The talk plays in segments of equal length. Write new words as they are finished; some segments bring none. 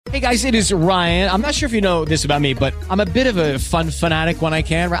Hey guys, it is Ryan. I'm not sure if you know this about me, but I'm a bit of a fun fanatic when I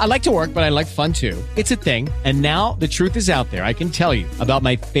can. I like to work, but I like fun too. It's a thing. And now the truth is out there. I can tell you about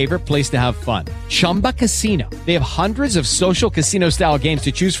my favorite place to have fun. Chumba Casino. They have hundreds of social casino style games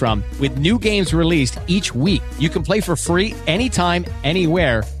to choose from with new games released each week. You can play for free anytime,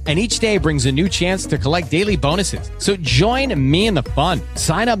 anywhere. And each day brings a new chance to collect daily bonuses. So join me in the fun.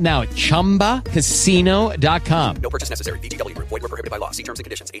 Sign up now at ChumbaCasino.com. No purchase necessary. VGW. Void where prohibited by law. See terms and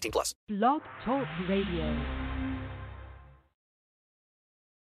conditions. 18 plus. Blog Talk Radio.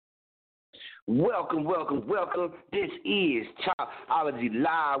 Welcome. This is Chopology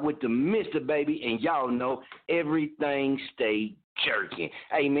Live with the Mr. Baby, and y'all know everything stay jerking.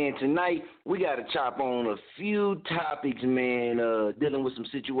 Hey, man, tonight we got to chop on a few topics, man, dealing with some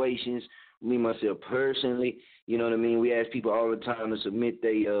situations, me, myself, personally. You know what I mean? We ask people all the time to submit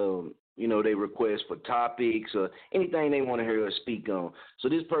they request for topics or anything they want to hear us speak on. So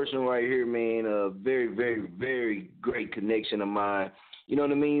this person right here, man, a very, very, very great connection of mine. You know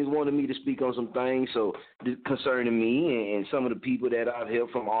what I mean? He wanted me to speak on some things concerning me and some of the people that I've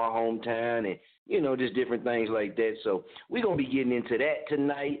helped from our hometown and, just different things like that. So we're going to be getting into that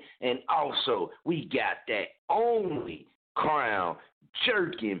tonight. And also, we got that only crown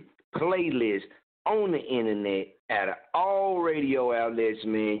jerking playlist on the internet at all radio outlets,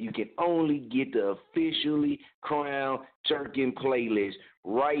 man. You can only get the officially crown jerking playlist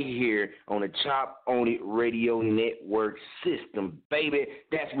right here on the Chop On It Radio Network system, baby.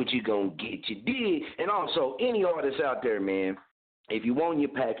 That's what you're going to get. You did. And also, any artists out there, man, if you want your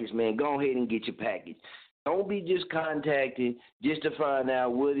package, man, go ahead and get your package. Don't be just contacting just to find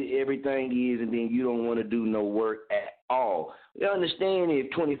out what everything is and then you don't want to do no work at all. We understand if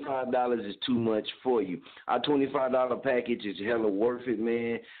 $25 is too much for you. Our $25 package is hella worth it,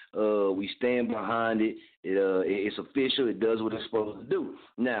 man. We stand behind it. It's official. It does what it's supposed to do.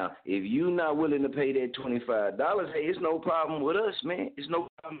 Now, if you're not willing to pay that $25, hey, it's no problem with us, man. It's no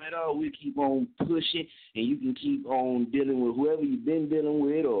problem at all. We keep on pushing, and you can keep on dealing with whoever you've been dealing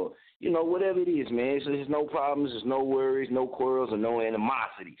with or, whatever it is, man. So there's no problems, there's no worries, no quarrels, or no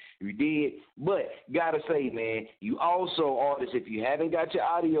animosity. You did? But gotta say, man, you also, artists, if you haven't got your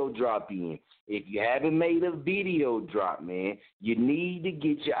audio drop in, if you haven't made a video drop, man, you need to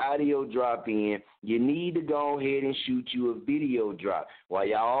get your audio drop in. You need to go ahead and shoot you a video drop. While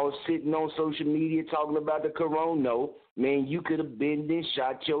y'all all sitting on social media talking about the corona, man, you could have been and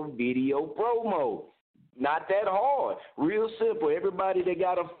shot your video promo. Not that hard. Real simple. Everybody that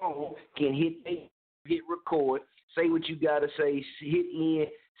got a phone can hit record, say what you got to say, hit in,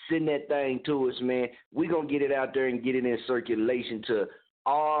 send that thing to us, man. We're going to get it out there and get it in circulation to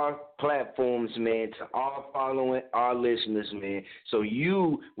our platforms, man, to our following, our listeners, man, so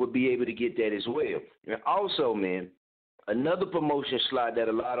you will be able to get that as well. And also, man, another promotion slot that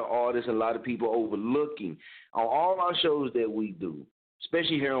a lot of artists and a lot of people are overlooking on all our shows that we do,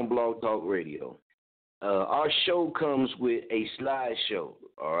 especially here on Blog Talk Radio. Our show comes with a slideshow,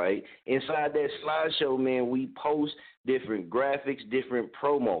 all right? Inside that slideshow, man, we post different graphics, different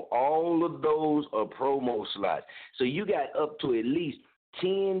promo. All of those are promo slots. So you got up to at least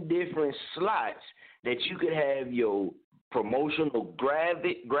 10 different slots that you could have your promotional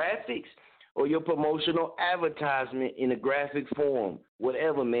graphics or your promotional advertisement in a graphic form,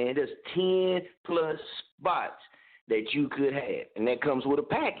 whatever, man. There's 10 plus spots that you could have, and that comes with a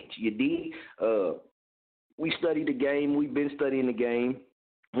package. You dig? We study the game. We've been studying the game.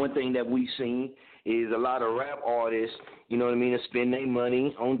 One thing that we've seen is a lot of rap artists, you know what I mean, that spend their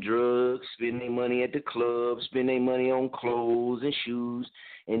money on drugs, spend their money at the club, spend their money on clothes and shoes.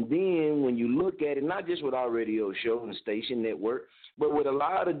 And then when you look at it, not just with our radio show and station network, but with a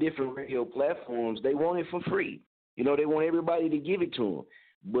lot of different radio platforms, they want it for free. They want everybody to give it to them.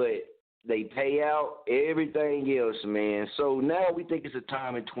 But they pay out everything else, man. So now we think it's a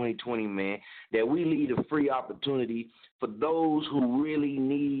time in 2020, man, that we leave a free opportunity for those who really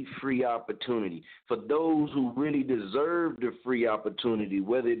need free opportunity, for those who really deserve the free opportunity,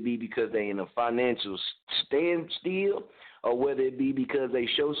 whether it be because they're in a financial standstill or whether it be because they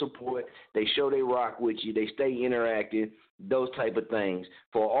show support, they show they rock with you, they stay interactive, those type of things.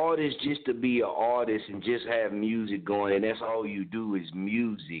 For artists just to be an artist and just have music going, and that's all you do is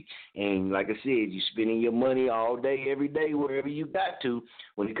music. And like I said, you're spending your money all day, every day, wherever you got to.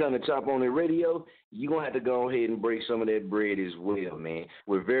 When you come to Chop on the Radio, you're going to have to go ahead and break some of that bread as well, man.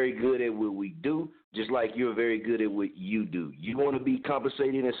 We're very good at what we do, just like you're very good at what you do. You want to be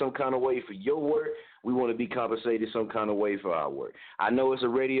compensated in some kind of way for your work. We want to be compensated some kind of way for our work. I know it's a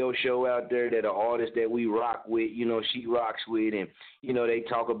radio show out there that an artist that we rock with, she rocks with, and, they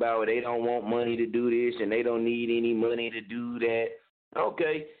talk about they don't want money to do this and they don't need any money to do that.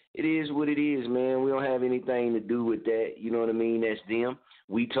 Okay, it is what it is, man. We don't have anything to do with that. You know what I mean? That's them.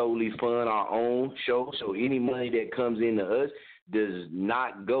 We totally fund our own show, so any money that comes into us does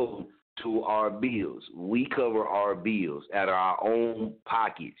not go to our bills. We cover our bills out of our own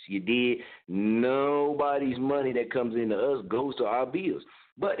pockets. You did? Nobody's money that comes into us goes to our bills.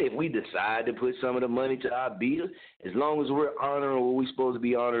 But if we decide to put some of the money to our bills, as long as we're honoring what we're supposed to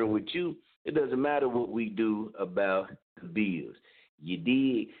be honoring with you, it doesn't matter what we do about the bills. You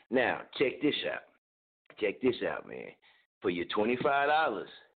dig? Now, check this out. Check this out, man. For your $25,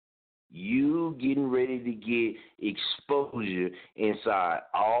 you getting ready to get exposure inside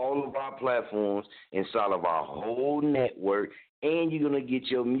all of our platforms, inside of our whole network, and you're going to get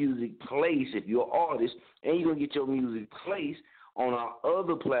your music placed, if you're an artist, and you're going to get your music placed on our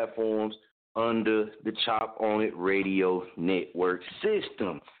other platforms under the Chop On It Radio Network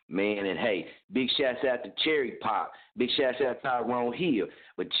system, man. And hey, big shouts out to Cherry Pop. Big shouts out to Tyrone Hill.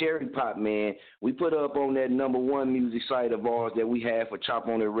 But Cherry Pop, man, we put up on that #1 music site of ours that we have for Chop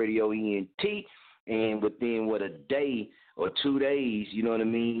On It Radio ENT, and within, a day or 2 days, you know what I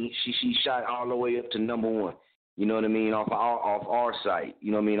mean, she shot all the way up to #1, you know what I mean, off our site,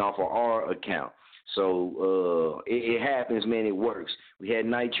 you know what I mean, off of our account. So it happens, man. It works. We had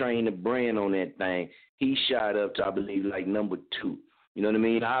Night Train the brand on that thing. He shot up to, I believe, like #2. You know what I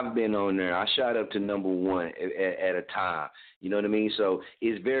mean? I've been on there. I shot up to #1 at a time. You know what I mean? So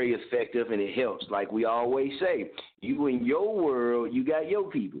it's very effective and it helps. Like we always say, you in your world, you got your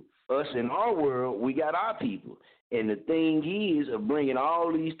people. Us in our world, we got our people. And the thing is of bringing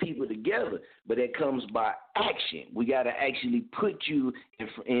all these people together, but that comes by action. We got to actually put you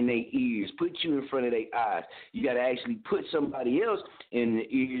in their ears, put you in front of their eyes. You got to actually put somebody else in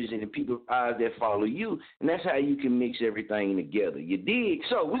the ears and the people's eyes that follow you, and that's how you can mix everything together. You dig?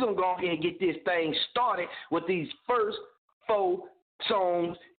 So we're going to go ahead and get this thing started with these first 4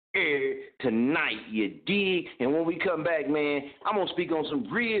 songs air tonight, you dig? And when we come back, man, I'm going to speak on some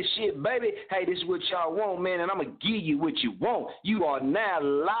real shit, baby. Hey, this is what y'all want, man, and I'm going to give you what you want. You are now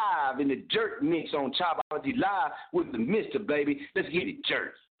live in the Jerk Mix on Chopology Live with the Mr. Baby. Let's get it,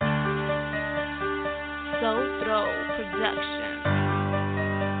 Jerk. Soul Throw Production.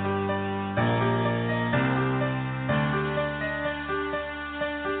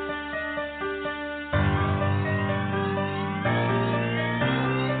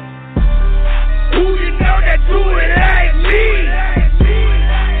 Do it like me.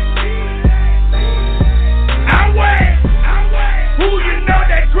 I wait. Who you know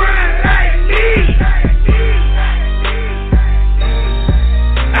that grind like me?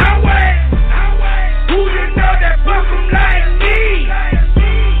 I wait. Who you know that fuck 'em like me?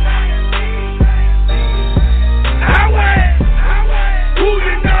 I wait. Who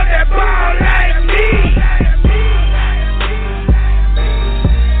you know that ball like me?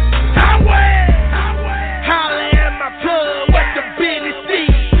 I wait.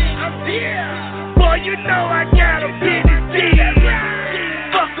 You know I got a business deal.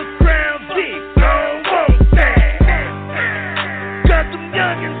 Fuck a crown dick, don't want that. Got them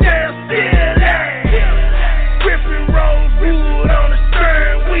youngins there still at. Griffin Rosewood on the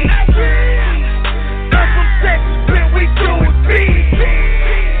stern wheel. I'm from Texas, but we do it big.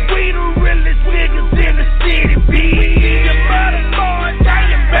 We the realest niggas in the city, B. The mother boys, they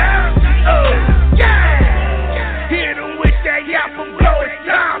embarrassing. Oh, yeah. Hit them with that yap and blow it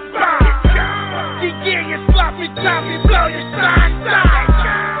top bomb. Yeah, you sloppy, choppy, blow your side.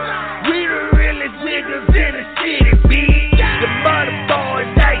 We the realest niggas in the city, B. The mother boys,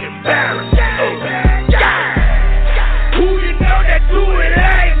 they embarrassed. Oh, yeah. Who you know that do it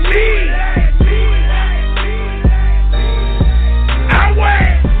like me?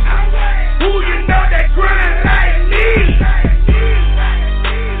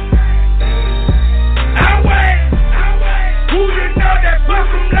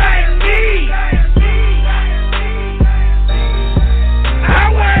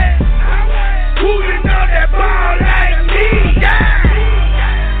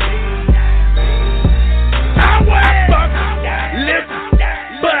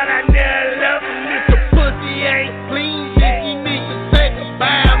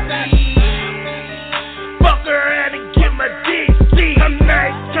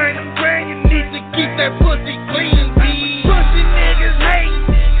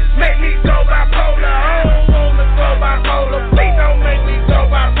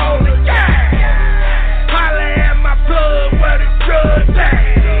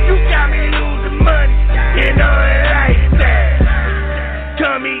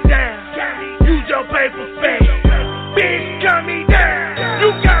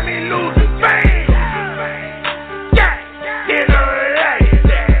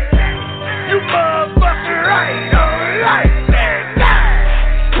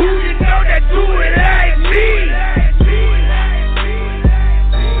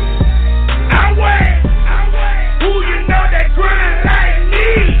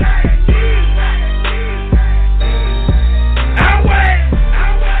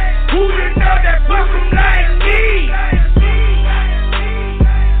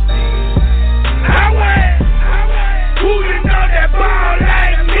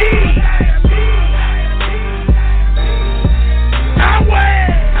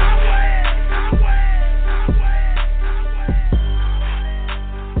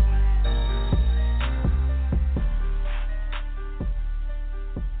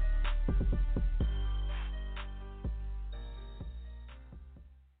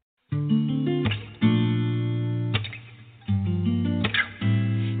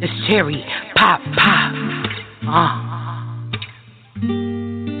 cherry, pop, pop.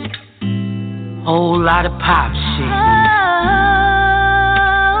 Whole lot of pop shit.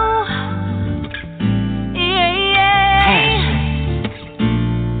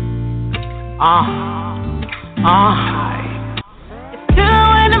 It's 2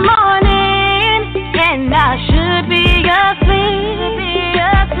 in the morning, and I should be asleep.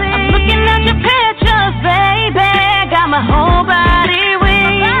 I'm looking at your pictures, baby. Got my whole body weak.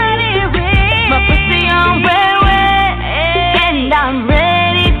 My pussy on red, and I'm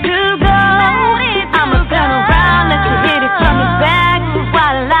ready to go. I'ma turn around, let you hit it from the back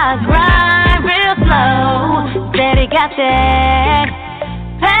while I grind real slow. Daddy got that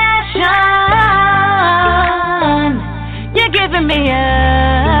passion. You're giving me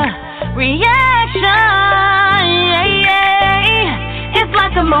a reaction. It's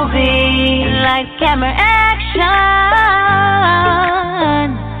like a movie, like camera action.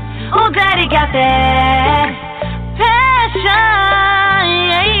 Oh, daddy got that passion.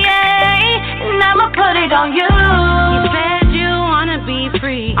 And I'ma put it on you. You said you wanna be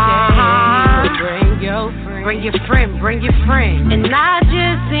free. Bring your friend. Bring your friend, bring your friend. And not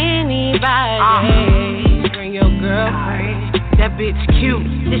just anybody. Bring your girlfriend. That bitch cute.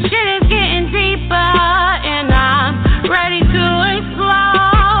 This shit is getting deeper, and I'm ready to explode.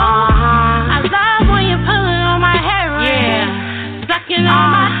 I love when you pull it on my hair, sucking on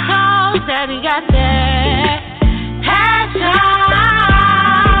my toes. Daddy got that passion.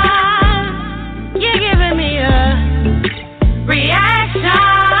 You're giving me a reaction,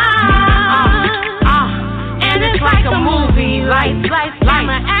 and it's like a movie, lights,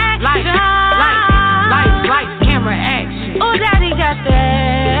 camera, action. Lights, camera, action. Oh, daddy got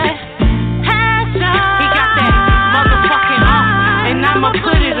that passion. He got that motherfucking and I'ma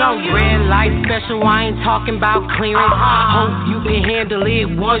put it on you. Red light special, I ain't talking about clearance. Hope you can handle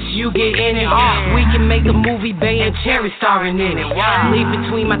it once you get in it. We can make a movie, Bay and Cherry starring in it. Sleep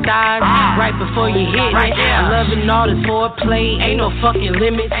between my thighs right before you hit it. Loving all this foreplay, ain't no fucking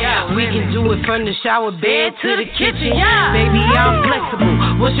limits. We can do it from the shower bed to the kitchen. Baby, I'm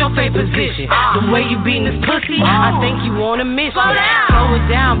flexible. What's your favorite position? The way you beating this pussy, I think you wanna miss me. Slow it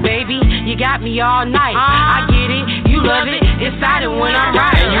down, baby. You got me all night. I get it, you love it. Excited when I'm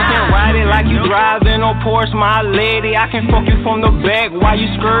riding. You can ride it like you driving on Porsche, my lady. I can fuck you from the back while you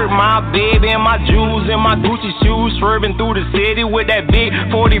skirt my baby. And my jewels and my Gucci shoes, swerving through the city with that big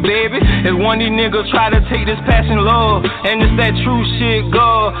 40, baby. If one of these niggas try to take this passion love, and it's that true shit,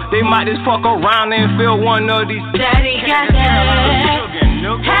 girl, they might just fuck around and feel one of these. Daddy got that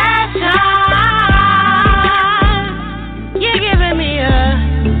passion. You're giving me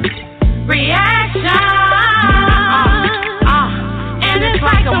a reaction. And it's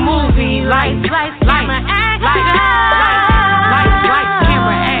like a movie, lights, camera, action. Lights,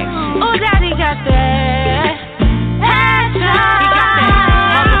 camera, action. Oh, daddy got that passion. He got that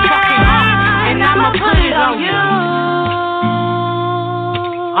motherfucking and I'ma put it on you.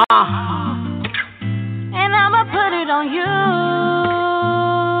 And I'ma put it on you.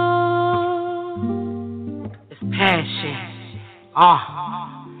 It's passion.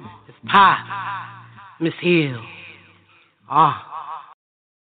 It's pop. Miss Hill.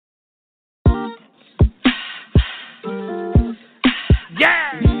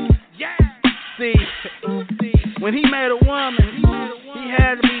 See, when he made a woman, he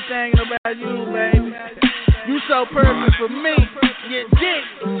had to be thinking about you, baby. You so perfect for me. You dig?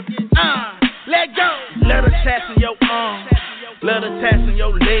 Let go. Let her tap in your arm. Let her tap in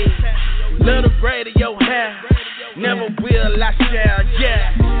your legs. Let her braid in your hair. Never will I share,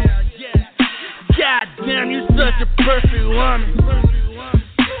 yeah. God damn, you such a perfect woman.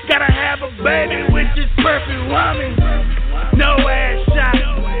 Gotta have a baby with this perfect woman. No ass shot.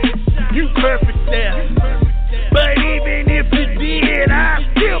 You perfect there. But even if you did, I'd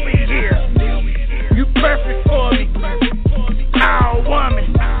still be here. You perfect for me. Our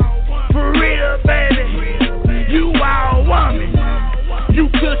woman. For real, baby. You our woman. You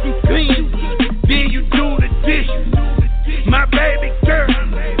cook and clean. Then you do the dishes. My baby girl.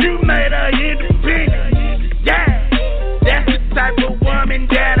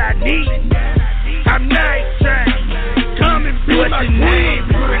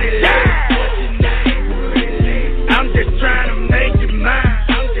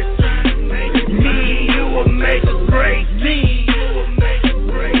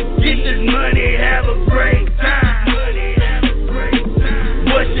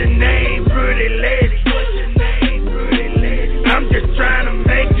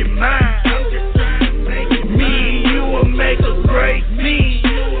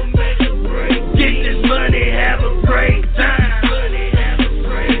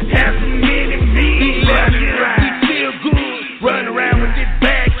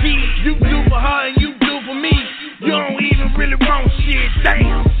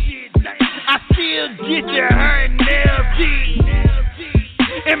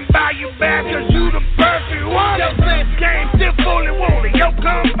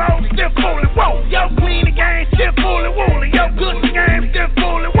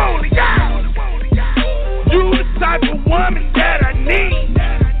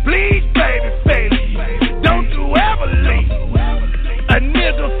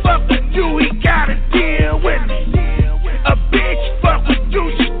 nigga fuck with you, he gotta deal with me. A bitch fuck with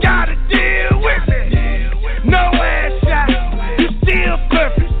you, she gotta deal with me. No ass shot, you still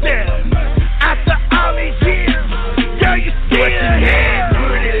perfect still. After all these years, girl, you still here.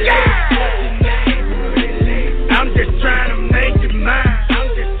 I'm just trying to make it mine.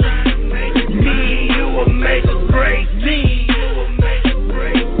 Me and you will make a great team.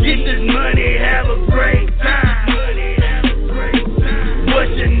 Get this money, have a great time.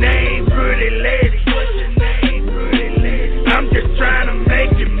 What's your name, pretty lady? I'm just trying to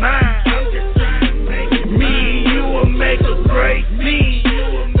make it mine. Me and you will make a great team.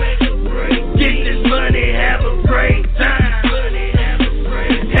 Get this money, have a great time.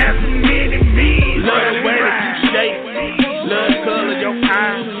 Have so many me's. Love the way that you shake. Love the color of your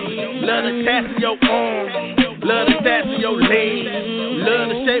eyes. Love the tats of your arms. Love the stats of your legs. Love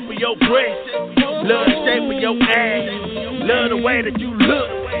the shape of your breast. Love the shape of your ass. Love the way that you look.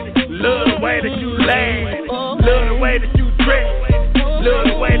 Love the way that you laugh. Love the way that you dress. Love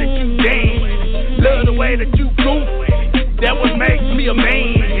the way that you dance. Love the way that you goof. That what makes me a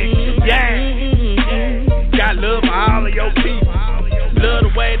man. Yeah. Got love for all of your people. Love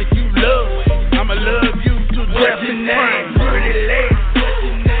the way that you love. I'ma love you to death and name. Pretty lady.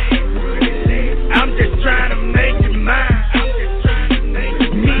 I'm just trying to make it mine.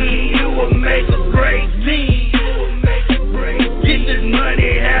 Me and you will make a great team. Get this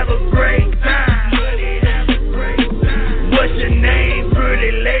money, have a great time. What's your name,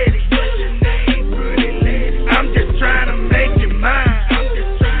 pretty lady? I'm just trying to make it mine.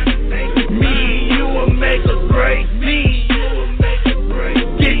 Me and you will make a great team.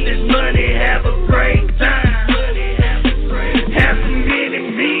 Get this money, have a great time. Have so many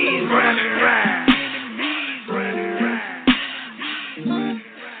me's running around.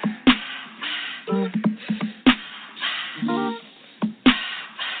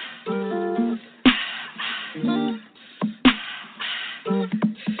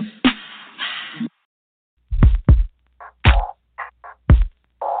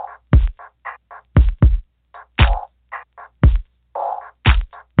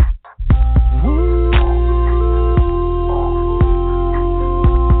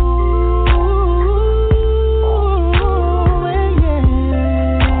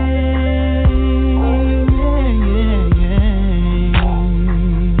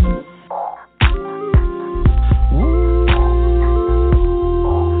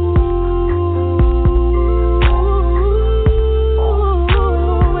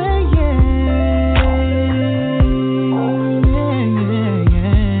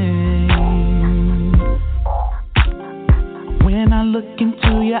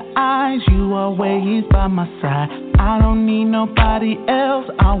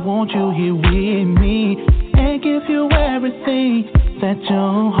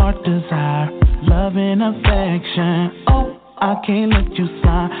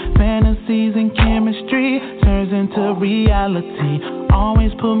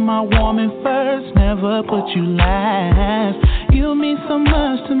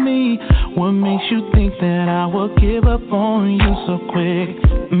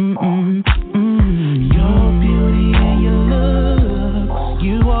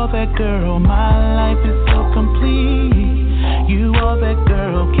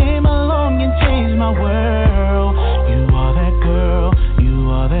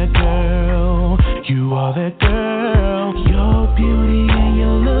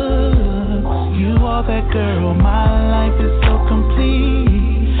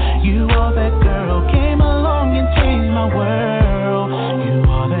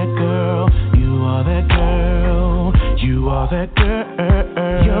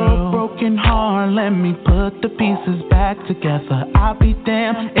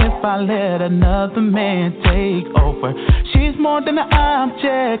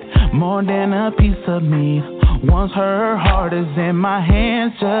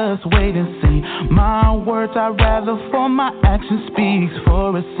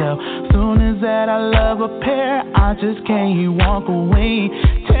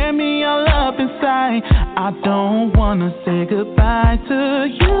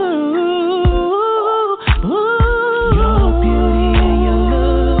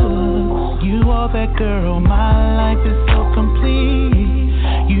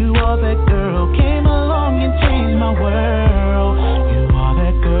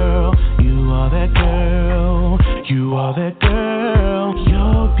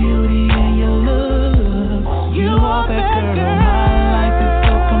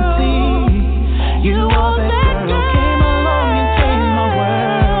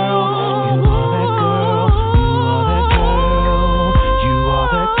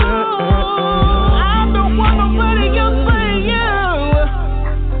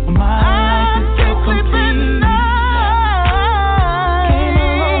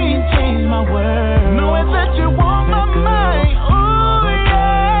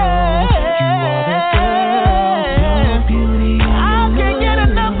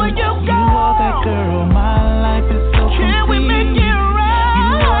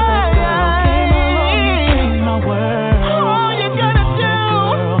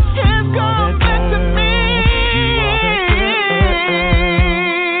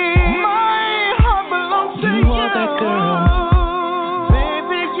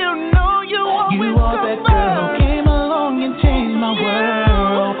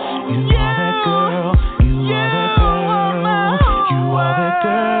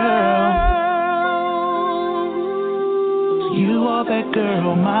 that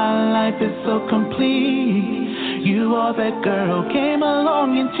girl, my life is so complete. You are that girl, came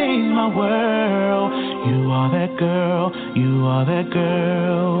along and changed my world. You are that girl, you are that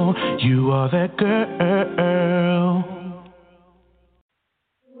girl, you are that girl.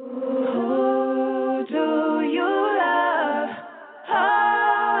 Who do you love?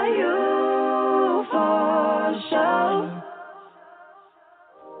 Are you for sure?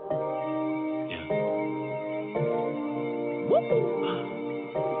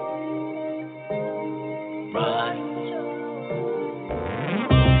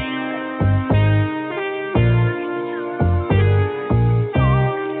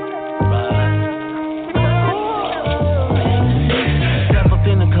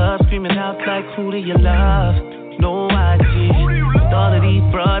 Screaming out like, who do you love? No IG. With all of these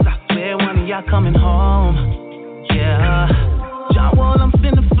bros, I swear one of y'all coming home. Yeah. John Wall, I'm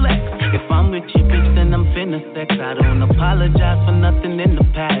finna flex. If I'm with you, bitch, then I'm finna sex. I don't apologize for nothing in the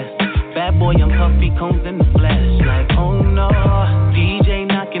past. Bad boy, I'm puffy combs in the flesh. Like, oh no. DJ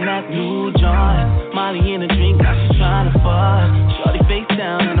knocking that new joint. Molly in a drink, now she's trying to fuck. Shorty face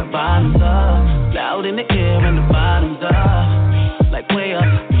down and the bottom's up. Loud in the air and the bottom's up. Like way up.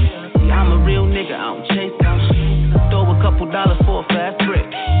 I'm a real nigga, I don't chase them. Throw a couple dollars for a fast brick.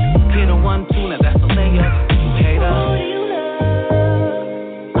 Hit a 1-2, now that's a layup. You hater. Who do you love?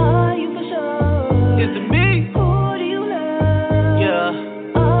 Are you for sure? Is it me? Who do you love? Yeah.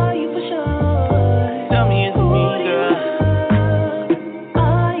 Are you for sure? Tell me, is it me, girl?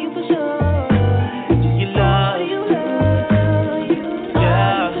 Are you for sure? Do you love?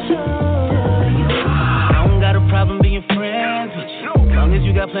 Yeah. I don't got a problem being friends with you. As long as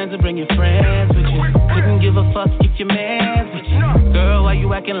you got plans to bring your friends with you. Couldn't give a fuck if your man's with you. Girl, why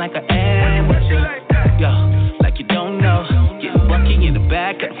you acting like an amateur? Yo, like you don't know. Getting bucky in the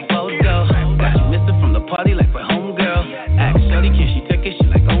back of the photo. Got you missing from the party like we're homegirl. Ask shorty, can she take it? She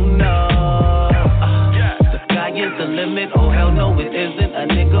like, oh no. The sky is the limit. Oh hell no, it isn't. A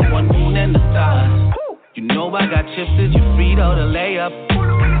nigga, one moon and the stars. You know I got chips, is you free though to lay up?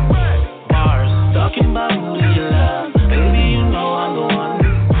 Bars, talking about who do you love? Baby, you know I'm the one.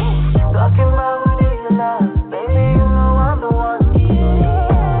 Talking about who do you love? Baby, you know I'm the one. Who do you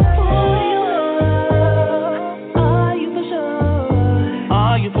love? Are you for sure?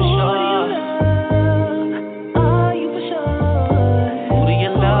 Are you for sure? Are you for sure? Who do you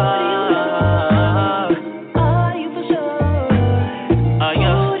love? Are you for sure? Are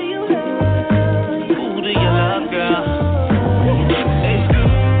you? Who do you love? Who do you love, girl? Hey.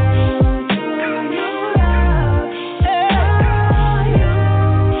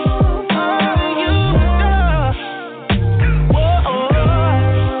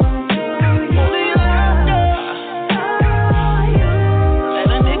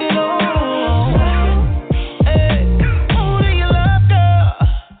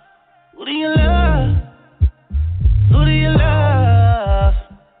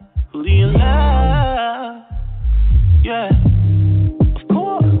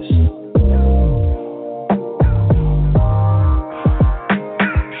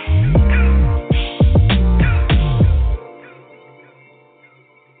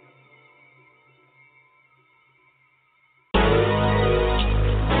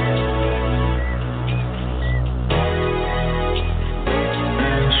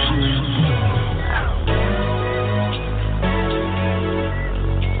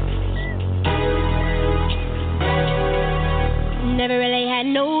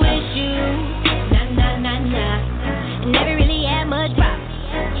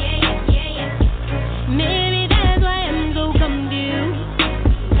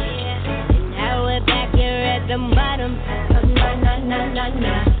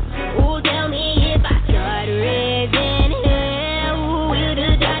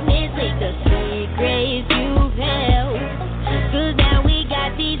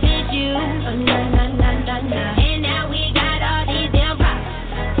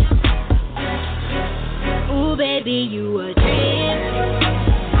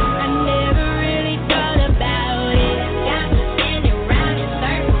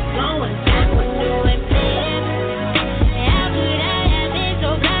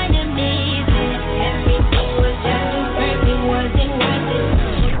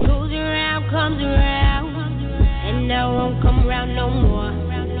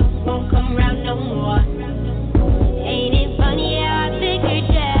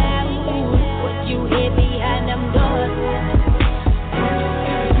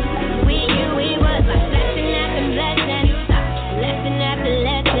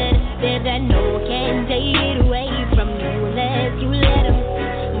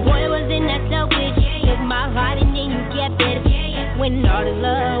 and all the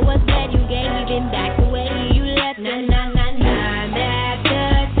love was that you gave me, then back the way you left. Nah, nah, nah, time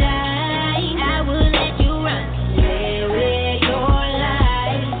after time, I will let you run, yeah, with your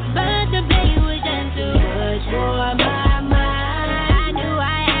life. But the baby was just too much for my mind. I knew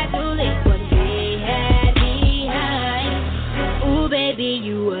I had to live what they had behind. Ooh, baby,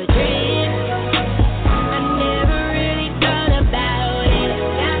 you a dream. I never really thought about it.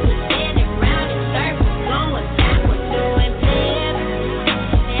 Got me spinning round in circles, going backwards, doing flips.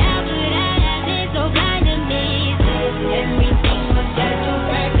 How could I have been so blind to miss it? Everything was just too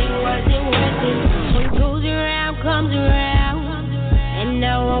perfect, wasn't worth it. What goes around comes around, and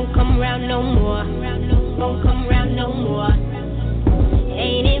I won't come around no more. Won't come around no more.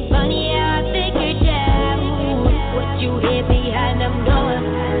 Ain't it funny how I figured out what you hid behind them doors?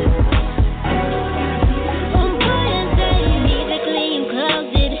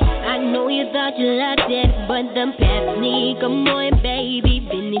 You thought you liked it, but the past need come on, baby.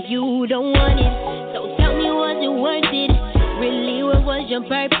 Then if you don't want it, so tell me, was it worth it? Really, what was your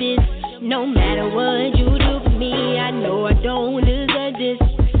purpose? No matter what you do for me, I know I don't deserve this.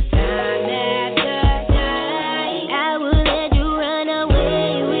 Time after time, I will let you run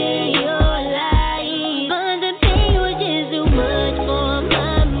away with your life. But the pain was just too much for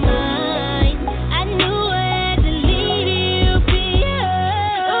my mind. I knew I had to leave you behind.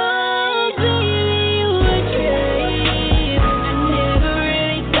 Oh, baby, you were dream. I never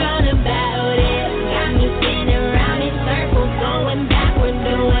really thought about it. Got me spinning around in circles, going backward,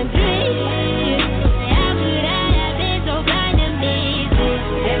 doing flips. How could I have been so blind to miss it?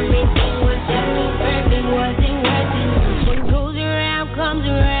 Everything was just too perfect, wasn't worth it. What goes around comes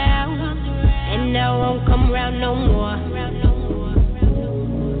around, and I won't come around no more.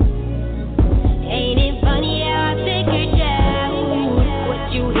 Ain't it funny how I figured out what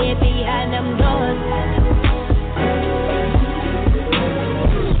you hid behind them doors?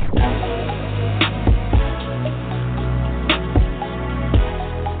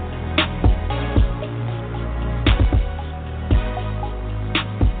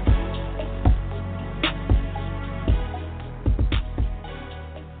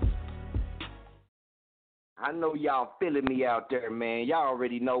 I know y'all feeling me out there, man. Y'all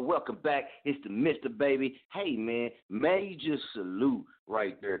already know. Welcome back. It's the Mr. Baby. Hey, man, major salute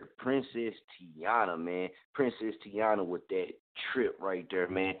right there to Princess Tiana, man. Princess Tiana with that trip right there,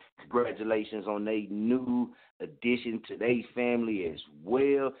 man. Congratulations on their new addition to their family as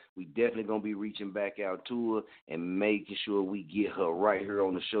well. We definitely going to be reaching back out to her and making sure we get her right here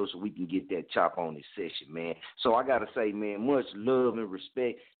on the show so we can get that chop on this session, man. So I got to say, man, much love and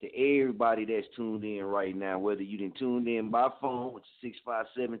respect to everybody that's tuned in right now, whether you done tuned in by phone, which is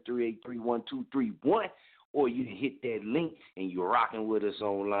 657-383-1231, or you can hit that link and you're rocking with us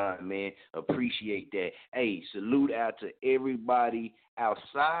online, man. Appreciate that. Hey, salute out to everybody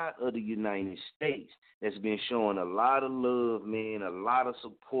outside of the United States that's been showing a lot of love, man, a lot of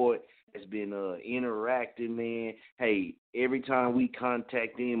support, that's been interacting, man. Hey, every time we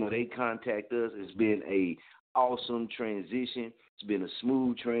contact them or they contact us, it's been a awesome transition. It's been a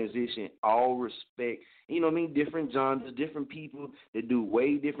smooth transition, all respect. You know what I mean? Different genres, different people that do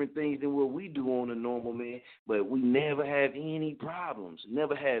way different things than what we do on a normal, man. But we never have any problems,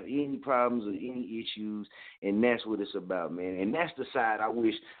 or any issues, and that's what it's about, man. And that's the side I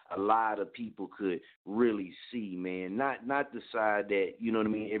wish a lot of people could really see, man. Not the side that, you know what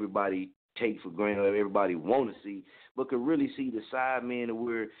I mean, everybody take for granted, or everybody want to see, but could really see the side, man, of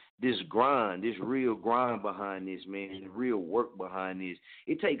where this grind, this real grind behind this, man, and the real work behind this.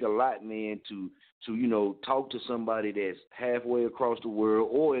 It take a lot, man, to you know, talk to somebody that's halfway across the world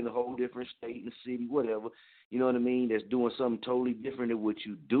or in a whole different state, in the city, whatever, you know what I mean, that's doing something totally different than what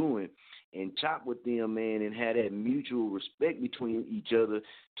you're doing, and chop with them, man, and have that mutual respect between each other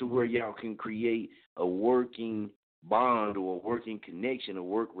to where y'all can create a working bond or a working connection, a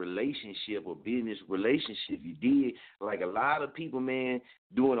work relationship or business relationship. You did, like a lot of people, man,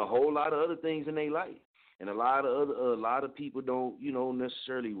 doing a whole lot of other things in their life. And a lot of people don't, you know,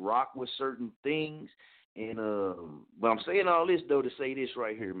 necessarily rock with certain things. And but I'm saying all this though to say this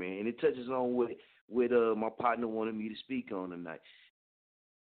right here, man, and it touches on what my partner wanted me to speak on tonight.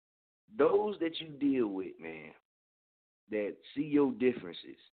 Those that you deal with, man, that see your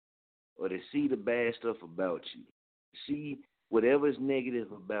differences or that see the bad stuff about you, see whatever is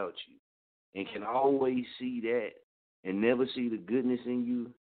negative about you, and can always see that and never see the goodness in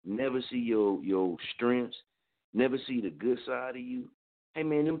you, never see your strengths, never see the good side of you, hey,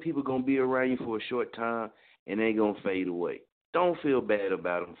 man, them people going to be around you for a short time, and they going to fade away. Don't feel bad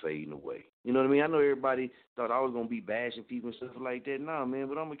about them fading away. You know what I mean? I know everybody thought I was going to be bashing people and stuff like that. Nah, man,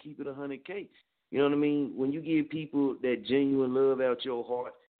 but I'm going to keep it 100K. You know what I mean? When you give people that genuine love out your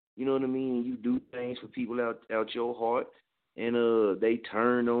heart, you know what I mean, and you do things for people out your heart, and they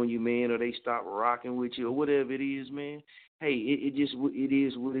turn on you, man, or they stop rocking with you, or whatever it is, man. Hey, it is what it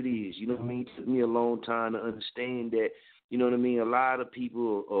is. You know what I mean? It took me a long time to understand that. You know what I mean? A lot of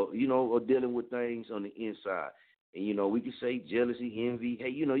people, are dealing with things on the inside. And, we can say jealousy, envy. Hey,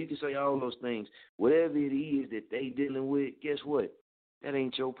 you can say all those things. Whatever it is that they dealing with, guess what? That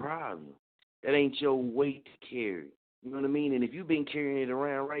ain't your problem. That ain't your weight to carry. You know what I mean? And if you've been carrying it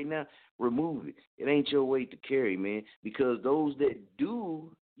around right now, remove it. It ain't your weight to carry, man. Because those that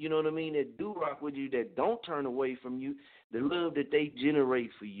do, you know what I mean, that do rock with you, that don't turn away from you, the love that they generate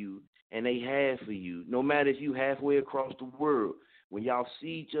for you and they have for you, no matter if you halfway across the world, when y'all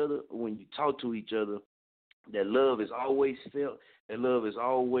see each other, or when you talk to each other, that love is always felt, that love is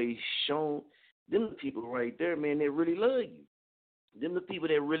always shown. Them the people right there, man, that really love you. Them the people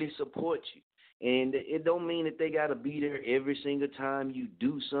that really support you. And it don't mean that they got to be there every single time you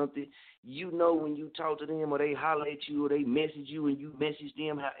do something. You know when you talk to them or they holler at you or they message you and you message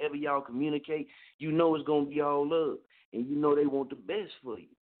them, however y'all communicate, you know it's going to be all love. And you know they want the best for you.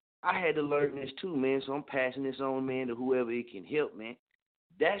 I had to learn this too, man, so I'm passing this on, man, to whoever it can help, man.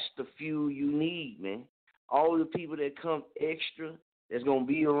 That's the fuel you need, man. All the people that come extra, that's going to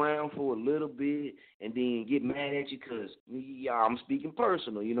be around for a little bit and then get mad at you because, I'm speaking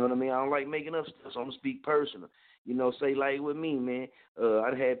personal, you know what I mean? I don't like making up stuff, so I'm going to speak personal. Say like with me, man,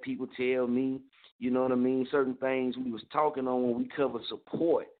 I've had people tell me, you know what I mean, certain things we was talking on when we covered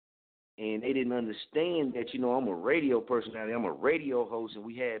support. And they didn't understand that, I'm a radio personality, I'm a radio host, and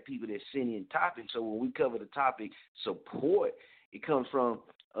we had people that send in topics. So when we cover the topic support, it comes from,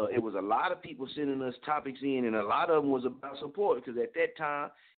 it was a lot of people sending us topics in, and a lot of them was about support because at that time,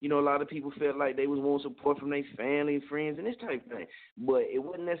 a lot of people felt like they was wanting support from their family and friends and this type of thing. But it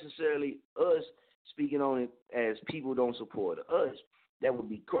wasn't necessarily us speaking on it as people don't support us. That would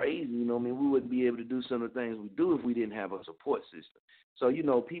be crazy, we wouldn't be able to do some of the things we do if we didn't have a support system. So,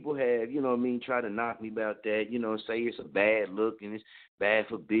 people have, try to knock me about that, say it's a bad look and it's bad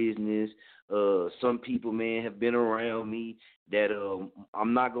for business. Some people, man, have been around me that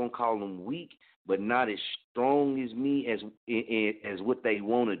I'm not going to call them weak, but not as strong as me as what they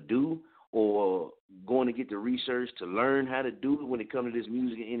want to do or going to get the research to learn how to do it when it comes to this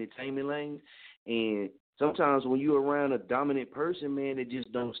music and entertainment lane. And sometimes when you're around a dominant person, man, that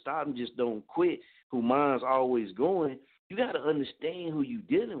just don't stop and just don't quit, who mind's always going, you got to understand who you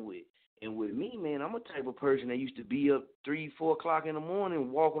dealing with. And with me, man, I'm a type of person that used to be up 3, 4 o'clock in the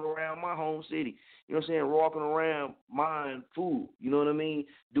morning walking around my home city. You know what I'm saying? Walking around buying food. You know what I mean?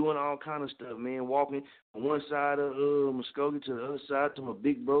 Doing all kind of stuff, man. Walking from one side of Muskogee to the other side to my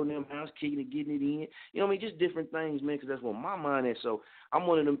big bro in them house, kicking it, getting it in. You know what I mean? Just different things, man, because that's where my mind is. So I'm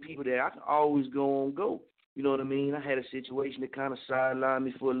one of them people that I can always go on go. You know what I mean? I had a situation that kind of sidelined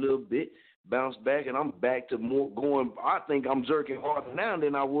me for a little bit, bounced back, and I'm back to more going. I think I'm jerking harder now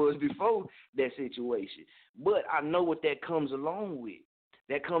than I was before that situation. But I know what that comes along with.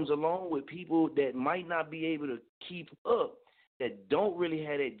 That comes along with people that might not be able to keep up, that don't really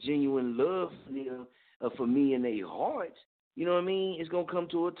have that genuine love for them, for me in their hearts. You know what I mean? It's going to come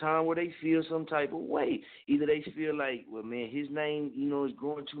to a time where they feel some type of way. Either they feel like, well, man, his name, is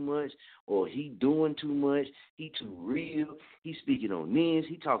growing too much, or he doing too much, he too real, he speaking on this,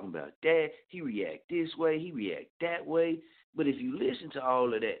 he talking about that, he react this way, he react that way. But if you listen to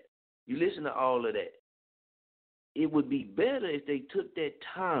all of that, it would be better if they took that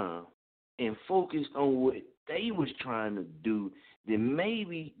time and focused on what they was trying to do, then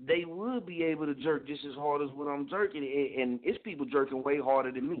maybe they would be able to jerk just as hard as what I'm jerking. And it's people jerking way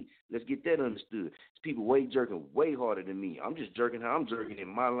harder than me. Let's get that understood. It's people jerking way harder than me. I'm just jerking how I'm jerking in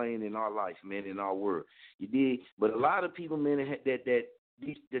my lane, in our life, man, in our world. You dig? But a lot of people, man,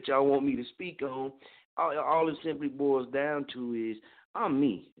 that y'all want me to speak on, all it simply boils down to is I'm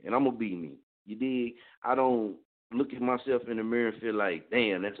me, and I'm going to be me. You dig? I don't look at myself in the mirror and feel like,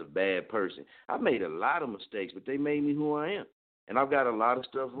 damn, that's a bad person. I've made a lot of mistakes, but they made me who I am. And I've got a lot of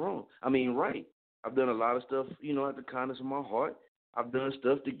stuff right. I've done a lot of stuff, at the kindness of my heart. I've done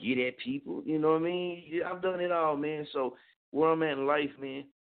stuff to get at people, you know what I mean? I've done it all, man. So where I'm at in life, man,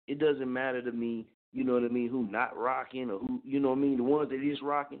 it doesn't matter to me, you know what I mean, who not rocking or who, you know what I mean, the ones that is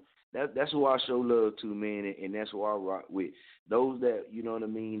rocking. That's who I show love to, man, and that's who I rock with. Those that, you know what I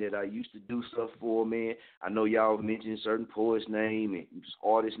mean, that I used to do stuff for, man. I know y'all mentioned certain poet's name and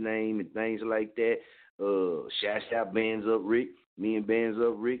artist name and things like that. Shout out Bands Up Rick. Me and Bands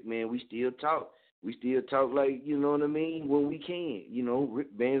Up Rick, man, we still talk. We still talk like, you know what I mean, when we can.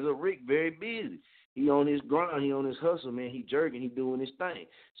 Bands Up Rick, very busy. He on his grind, he on his hustle, man. He jerking, he doing his thing.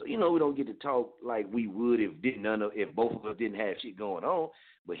 So we don't get to talk like we would if both of us didn't have shit going on.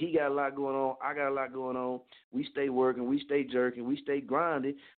 But he got a lot going on, I got a lot going on. We stay working, we stay jerking, we stay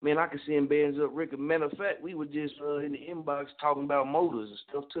grinding. Man, I can send bands up, Rick. Matter of fact, we were just in the inbox talking about motors and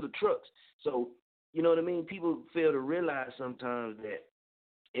stuff to the trucks. So, you know what I mean? People fail to realize sometimes that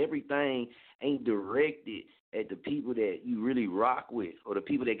everything ain't directed at the people that you really rock with or the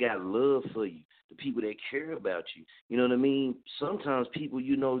people that got love for you, the people that care about you. You know what I mean? Sometimes people,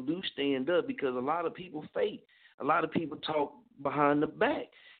 do stand up because a lot of people fake. A lot of people talk behind the back.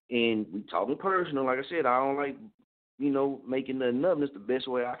 And we talking personal. Like I said, I don't like, making nothing up. That's the best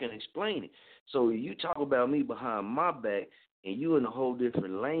way I can explain it. So you talk about me behind my back, and you in a whole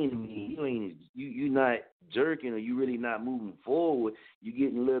different lane than me. You not jerking, or you really not moving forward. You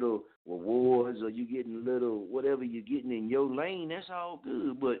getting little rewards, or you getting little whatever you're getting in your lane. That's all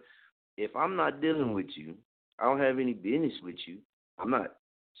good. But if I'm not dealing with you, I don't have any business with you. I'm not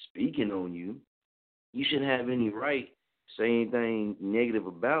speaking on you. You shouldn't have any right to say anything negative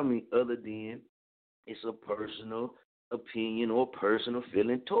about me other than it's a personal opinion or personal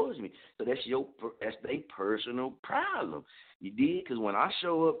feeling towards me. So that's their personal problem. You dig? Because when I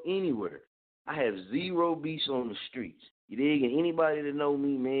show up anywhere, I have zero beats on the streets. You dig? And anybody that know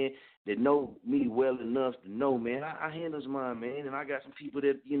me, man, that know me well enough to know, man, I handles mine, man. And I got some people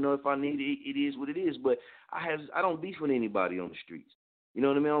that, if I need it, it is what it is. But I don't beef with anybody on the streets. You know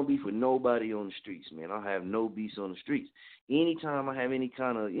what I mean? I don't beef with nobody on the streets, man. I have no beefs on the streets. Anytime I have any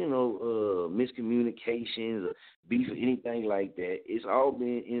kind of, miscommunications or beef or anything like that, it's all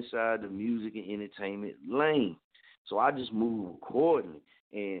been inside the music and entertainment lane. So I just move accordingly.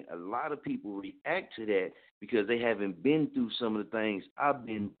 And a lot of people react to that because they haven't been through some of the things I've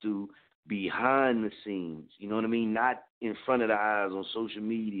been through behind the scenes. You know what I mean? Not in front of the eyes on social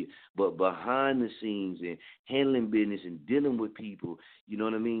media, but behind the scenes and handling business and dealing with people. You know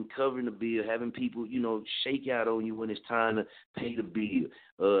what I mean? Covering the bill, having people, shake out on you when it's time to pay the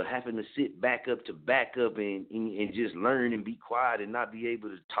bill, having to sit back up and just learn and be quiet and not be able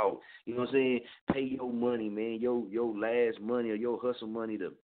to talk. You know what I'm saying? Pay your money, man, your last money or your hustle money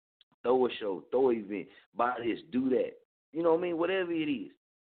to throw a show, throw an event, buy this, do that. You know what I mean? Whatever it is.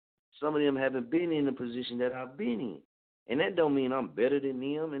 Some of them haven't been in the position that I've been in. And that don't mean I'm better than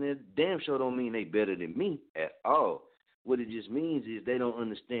them, and that damn sure don't mean they better than me at all. What it just means is they don't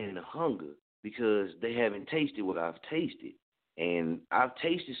understand the hunger because they haven't tasted what I've tasted. And I've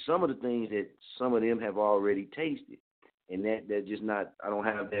tasted some of the things that some of them have already tasted. And that just not, I don't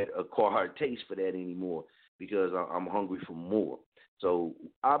have that acquired taste for that anymore because I'm hungry for more. So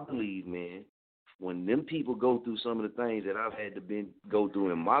I believe, man, when them people go through some of the things that I've had to go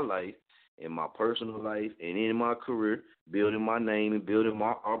through in my life, in my personal life, and in my career, building my name and building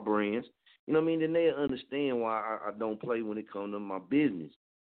our brands, you know what I mean, then they'll understand why I don't play when it comes to my business.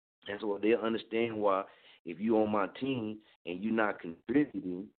 That's why they'll understand why if you on my team and you're not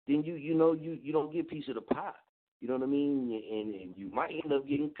contributing, then you don't get a piece of the pie. You know what I mean? And you might end up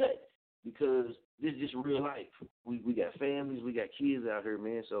getting cut because this is just real life. We got families, we got kids out here,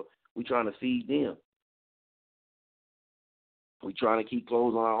 man, so we trying to feed them. We trying to keep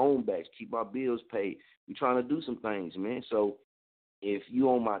clothes on our own backs, keep our bills paid. We trying to do some things, man. So if you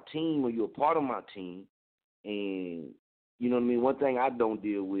on my team or you're a part of my team, and you know what I mean, one thing I don't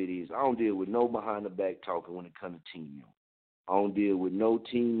deal with is I don't deal with no behind the back talking when it comes to team members. I don't deal with no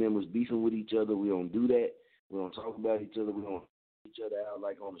team members beefing with each other. We don't do that. We don't talk about each other. We don't each other out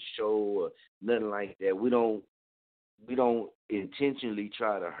like on the show or nothing like that. We don't intentionally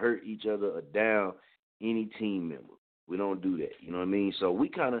try to hurt each other or down any team member. We don't do that. You know what I mean? So we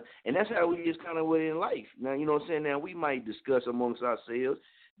kind of, and that's how we is kind of way in life. Now, you know what I'm saying? Now, we might discuss amongst ourselves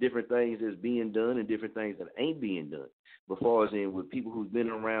different things that's being done and different things that ain't being done. But far as in with people who've been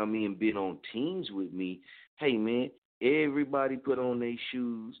around me and been on teams with me, hey, man, everybody put on their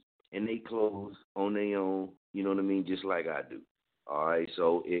shoes and they clothes on their own, you know what I mean, just like I do. All right,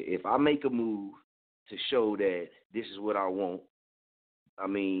 so if I make a move to show that this is what I want, I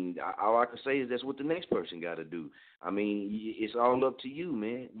mean, all I can say is that's what the next person got to do. I mean, it's all up to you,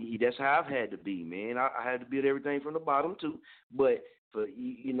 man. That's how I've had to be, man. I had to build everything from the bottom, too. But,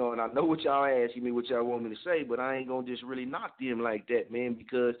 and I know what y'all asking me, what y'all want me to say, but I ain't going to just really knock them like that, man,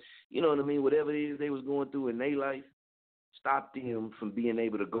 because, you know what I mean, whatever it is they was going through in their life, stopped them from being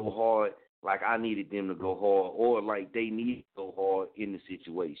able to go hard like I needed them to go hard or like they needed to go hard in the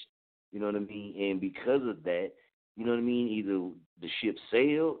situation. You know what I mean? And because of that, you know what I mean, either the ship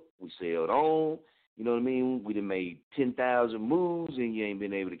sailed, we sailed on, you know what I mean, we done made 10,000 moves and you ain't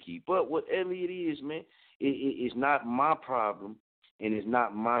been able to keep up. Whatever it is, man, it's not my problem and it's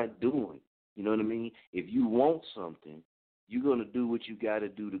not my doing. You know what I mean? If you want something, you're going to do what you got to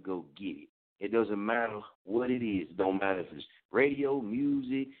do to go get it. It doesn't matter what it is. It don't matter if it's radio,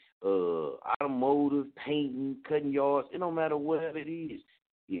 music, automotive, painting, cutting yards. It don't matter whatever it is.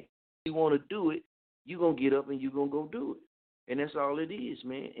 If you want to do it, you're going to get up and you're going to go do it. And that's all it is,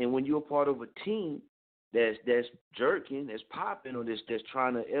 man. And when you're a part of a team that's jerking, that's popping, or that's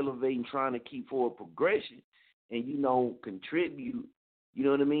trying to elevate and trying to keep forward progression, and you don't contribute, you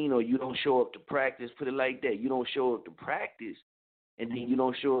know what I mean? Or you don't show up to practice, put it like that. You don't show up to practice, and then you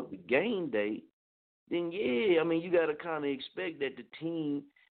don't show up to game day, then yeah, I mean, you got to kind of expect that the team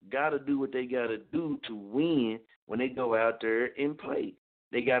got to do what they got to do to win when they go out there and play.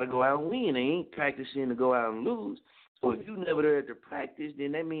 They got to go out and win. They ain't practicing to go out and lose. So if you never there at the practice,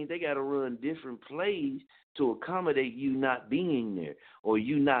 then that means they got to run different plays to accommodate you not being there or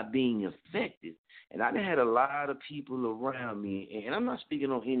you not being effective. And I done had a lot of people around me, and I'm not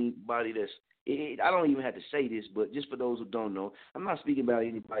speaking on anybody I don't even have to say this, but just for those who don't know, I'm not speaking about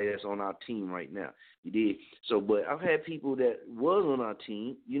anybody that's on our team right now. You did? So, but I've had people that was on our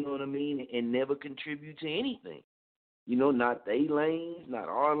team, you know what I mean, and never contribute to anything. You know, not they lanes, not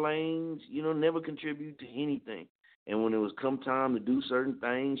our lanes, you know, never contribute to anything. And when it was come time to do certain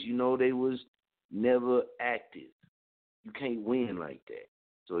things, you know, they was never active. You can't win like that.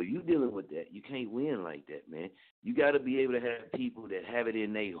 So if you're dealing with that, you can't win like that, man. You got to be able to have people that have it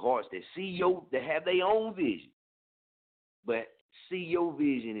in their hearts, that that have their own vision, but see your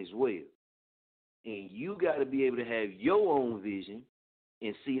vision as well. And you got to be able to have your own vision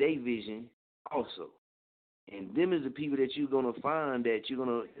and see their vision also. And them is the people that you're going to find that you're going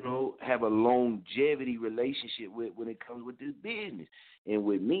to, you know, have a longevity relationship with when it comes with this business. And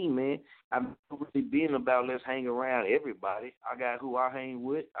with me, man, I've really been about let's hang around everybody. I got who I hang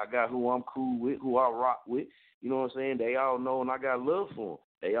with. I got who I'm cool with, who I rock with. You know what I'm saying? They all know, and I got love for them.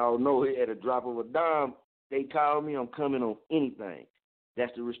 They all know at a drop of a dime, they call me, I'm coming on anything.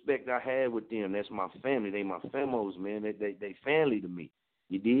 That's the respect I have with them. That's my family. They my famos, man. They family to me.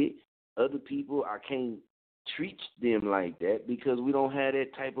 You did? Other people, I can't treat them like that because we don't have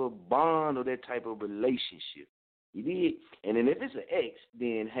that type of bond or that type of relationship. You did? And then if it's an ex,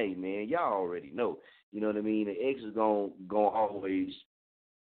 then, hey, man, y'all already know. You know what I mean? The ex is going always,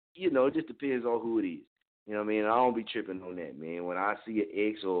 you know, it just depends on who it is. You know what I mean? I don't be tripping on that, man. When I see an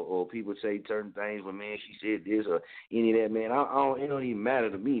ex or people say certain things, but, man, she said this or any of that, man, it don't even matter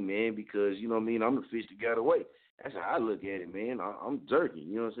to me, man, because, you know what I mean, I'm the fish that got away. That's how I look at it, man. I'm jerking.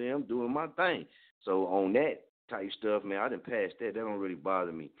 You know what I'm saying? I'm doing my thing. So on that type stuff, man, I done passed that. That don't really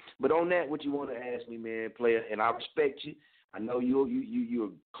bother me. But on that, what you want to ask me, man, player, and I respect you. I know you're a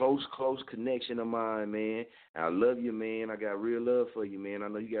close connection of mine, man. I love you, man. I got real love for you, man. I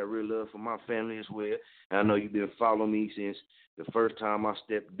know you got real love for my family as well. And I know you've been following me since the first time I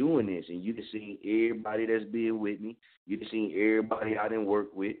stepped doing this. And you can see everybody that's been with me. You can see everybody I done work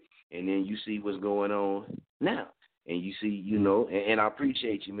with. And then you see what's going on now. And you see, you know, and I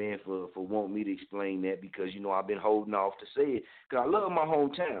appreciate you, man, for wanting me to explain that because, you know, I've been holding off to say it because I love my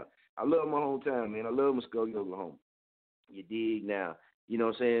hometown. Man. I love Muskogee, Oklahoma. You dig now? You know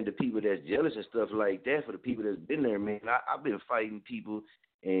what I'm saying? The people that's jealous and stuff like that, for the people that's been there, man, I've been fighting people,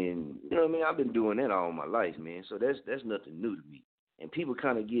 and, you know what I mean? I've been doing that all my life, man. So that's nothing new to me. And people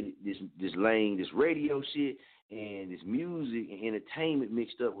kind of get this lane, this radio shit, and this music and entertainment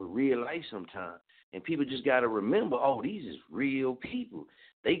mixed up with real life sometimes. And people just got to remember, oh, these is real people.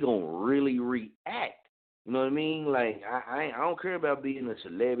 They going to really react. You know what I mean? Like, I don't care about being a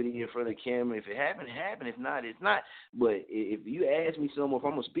celebrity in front of the camera. If it happened, it happened. If not, it's not. But if you ask me something, if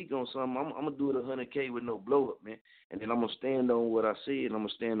I'm going to speak on something, I'm going to do it 100K with no blow-up, man. And then I'm going to stand on what I said, and I'm going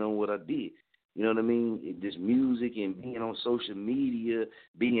to stand on what I did. You know what I mean? This music and being on social media,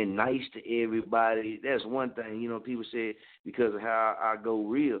 being nice to everybody, that's one thing. You know, people say because of how I go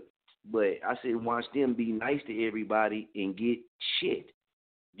real. But I said watch them be nice to everybody and get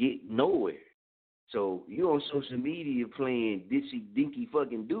nowhere. So you on social media playing ditzy dinky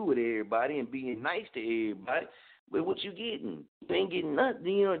fucking do with everybody and being nice to everybody, but what you getting? You ain't getting nothing.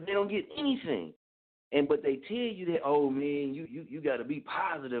 You know, they don't get anything. But they tell you that, oh man, you got to be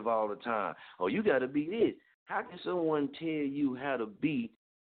positive all the time, or you got to be this. How can someone tell you how to be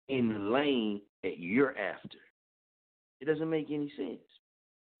in the lane that you're after? It doesn't make any sense.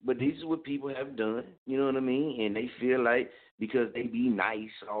 But this is what people have done, you know what I mean? And they feel like because they be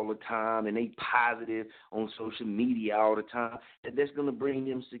nice all the time and they positive on social media all the time, that's going to bring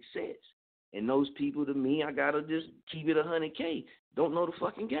them success. And those people, to me, I got to just keep it 100K. Don't know the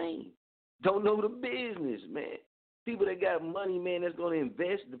fucking game. Don't know the business, man. People that got money, man, that's going to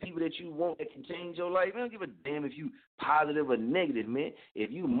invest, the people that you want that can change your life, I don't give a damn if you positive or negative, man. If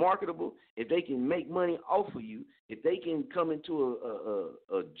you marketable, if they can make money off of you, if they can come into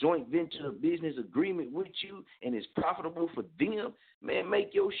a joint venture business agreement with you and it's profitable for them, man,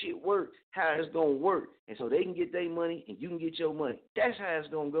 make your shit work how it's going to work. And so they can get their money and you can get your money. That's how it's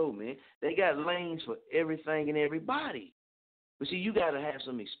going to go, man. They got lanes for everything and everybody. But see, you got to have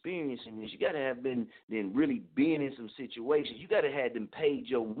some experience in this. You got to have been really being in some situations. You got to have them paid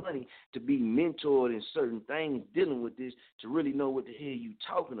your money to be mentored in certain things dealing with this to really know what the hell you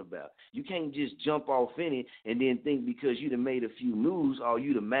talking about. You can't just jump off in it and then think because you done made a few moves or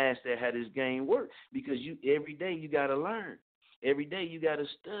you the master how this game works. Because every day you got to learn. Every day you got to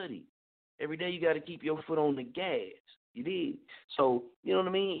study. Every day you got to keep your foot on the gas. You did. So, you know what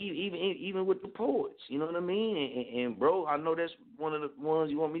I mean? Even with the poets, you know what I mean? And bro, I know that's one of the ones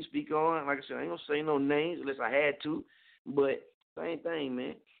you want me to speak on. Like I said, I ain't going to say no names unless I had to. But same thing,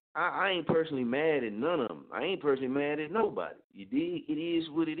 man. I ain't personally mad at none of them. I ain't personally mad at nobody. You did. It is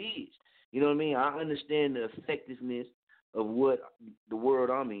what it is. You know what I mean? I understand the effectiveness of what the world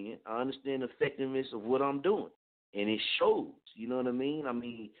I'm in. I understand the effectiveness of what I'm doing. And it shows. You know what I mean?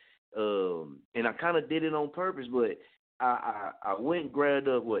 And I kind of did it on purpose, but I went and grabbed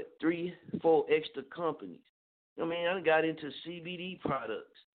up, 3-4 extra companies. You know what I mean? I got into CBD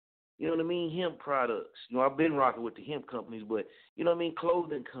products. You know what I mean? Hemp products. You know, I've been rocking with the hemp companies, but, you know what I mean?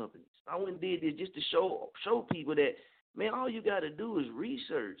 Clothing companies. I went and did this just to show people that, man, all you got to do is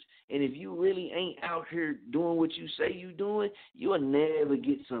research. And if you really ain't out here doing what you say you doing, you'll never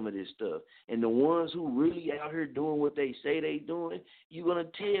get some of this stuff. And the ones who really out here doing what they say they doing, you're going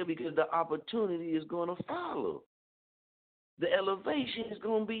to tell because the opportunity is going to follow. The elevation is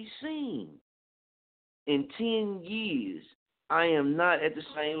going to be seen. In 10 years, I am not at the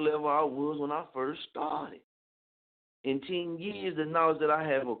same level I was when I first started. In 10 years, the knowledge that I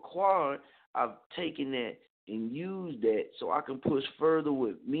have acquired, I've taken that and used that so I can push further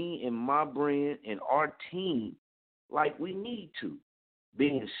with me and my brand and our team like we need to.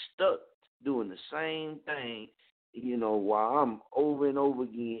 Being stuck doing the same thing, you know, while I'm over and over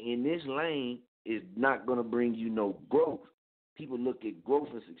again in this lane is not going to bring you no growth. People look at growth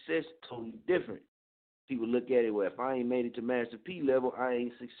and success totally different. People look at it, well, if I ain't made it to Master P level, I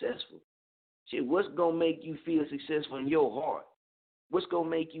ain't successful. Shit, what's going to make you feel successful in your heart? What's going to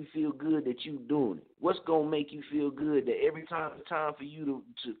make you feel good that you doing it? What's going to make you feel good that every time it's time for you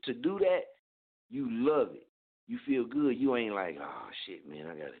to do that, you love it. You feel good. You ain't like, oh, shit, man,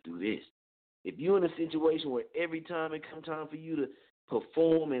 I got to do this. If you're in a situation where every time it comes time for you to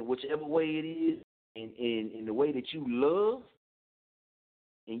perform in whichever way it is and in the way that you love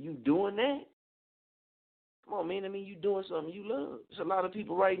and you doing that, come on, man. I mean, you doing something you love. There's a lot of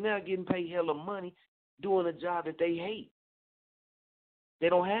people right now getting paid hella money doing a job that they hate. They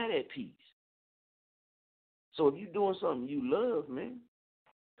don't have that peace. So if you're doing something you love, man,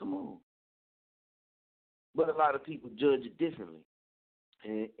 come on. But a lot of people judge it differently.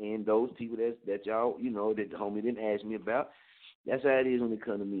 And those people that y'all, you know, that the homie didn't ask me about, that's how it is when it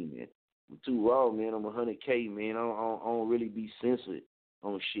comes to me, man. I'm too raw, man. I'm 100K, man. I don't really be censored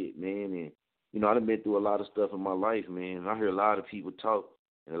on shit, man. And, you know, I've been through a lot of stuff in my life, man. And I hear a lot of people talk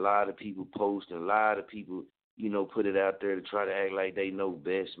and a lot of people post and a lot of people, you know, put it out there to try to act like they know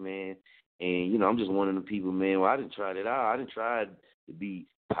best, man. And, you know, I'm just one of the people, man, well, I didn't try it out. I didn't try to be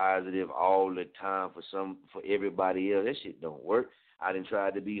positive all the time for everybody else. That shit don't work. I didn't try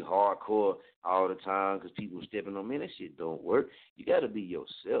to be hardcore all the time because people were stepping on me. That shit don't work. You got to be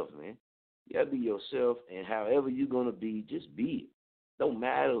yourself, man. You got to be yourself, and however you're going to be, just be it. Don't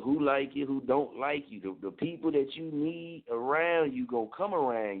matter who like you, who don't like you. The people that you need around you going to come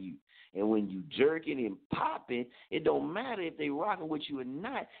around you. And when you jerking and popping, it don't matter if they rocking with you or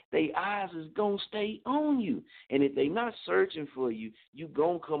not. Their eyes is going to stay on you. And if they not searching for you, you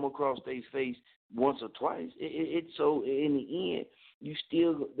going to come across their face once or twice. So in the end,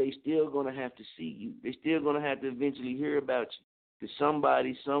 they still going to have to see you. They still going to have to eventually hear about you. Because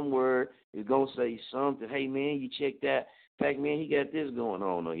somebody somewhere is going to say something. Hey, man, you checked out. In fact, man, he got this going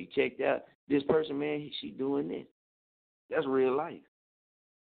on. Or you checked out this person, man, she doing this. That's real life.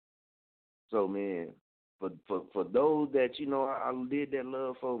 So, man, for those that, you know, I did that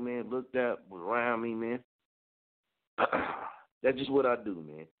love for, man, looked out, was around me, man, that's just what I do,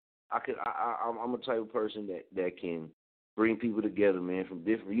 man. I'm a type of person that can bring people together, man, from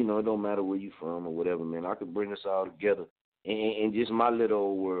different, you know, it don't matter where you from or whatever, man. I could bring us all together in just my little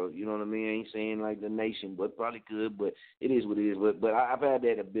old world, you know what I mean? I ain't saying like the nation, but probably could, but it is what it is. But I've had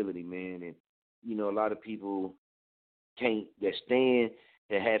that ability, man, and, you know, a lot of people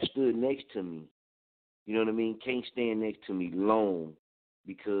that have stood next to me you know what I mean, can't stand next to me long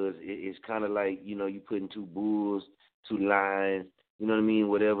because it's kind of like, you putting two bulls, two lions, you know what I mean,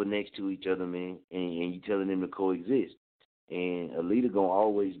 whatever next to each other, man, and you telling them to coexist. And a leader going to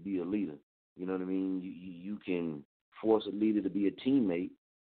always be a leader. You know what I mean? You can force a leader to be a teammate,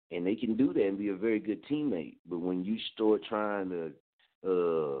 and they can do that and be a very good teammate. But when you start trying to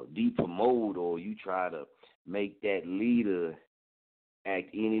de-promote or you try to make that leader act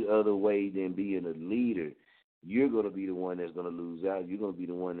any other way than being a leader, you're going to be the one that's going to lose out. You're going to be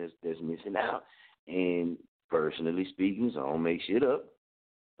the one that's missing out. And personally speaking, so I don't make shit up,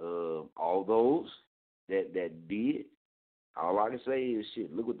 all those that did, all I can say is,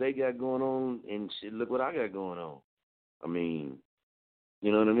 shit, look what they got going on, and shit, look what I got going on. I mean,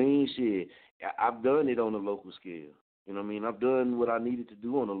 you know what I mean? Shit, I've done it on a local scale. You know what I mean? I've done what I needed to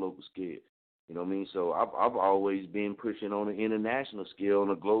do on a local scale. You know what I mean? So I've always been pushing on an international scale, on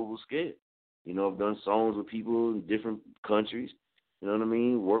a global scale. You know, I've done songs with people in different countries. You know what I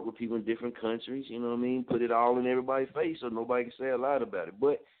mean? Work with people in different countries. You know what I mean? Put it all in everybody's face so nobody can say a lot about it.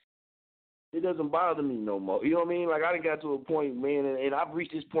 But it doesn't bother me no more. You know what I mean? Like, I done got to a point, man, and I've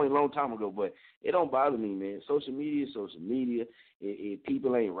reached this point a long time ago, but it don't bother me, man. Social media is social media. If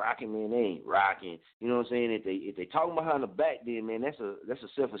people ain't rocking, man, they ain't rocking. You know what I'm saying? If they talking behind the back, then, man, that's a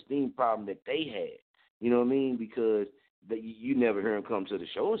self-esteem problem that they had. You know what I mean? Because you never hear them come to the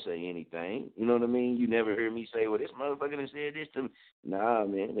show and say anything. You know what I mean? You never hear me say, well, this motherfucker done said this to me. Nah,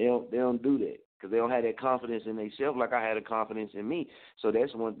 man, they don't do that. Because they don't have that confidence in themselves like I had a confidence in me. So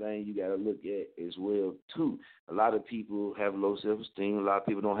that's one thing you got to look at as well, too. A lot of people have low self-esteem. A lot of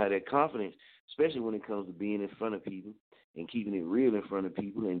people don't have that confidence, especially when it comes to being in front of people and keeping it real in front of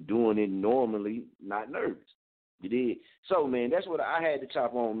people and doing it normally, not nervous. You did? So, man, that's what I had to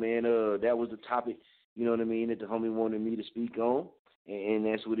chop on, man. That was the topic, you know what I mean, that the homie wanted me to speak on. And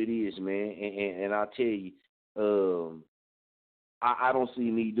that's what it is, man. And I'll tell you, I don't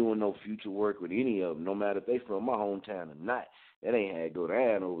see me doing no future work with any of them, no matter if they from my hometown or not. That ain't how it go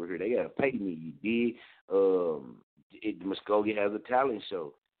down over here. They got to pay me, you dig? Muskogee has a talent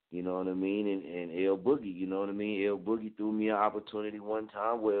show, you know what I mean, and L Boogie, you know what I mean? L Boogie threw me an opportunity one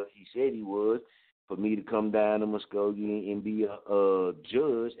time, well, he said he was, for me to come down to Muskogee and be a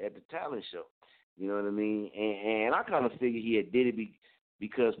judge at the talent show, you know what I mean? And I kind of figured he had did it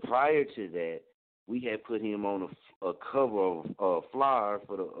because prior to that, we had put him on a cover of a flyer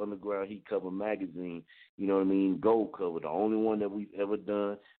for the Underground Heat Cover magazine, you know what I mean, gold cover, the only one that we've ever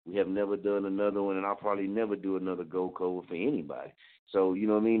done. We have never done another one, and I'll probably never do another gold cover for anybody. So, you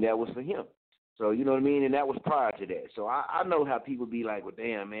know what I mean, that was for him. So, you know what I mean, and that was prior to that. So I know how people be like, well,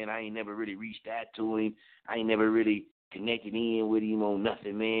 damn, man, I ain't never really reached out to him. I ain't never really connected in with him on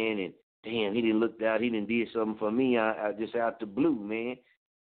nothing, man, and damn, he didn't look out. He didn't did something for me I just out the blue, man.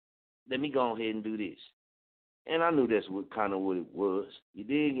 Let me go ahead and do this. And I knew that's what it was. You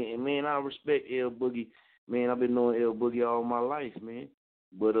dig? And, man, I respect L Boogie. Man, I've been knowing L Boogie all my life, man.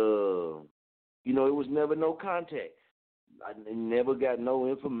 But, you know, it was never no contact. I never got no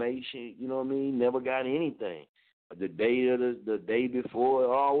information, you know what I mean? Never got anything. The day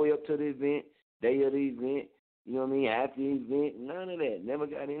before, all the way up to the event, day of the event, you know what I mean? After the event, none of that. Never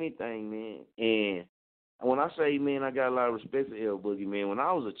got anything, man. And when I say, man, I got a lot of respect for L Boogie, man, when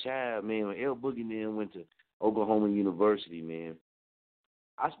I was a child, man, when L Boogie then went to Oklahoma University, man,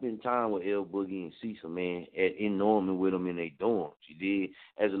 I spent time with L Boogie and Cecil, man, in Norman with them in their dorms. You did,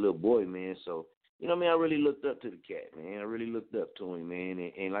 as a little boy, man. So, you know what I mean? I really looked up to the cat, man. I really looked up to him,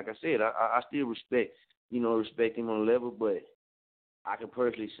 man. And like I said, I still respect him on a level, but I can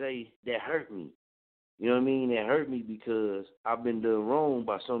personally say that hurt me. You know what I mean? That hurt me because I've been done wrong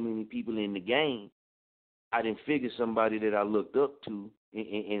by so many people in the game. I didn't figure somebody that I looked up to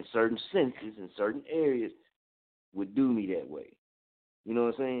in certain senses, in certain areas, would do me that way. You know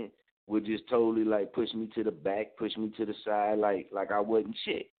what I'm saying? Would just totally, like, push me to the back, push me to the side, like I wasn't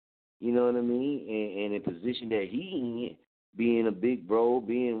shit. You know what I mean? And in the position that he in, being a big bro,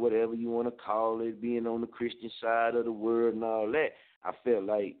 being whatever you want to call it, being on the Christian side of the world and all that, I felt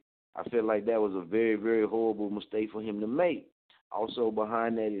like that was a very, very horrible mistake for him to make. Also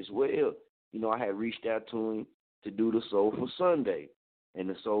behind that as well, you know, I had reached out to him to do the Soulful Sunday. And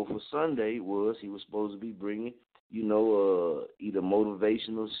the Soulful Sunday was he was supposed to be bringing, you know, either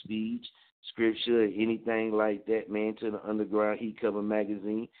motivational speech, scripture, or anything like that, man, to the Underground Heat Cover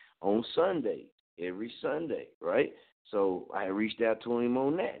magazine on Sunday, every Sunday, right? So I reached out to him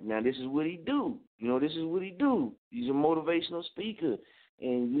on that. Now, this is what he do. You know, this is what he do. He's a motivational speaker.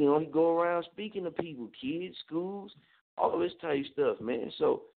 And, you know, he go around speaking to people, kids, schools, all this type of stuff, man.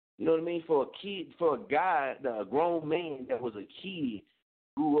 So, you know what I mean? For a kid, for a guy, a grown man that was a kid,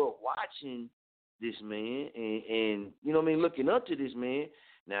 grew up watching this man and you know what I mean, looking up to this man.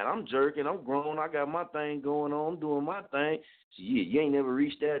 Now I'm jerking, I'm grown, I got my thing going on, I'm doing my thing. So you ain't never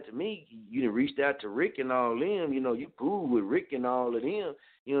reached out to me. You done reached out to Rick and all them. You know, you cool with Rick and all of them. You know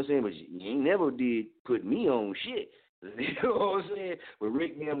what I'm saying? But you ain't never did put me on shit. You know what I'm saying? But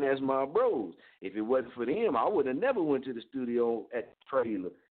Rick and them, that's my bros. If it wasn't for them, I would have never went to the studio at the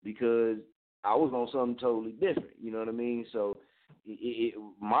trailer because I was on something totally different. You know what I mean? So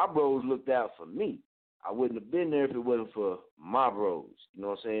my bros looked out for me. I wouldn't have been there if it wasn't for my bros, you know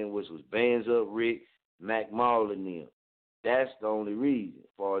what I'm saying, which was Bands Up Rick, Mac Mall, and them. That's the only reason. As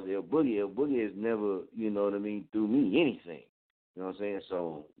far as El Boogie has never, you know what I mean, threw me anything. You know what I'm saying?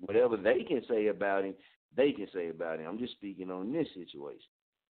 So whatever they can say about him, they can say about him. I'm just speaking on this situation.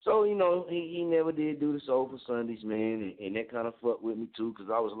 So, you know, he never did do the Soul for Sundays, man, and that kind of fucked with me, too,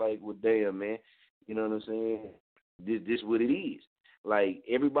 because I was like, well, damn, man, you know what I'm saying? This what it is. Like,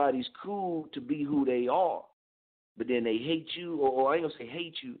 everybody's cool to be who they are, but then they hate you, or I ain't going to say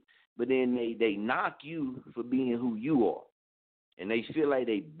hate you, but then they knock you for being who you are. And they feel like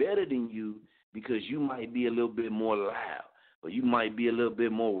they better than you because you might be a little bit more loud, or you might be a little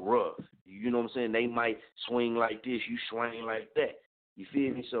bit more rough. You know what I'm saying? They might swing like this, you swing like that. You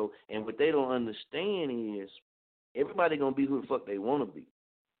feel me? So, and what they don't understand is everybody going to be who the fuck they want to be.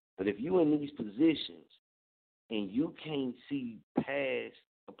 But if you in these positions, and you can't see past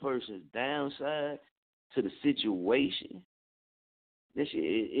a person's downside to the situation,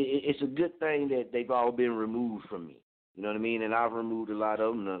 it's a good thing that they've all been removed from me. You know what I mean? And I've removed a lot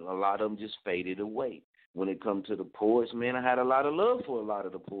of them, and a lot of them just faded away. When it comes to the poets, man, I had a lot of love for a lot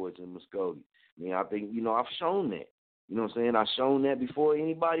of the poets in Muskogee. I mean, I think, you know, I've shown that. You know what I'm saying? I've shown that before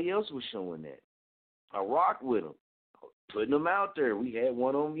anybody else was showing that. I rocked with them, putting them out there. We had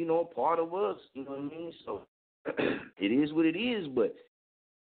one of them, you know, a part of us. You know what I mean? So, it is what it is, but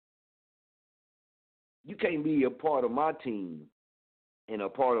you can't be a part of my team and a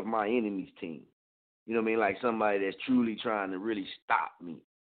part of my enemy's team. You know what I mean? Like somebody that's truly trying to really stop me.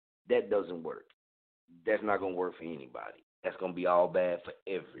 That doesn't work. That's not going to work for anybody. That's going to be all bad for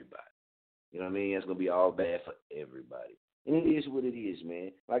everybody. You know what I mean? That's going to be all bad for everybody. And it is what it is,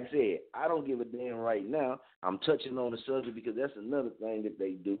 man. Like I said, I don't give a damn right now. I'm touching on the subject because that's another thing that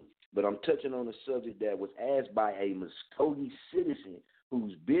they do. But I'm touching on a subject that was asked by a Muskogee citizen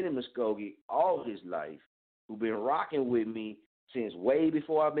who's been in Muskogee all his life, who's been rocking with me since way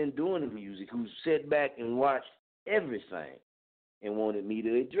before I've been doing the music, who's sat back and watched everything and wanted me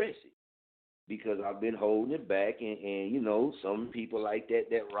to address it because I've been holding it back. And you know, some people like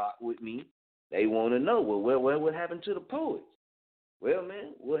that rock with me, they want to know, well, what happened to the poets? Well,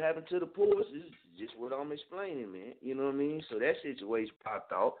 man, what happened to the poets is just what I'm explaining, man. You know what I mean? So that situation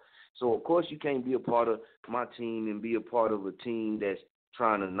popped off. So, of course, you can't be a part of my team and be a part of a team that's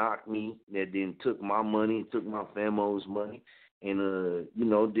trying to knock me, that then took my money, took my family's money, and, you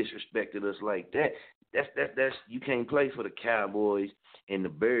know, disrespected us like that. That's you can't play for the Cowboys and the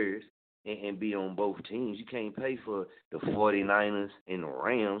Bears and be on both teams. You can't play for the 49ers and the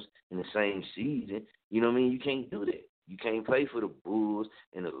Rams in the same season. You know what I mean? You can't do that. You can't play for the Bulls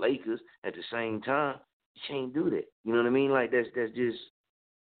and the Lakers at the same time. You can't do that. You know what I mean? Like, that's just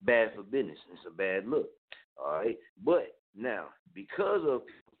bad for business. It's a bad look. All right? But now, because of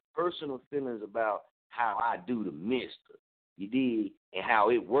personal feelings about how I do the mister, you dig, and how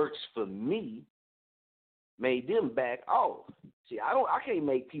it works for me, made them back off. See, I can't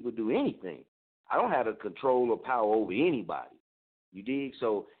make people do anything. I don't have the control or power over anybody. You dig?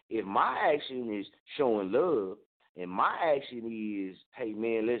 So if my action is showing love, and my action is, hey,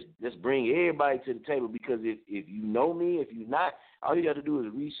 man, let's bring everybody to the table, because if you know me, if you're not, all you got to do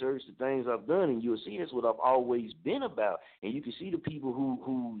is research the things I've done, and you'll see that's what I've always been about. And you can see the people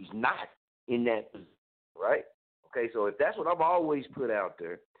who's not in that position, right? Okay, so if that's what I've always put out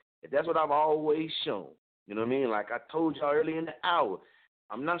there, if that's what I've always shown, you know what I mean? Like I told y'all earlier in the hour,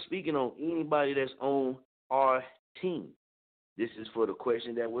 I'm not speaking on anybody that's on our team. This is for the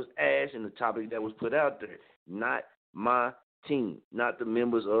question that was asked and the topic that was put out there. Not my team, not the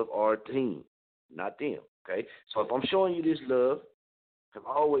members of our team, not them, okay? So if I'm showing you this love, I've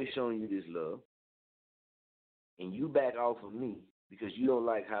always shown you this love, and you back off of me because you don't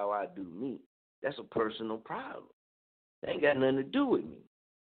like how I do me, that's a personal problem. That ain't got nothing to do with me.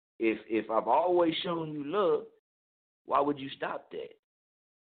 If I've always shown you love, why would you stop that?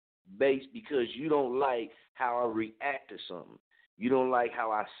 Based because you don't like how I react to something. You don't like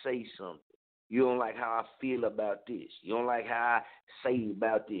how I say something. You don't like how I feel about this. You don't like how I say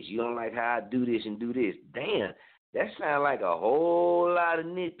about this. You don't like how I do this and do this. Damn, that sounds like a whole lot of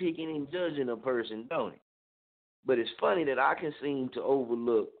nitpicking and judging a person, don't it? But it's funny that I can seem to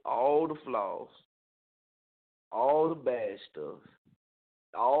overlook all the flaws, all the bad stuff,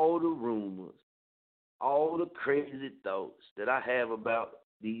 all the rumors, all the crazy thoughts that I have about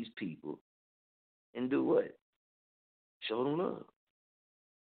these people, and do what? Show them love.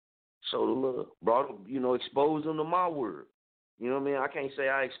 Show them love. Brought them, expose them to my world. You know what I mean? I can't say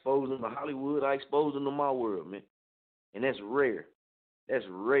I expose them to Hollywood. I expose them to my world, man. And that's rare. That's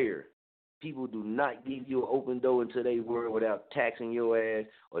rare. People do not give you an open door into their world without taxing your ass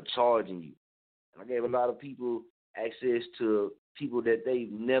or charging you. And I gave a lot of people access to people that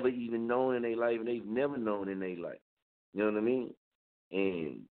they've never even known in their life and they've never known in their life. You know what I mean?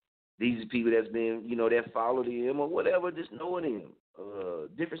 And these are people that's been, that follow them or whatever, just knowing them.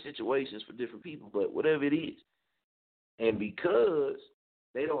 Different situations for different people, but whatever it is. And because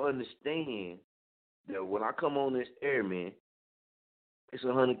they don't understand that when I come on this air, man, it's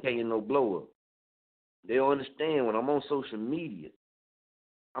 100K and no blow up. They don't understand when I'm on social media,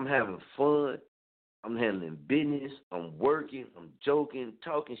 I'm having fun, I'm handling business, I'm working, I'm joking,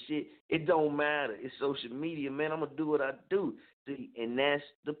 talking shit. It don't matter. It's social media, man. I'm going to do what I do. See, and that's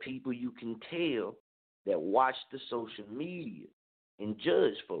the people you can tell that watch the social media and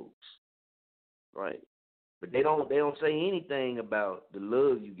judge folks, right? But they don't say anything about the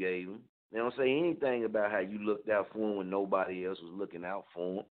love you gave them. They don't say anything about how you looked out for them when nobody else was looking out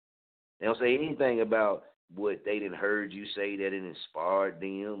for them. They don't say anything about what they didn't heard you say that it inspired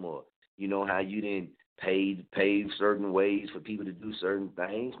them, or how you didn't pave certain ways for people to do certain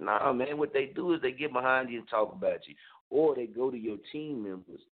things. Nah, man, what they do is they get behind you and talk about you, or they go to your team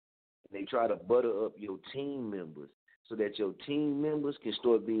members and they try to butter up your team members so that your team members can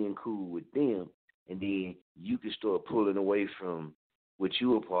start being cool with them, and then you can start pulling away from what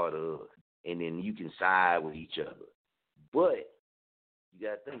you a part of, and then you can side with each other. But you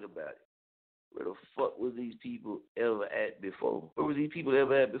got to think about it. Where the fuck was these people ever at before? Where was these people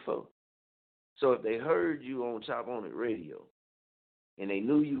ever at before? So if they heard you on Chop On It Radio, and they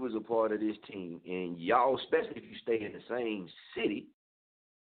knew you was a part of this team, and y'all, especially if you stay in the same city,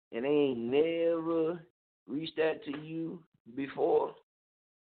 and they ain't never reached out to you before,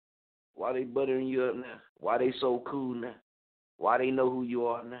 why they buttering you up now? Why they so cool now? Why they know who you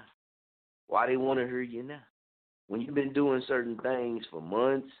are now? Why they want to hear you now? When you've been doing certain things for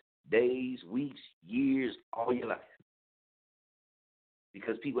months, days, weeks, years, all your life.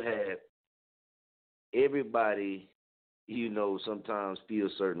 Because people have, everybody, sometimes feel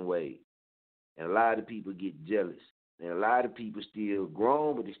certain ways. And a lot of people get jealous. And a lot of people still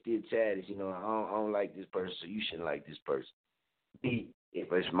grown, but they still childish. I don't like this person, so you shouldn't like this person. If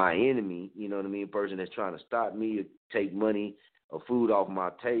it's my enemy, a person that's trying to stop me or take money or food off my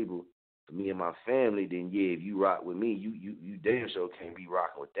table for me and my family, then yeah, if you rock with me, you damn sure can't be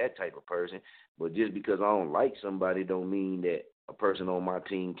rocking with that type of person. But just because I don't like somebody don't mean that a person on my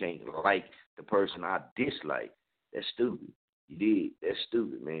team can't like the person I dislike. That's stupid. You did. That's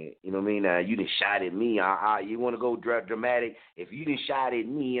stupid, man. You know what I mean? Now, you done shot at me. You want to go dramatic? If you done shot at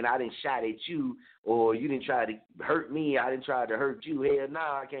me and I done shot at you, or you didn't try to hurt me, I didn't try to hurt you, hell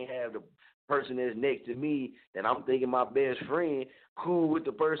nah, I can't have the person that's next to me that I'm thinking my best friend cool with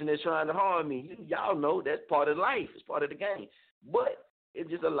the person that's trying to harm me. Y'all know that's part of life. It's part of the game. But it's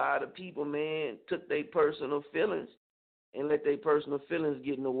just a lot of people, man, took their personal feelings and let their personal feelings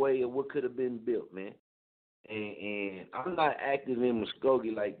get in the way of what could have been built, man. And I'm not active in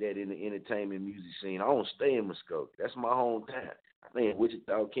Muskogee like that in the entertainment music scene. I don't stay in Muskogee. That's my hometown. I stay in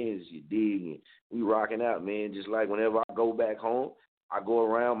Wichita, Kansas, you dig? And we rocking out, man. Just like whenever I go back home, I go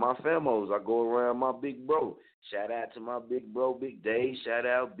around my famos. I go around my big bro. Shout out to my big bro, Big Dave. Shout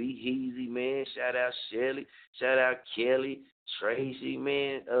out B. Heezy, man. Shout out Shelly. Shout out Kelly, Tracy,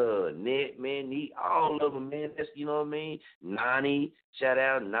 man. Ned, man. All of them, man. That's, you know what I mean? Nani. Shout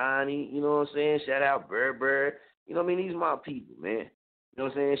out Nani. You know what I'm saying? Shout out Burr. You know what I mean? These are my people, man. You know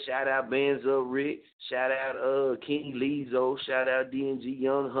what I'm saying? Shout out Benzo Rick. Shout out King Lizo. Shout out DNG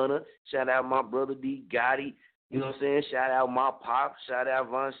Young Hunter. Shout out my brother D Gotti. You know what I'm saying? Shout out my pop. Shout out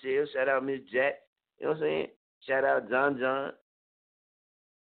Von Shell. Shout out Miss Jack. You know what I'm saying? Shout out John.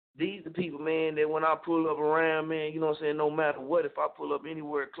 These are the people, man, that when I pull up around, man, you know what I'm saying, no matter what, if I pull up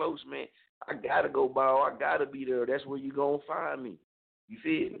anywhere close, man, I got to go ball. I got to be there. That's where you going to find me. You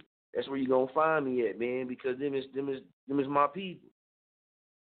feel me? That's where you going to find me at, man, because them is my people.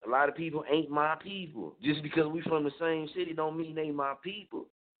 A lot of people ain't my people. Just because we from the same city don't mean they my people.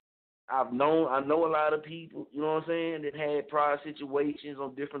 I know a lot of people, you know what I'm saying, that had prior situations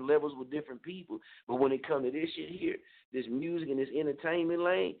on different levels with different people. But when it comes to this shit here, this music and this entertainment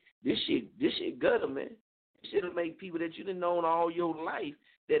lane, this shit gutter, man. This shit'll make people that you done known all your life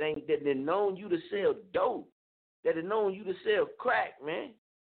that done known you to sell dope, that have known you to sell crack, man.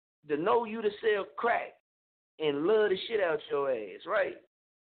 To know you to sell crack and love the shit out your ass, right?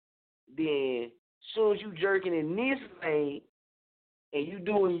 Then soon as you jerking in this lane and you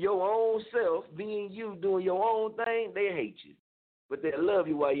doing your own self, being you, doing your own thing, they hate you. But they love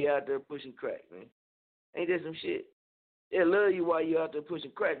you while you're out there pushing crack, man. Ain't that some shit? They love you while you're out there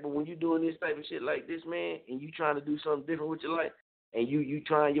pushing crack, but when you doing this type of shit like this, man, and you trying to do something different with your life, and you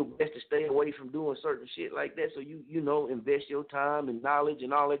trying your best to stay away from doing certain shit like that, so you know, invest your time and knowledge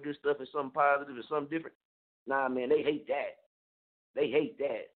and all that good stuff in something positive and something different. Nah, man, they hate that. They hate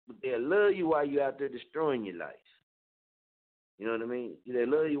that. But they love you while you're out there destroying your life. You know what I mean? They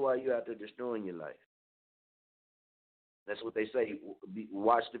love you while you're out there destroying your life. That's what they say.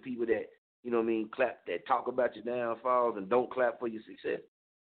 Watch the people that, you know what I mean, clap, that talk about your downfalls and don't clap for your success.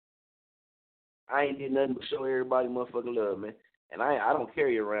 I ain't did nothing but show everybody motherfucking love, man. And I don't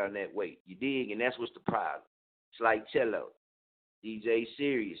carry around that weight. You dig? And that's what's the problem. It's like Cello. DJ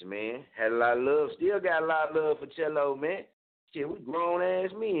Serious, man. Had a lot of love. Still got a lot of love for Cello, man. Shit, we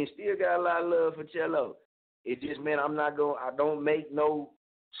grown-ass men. Still got a lot of love for Cello. It just, man, I don't make no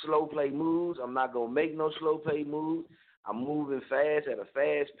slow play moves. I'm not going to make no slow play moves. I'm moving fast at a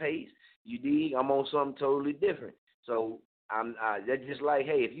fast pace. You dig? I'm on something totally different. So that's just like,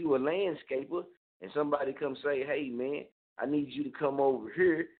 hey, if you a landscaper and somebody come say, hey, man, I need you to come over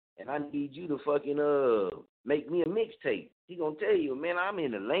here and I need you to fucking make me a mixtape. He gonna tell you, man, I'm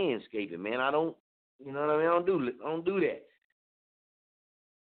in the landscaping, man. I don't, you know what I mean? I don't do that.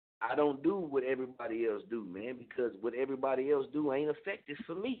 I don't do what everybody else do, man, because what everybody else do ain't effective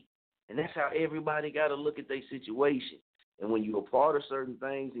for me. And that's how everybody got to look at their situation. And when you're a part of certain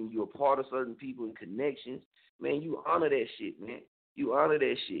things and you're a part of certain people and connections, man, you honor that shit, man. You honor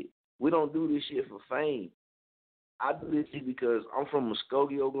that shit. We don't do this shit for fame. I do this shit because I'm from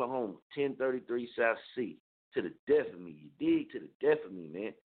Muskogee, Oklahoma, 1033 South C. To the death of me. You dig? To the death of me,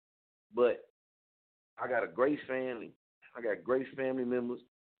 man. But I got a great family. I got great family members,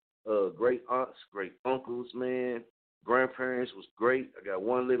 great aunts, great uncles, man. Grandparents was great. I got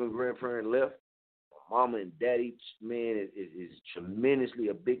one living grandparent left. My mama and daddy, man, is tremendously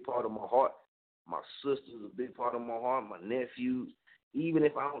a big part of my heart. My sister's a big part of my heart. My nephews. Even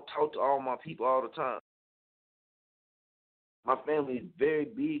if I don't talk to all my people all the time. My family is very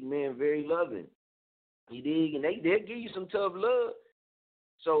big, man, very loving. You dig? And they'll give you some tough love.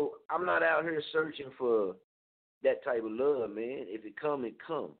 So I'm not out here searching for that type of love, man. If it come, it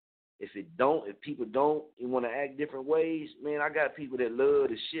come. If it don't, if people don't, you want to act different ways, man, I got people that love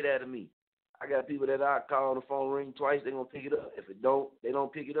the shit out of me. I got people that I call the phone ring twice, they're going to pick it up. If it don't, they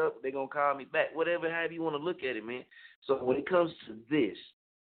don't pick it up, they're going to call me back. Whatever, however you want to look at it, man. So when it comes to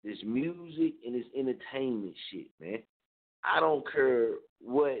this music and this entertainment shit, man, I don't care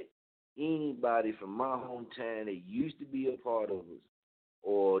what anybody from my hometown that used to be a part of us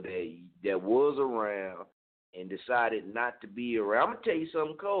or that was around and decided not to be around. I'm gonna tell you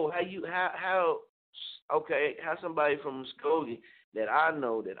something cold. How somebody from Muskogee that I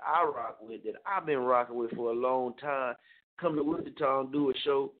know, that I rock with, that I've been rocking with for a long time, come to Wichita and do a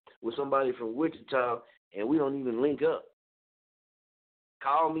show with somebody from Wichita and we don't even link up.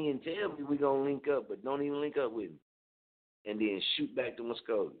 Call me and tell me we gonna link up, but don't even link up with me. And then shoot back to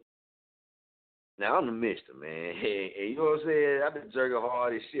Muskogee. Now, I'm the mister, man. Hey, you know what I'm saying? I've been jerking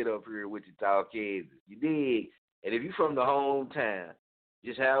hard as shit up here in Wichita, Kansas. You dig? And if you're from the hometown,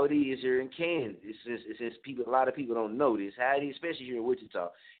 just how it is here in Kansas, since a lot of people don't know this, how it is, especially here in Wichita.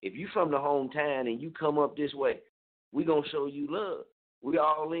 If you're from the hometown and you come up this way, we going to show you love. We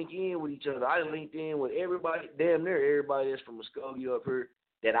all link in with each other. I done linked in with everybody, damn near everybody that's from Muskogee up here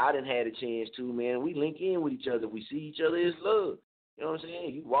that I done had a chance to, man. We link in with each other. We see each other as love. You know what I'm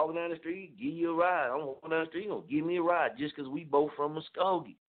saying? You walking down the street, give you a ride. I'm walking down the street, going to give me a ride just because we both from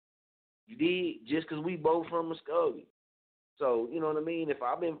Muskogee. You did? Just because we both from Muskogee. So, you know what I mean? If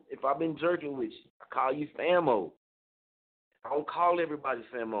I've been jerking with you, I call you Famo. I don't call everybody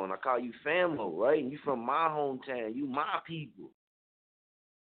Famo, and I call you Famo, right? And you from my hometown. You my people.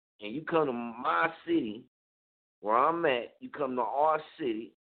 And you come to my city where I'm at. You come to our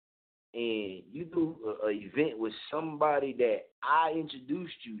city. And you do an event with somebody that I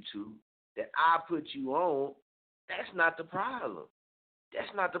introduced you to, that I put you on, that's not the problem.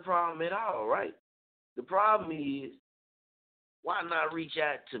 That's not the problem at all, right? The problem is, why not reach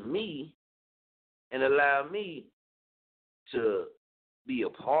out to me and allow me to be a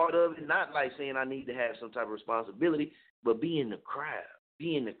part of it? Not like saying I need to have some type of responsibility, but be in the crowd.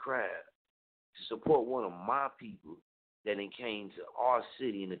 Be in the crowd to support one of my people that then came to our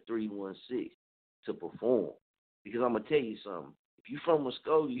city in the 316 to perform. Because I'm going to tell you something. If you from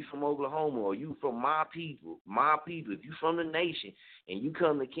Muskogee, you from Oklahoma, or you from my people, if you from the nation and you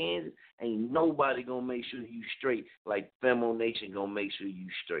come to Kansas, ain't nobody gonna make sure you straight like Femo Nation gonna make sure you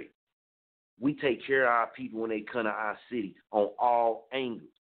straight. We take care of our people when they come to our city on all angles.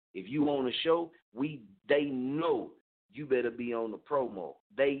 If you on a show, they know you better be on the promo.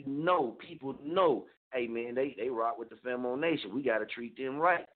 They know, people know, hey man, they rock with the Femo Nation. We gotta treat them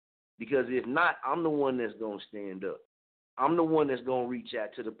right. Because if not, I'm the one that's gonna stand up. I'm the one that's gonna reach out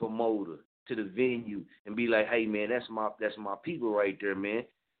to the promoter, to the venue, and be like, hey man, that's my people right there, man.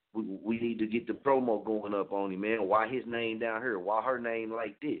 We need to get the promo going up on him, man. Why his name down here? Why her name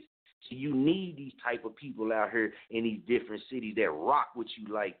like this? So you need these type of people out here in these different cities that rock with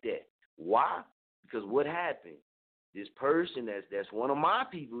you like that. Why? Because what happened? This person that's one of my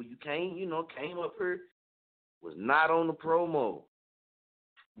people, came up here, was not on the promo.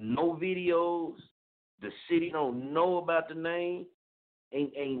 No videos. The city don't know about the name.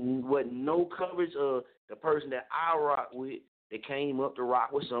 Ain't what no coverage of the person that I rock with that came up to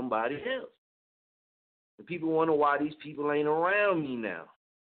rock with somebody else. And people wonder why these people ain't around me now.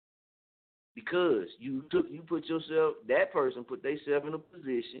 Because that person put themselves in a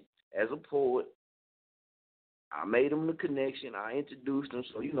position as a poet. I made them the connection. I introduced them.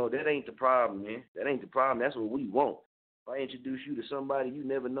 So, that ain't the problem, man. That ain't the problem. That's what we want. If I introduce you to somebody you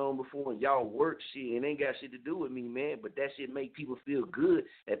never known before and y'all work shit, it ain't got shit to do with me, man. But that shit make people feel good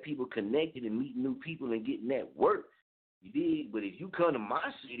that people connected and meeting new people and getting that work. You dig? But if you come to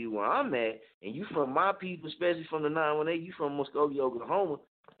my city where I'm at and you from my people, especially from the 918, you from Muskogee, Oklahoma,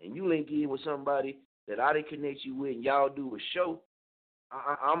 and you link in with somebody that I didn't connect you with and y'all do a show,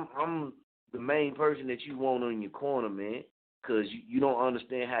 I'm the main person that you want on your corner, man, because you don't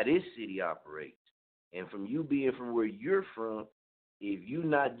understand how this city operates. And from you being from where you're from, if you're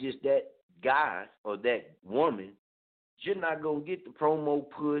not just that guy or that woman, you're not going to get the promo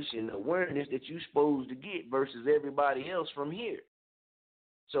push and awareness that you're supposed to get versus everybody else from here.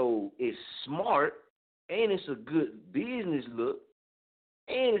 So it's smart, and it's a good business look,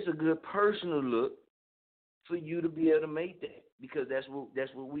 and it's a good personal look for you to be able to make that, because that's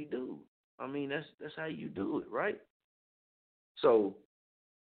what we do. I mean, that's how you do it, right? So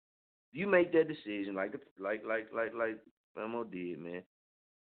you make that decision like Famo did, man.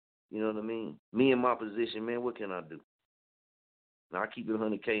 You know what I mean? Me in my position, man, what can I do? Now, I keep it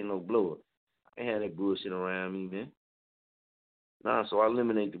 100K, no blower. I can't have that bullshit around me, man. Nah, so I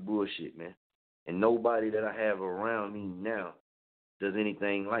eliminate the bullshit, man. And nobody that I have around me now does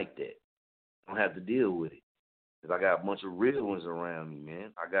anything like that. I don't have to deal with it. Because I got a bunch of real ones around me,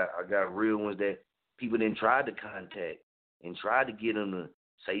 man. I got real ones that people didn't try to contact and try to get them to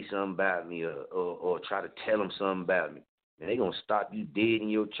say something about me or try to tell them something about me. And they going to stop you dead in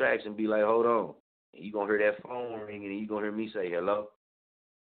your tracks and be like, hold on. And you going to hear that phone ring and you going to hear me say hello.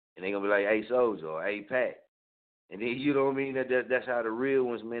 And they going to be like, hey, Soldier, or hey, Pat. And then, you know what I mean? That's how the real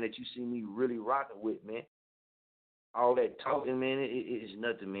ones, man, that you see me really rocking with, man. All that talking, man, it's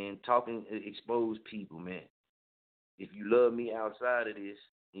nothing, man. Talking expose people, man. If you love me outside of this,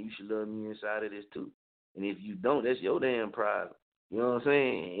 then you should love me inside of this too. And if you don't, that's your damn problem. You know what I'm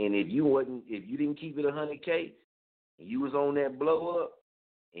saying? And if you didn't keep it 100K, and you was on that blow up,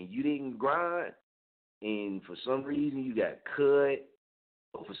 and you didn't grind, and for some reason you got cut,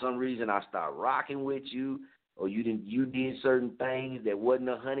 or for some reason I stopped rocking with you, or you did certain things that wasn't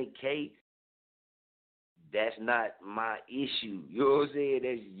 100K, that's not my issue. You know what I'm saying?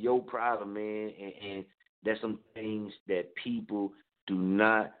 That's your problem, man. And that's some things that people do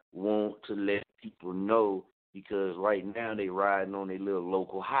not want to let people know, because right now they riding on their little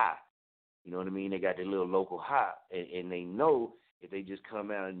local high. You know what I mean? They got their little local high, and they know if they just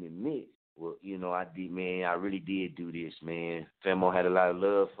come out and admit, well, I really did do this, man. Femo had a lot of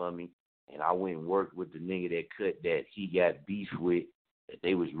love for me, and I went and worked with the nigga that cut that he got beef with, that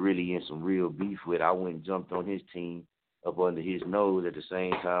they was really in some real beef with. I went and jumped on his team up under his nose at the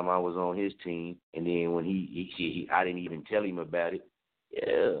same time I was on his team, and then when he I didn't even tell him about it.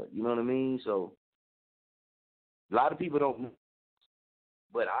 Yeah, you know what I mean? So a lot of people don't know,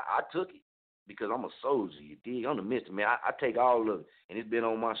 but I took it because I'm a soldier, you dig? I'm the mister, man. I take all of it, and it's been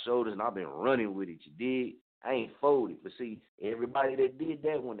on my shoulders, and I've been running with it, you dig? I ain't folded. But see, everybody that did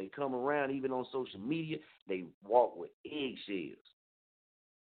that, when they come around, even on social media, they walk with eggshells.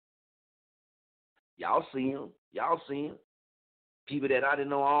 Y'all see them. People that I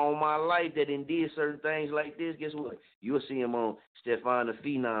didn't know all my life that did certain things like this, guess what? You'll see them on Stefan the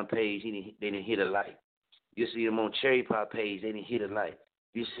Phenom page, they didn't hit a like. You'll see them on Cherry Pop page, they didn't hit a like.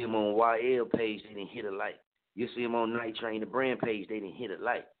 You see them on YL page, they didn't hit a like. You see them on Night Train, the brand page, they didn't hit a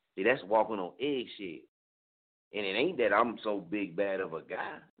like. See, that's walking on eggshells. And it ain't that I'm so big bad of a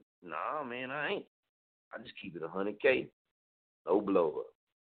guy. Nah, man, I ain't. I just keep it 100K, no blow up.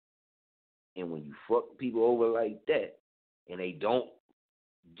 And when you fuck people over like that and they don't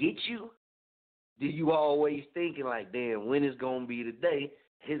get you, then you always thinking like, damn, when is going to be the day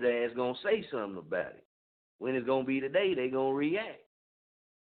his ass going to say something about it? When it's going to be the day they going to react?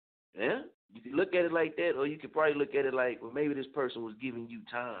 Yeah? You can look at it like that, or you could probably look at it like, well, maybe this person was giving you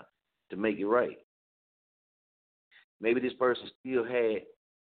time to make it right. Maybe this person still had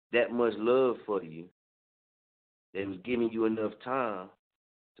that much love for you that was giving you enough time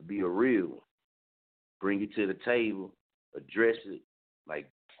to be a real one. Bring it to the table, address it like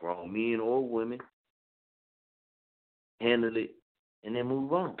grown men or women, handle it, and then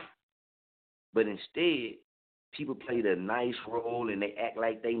move on. But instead, people play the nice role and they act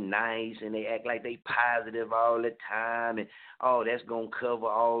like they nice and they act like they positive all the time and, oh, that's going to cover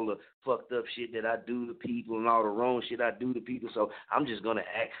all the fucked up shit that I do to people and all the wrong shit I do to people, so I'm just going to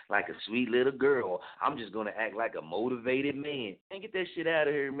act like a sweet little girl. I'm just going to act like a motivated man. And get that shit out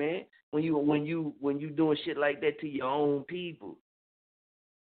of here, man, when you doing shit like that to your own people.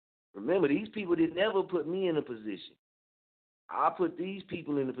 Remember, these people did never put me in a position. I put these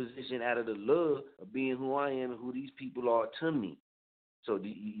people in the position out of the love of being who I am and who these people are to me. So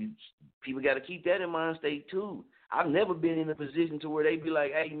people got to keep that in mind state too. I've never been in a position to where they be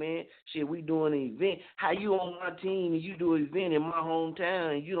like, hey, man, shit, we doing an event. How you on my team and you do an event in my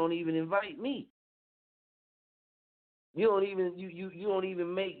hometown and you don't even invite me? You don't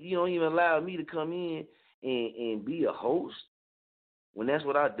even allow me to come in and be a host when that's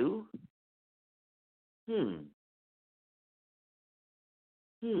what I do?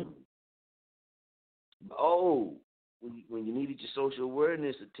 Oh, when you needed your social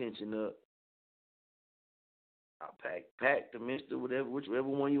awareness attention up, I packed the mister, whichever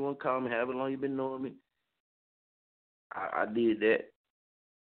one you want to call me, however long you been knowing me. I did that.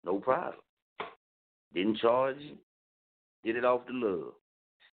 No problem. Didn't charge you. Did it off the love.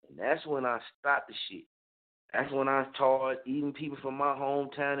 And that's when I stopped the shit. That's when I charged even people from my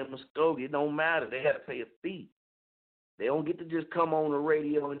hometown in Muskogee. It don't matter. They had to pay a fee. They don't get to just come on the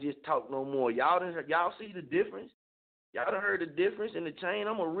radio and just talk no more. Y'all see the difference? Y'all done heard the difference in the chain?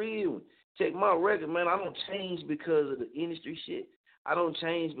 I'm a real one. Check my record, man. I don't change because of the industry shit. I don't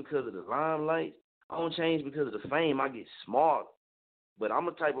change because of the limelight. I don't change because of the fame. I get smart. But I'm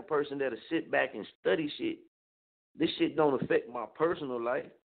the type of person that'll sit back and study shit. This shit don't affect my personal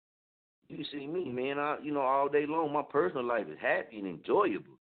life. You see me, man. All day long, my personal life is happy and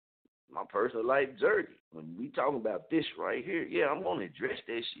enjoyable. My personal life dirty. When we talking about this right here, yeah, I'm going to address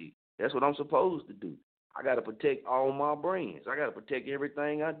that shit. That's what I'm supposed to do. I got to protect all my brands. I got to protect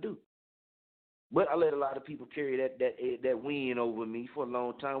everything I do. But I let a lot of people carry that win over me for a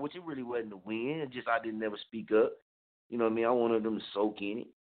long time, which it really wasn't a win. It's just I didn't never speak up. You know what I mean? I wanted them to soak in it.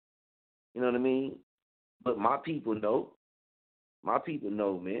 You know what I mean? But my people know. My people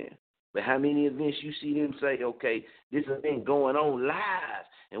know, man. But how many events you see them say, okay, this event going on live,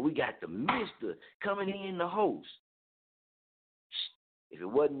 and we got the mister coming in the host. If it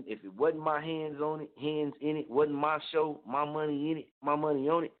wasn't my hands in it, wasn't my show, my money in it, my money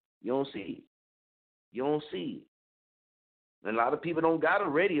on it, you don't see it. You don't see it. And a lot of people don't got a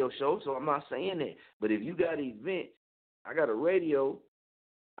radio show, so I'm not saying that. But if you got an event, I got a radio,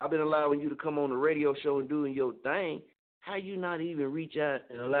 I've been allowing you to come on the radio show and doing your thing. How you not even reach out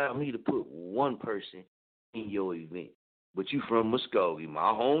and allow me to put one person in your event? But you from Muskogee, my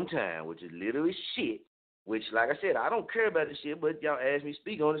hometown, which is literally shit, which, like I said, I don't care about this shit, but y'all asked me to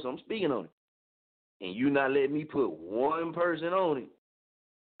speak on it, so I'm speaking on it. And you not letting me put one person on it.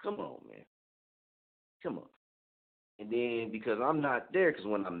 Come on, man. Come on. And then because I'm not there, because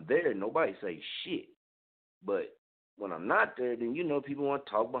when I'm there, nobody say shit. But when I'm not there, then people want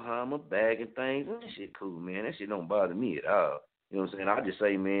to talk behind my back and things. And that shit cool, man. That shit don't bother me at all. You know what I'm saying? I just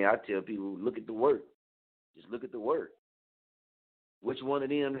say, man, I tell people, look at the work. Just look at the work. Which one of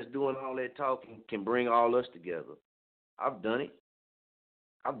them that's doing all that talking can bring all us together? I've done it.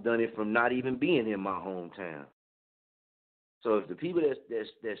 I've done it from not even being in my hometown. So if the people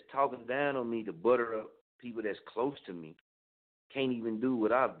that's talking down on me to butter up people that's close to me can't even do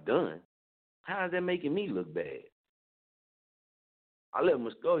what I've done, how is that making me look bad? I left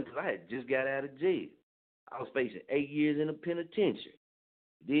Muskogee because I had just got out of jail. I was facing 8 years in the penitentiary.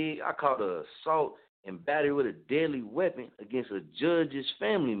 I caught an assault and battery with a deadly weapon against a judge's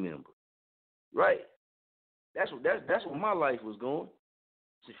family member. Right? That's where my life was going.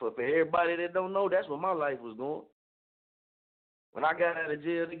 For everybody that don't know, that's where my life was going. When I got out of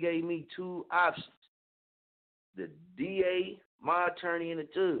jail, they gave me two options. The DA, my attorney, and the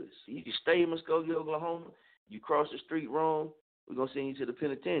judge. So you can stay in Muskogee, Oklahoma, You cross the street wrong, we're going to send you to the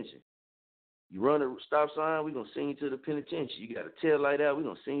penitentiary. You run a stop sign, we're going to send you to the penitentiary. You got a tail light out, we're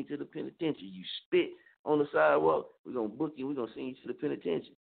going to send you to the penitentiary. You spit on the sidewalk, we're going to book you, we're going to send you to the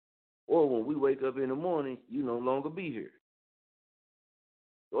penitentiary. Or when we wake up in the morning, you no longer be here.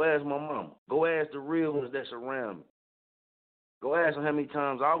 Go ask my mama. Go ask the real ones that surround me. Go ask them how many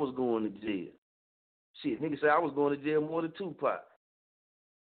times I was going to jail. Shit, nigga said I was going to jail more than Tupac.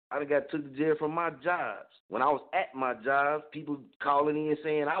 I done got took to jail from my jobs. When I was at my jobs, people calling in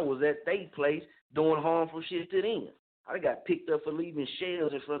saying I was at their place doing harmful shit to them. I done got picked up for leaving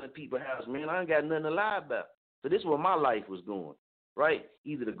shells in front of people's house, man. I ain't got nothing to lie about. So this is where my life was going, right?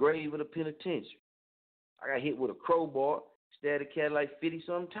 Either the grave or the penitentiary. I got hit with a crowbar, stabbed a cat like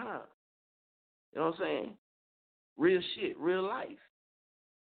 50-some times. You know what I'm saying? Real shit, real life.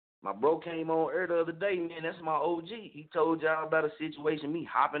 My bro came on air the other day, man. That's my OG. He told y'all about a situation, me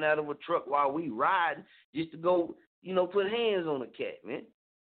hopping out of a truck while we riding just to go, put hands on a cat, man.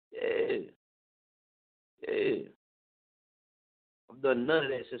 Yeah. I've done none of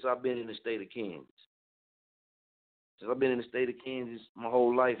that since I've been in the state of Kansas. Since I've been in the state of Kansas, my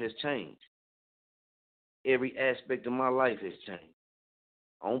whole life has changed. Every aspect of my life has changed.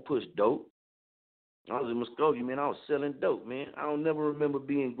 I don't push dope. I was in Muskogee, man. I was selling dope, man. I don't never remember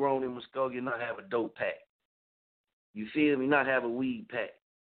being grown in Muskogee and not have a dope pack. You feel me? Not have a weed pack.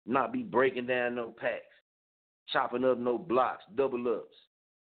 Not be breaking down no packs. Chopping up no blocks, double ups.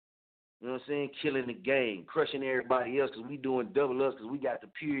 You know what I'm saying? Killing the game, crushing everybody else because we doing double ups because we got the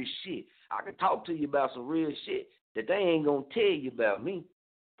purest shit. I can talk to you about some real shit that they ain't going to tell you about me.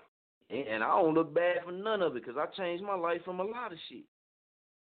 And I don't look bad for none of it because I changed my life from a lot of shit.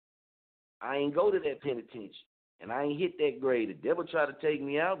 I ain't go to that penitentiary, and I ain't hit that grade. The devil tried to take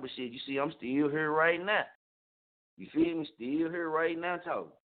me out, but shit, you see, I'm still here right now. You feel me? Still here right now talking.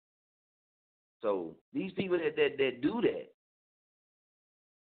 So these people that do that,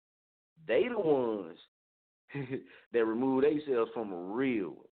 they the ones that remove themselves from a real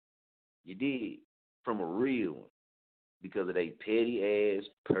one. You did, from a real one, because of their petty ass,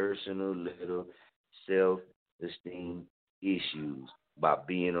 personal little self-esteem issues. By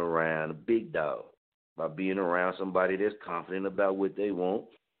being around a big dog, by being around somebody that's confident about what they want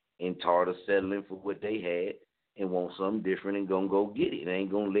and tired of settling for what they had and want something different and gonna go get it. They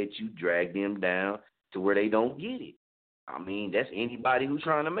ain't gonna let you drag them down to where they don't get it. I mean, that's anybody who's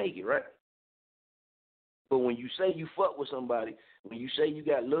trying to make it, right? But when you say you fuck with somebody, when you say you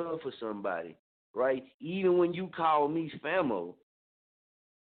got love for somebody, right, even when you call me famo,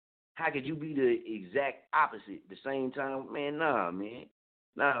 how could you be the exact opposite at the same time? Man, nah, man.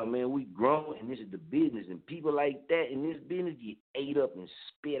 Nah, man, we grown, and this is the business. And people like that in this business get ate up and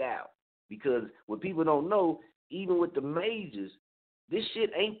spit out. Because what people don't know, even with the majors, this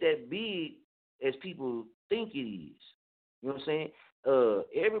shit ain't that big as people think it is. You know what I'm saying?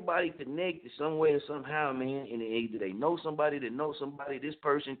 Everybody connected some way or somehow, man, and either they know somebody that knows somebody, this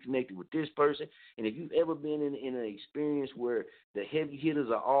person connected with this person, and if you've ever been in an experience where the heavy hitters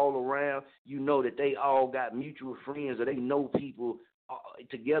are all around, you know that they all got mutual friends or they know people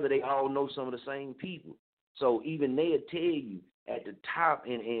together, they all know some of the same people. So even they'll tell you at the top,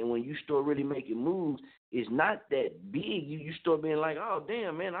 and when you start really making moves, it's not that big. You start being like, oh,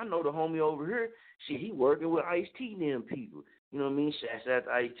 damn, man, I know the homie over here. Shit, he working with Ice-T and them people. You know what I mean? Shouts out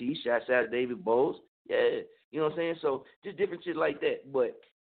to Ice-T, shouts out to David Bowles. Yeah, you know what I'm saying? So just different shit like that. But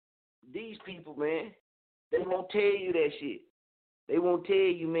these people, man, they won't tell you that shit. They won't tell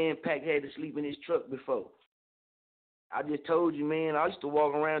you, man, Pac had to sleep in his truck before. I just told you, man, I used to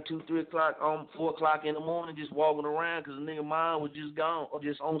walk around 2, 3 o'clock, 4 o'clock in the morning just walking around because the nigga mind was just gone or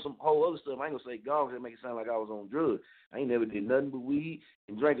just on some whole other stuff. I ain't going to say gone because it make it sound like I was on drugs. I ain't never did nothing but weed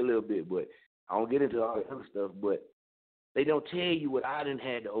and drank a little bit, but I don't get into all that other stuff. But they don't tell you what I done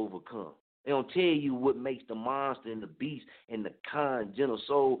had to overcome. They don't tell you what makes the monster and the beast and the kind, gentle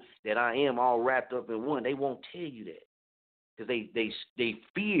soul that I am all wrapped up in one. They won't tell you that because they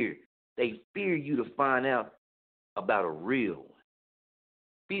fear you to find out about a real one.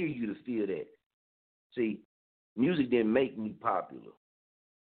 Fear you to feel that. See, music didn't make me popular.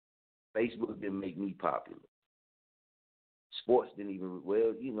 Facebook didn't make me popular. Sports didn't even,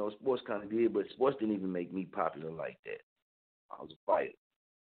 well, you know, sports kind of did, but sports didn't even make me popular like that. I was a fighter.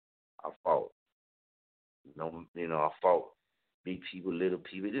 I fought. You know, I fought big people, little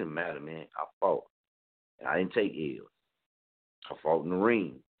people. It didn't matter, man. I fought. And I didn't take L's. I fought in the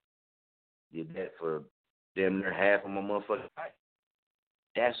ring. Did that for damn near half of my motherfucking life.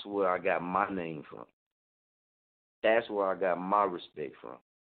 That's where I got my name from. That's where I got my respect from.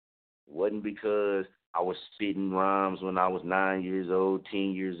 It wasn't because I was spitting rhymes when I was 9 years old,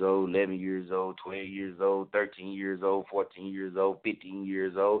 10 years old, 11 years old, 12 years old, 13 years old, 14 years old, 15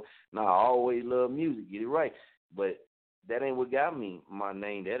 years old. Now, I always loved music, get it right. But that ain't what got me my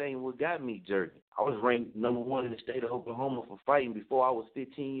name. That ain't what got me jerking. I was ranked #1 in the state of Oklahoma for fighting before I was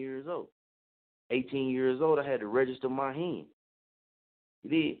 15 years old. 18 years old, I had to register my hand. You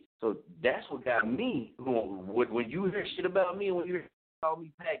did. So that's what got me. When you hear shit about me, when you hear call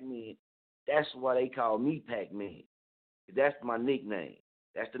me Pac-Man, that's why they call me Pac-Man. That's my nickname.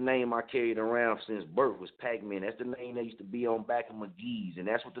 That's the name I carried around since birth was Pac-Man. That's the name that used to be on back of my G's, and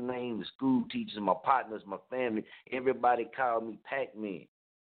that's what the name the school teachers, my partners, my family, everybody called me Pac-Man.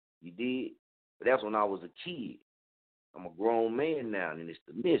 You did? But that's when I was a kid. I'm a grown man now, and it's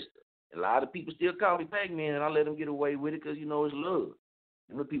the mister. A lot of people still call me Pac-Man, and I let them get away with it because, you know, it's love.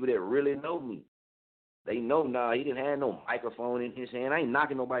 And the people that really know me, they know now he didn't have no microphone in his hand. I ain't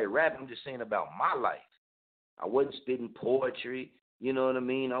knocking nobody rapping. I'm just saying about my life. I wasn't spitting poetry. You know what I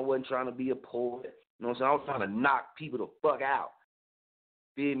mean? I wasn't trying to be a poet. You know what I'm saying? I was trying to knock people the fuck out.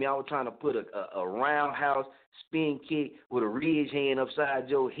 Feel me? I was trying to put a roundhouse spin kick with a ridge hand upside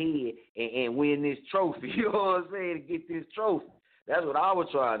your head and win this trophy. You know what I'm saying? To get this trophy. That's what I was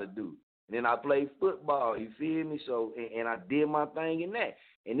trying to do. And then I played football, you feel me? So, and I did my thing in that.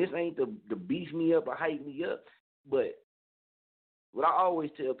 And this ain't to beef me up or hype me up, but what I always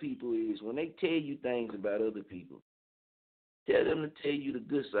tell people is when they tell you things about other people, tell them to tell you the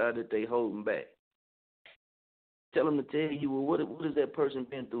good side that they holding back. Tell them to tell you, well, what has that person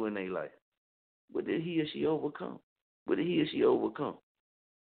been through in their life? What did he or she overcome? What did he or she overcome?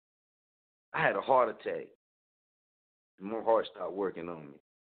 I had a heart attack. My heart stopped working on me,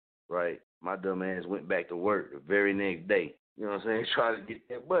 right? My dumb ass went back to work the very next day. You know what I'm saying? Try to get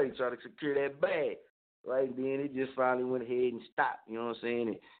that money, try to secure that bag. Right then, it just finally went ahead and stopped. You know what I'm saying?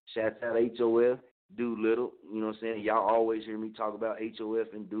 And shouts out HOF, Doolittle. You know what I'm saying? Y'all always hear me talk about HOF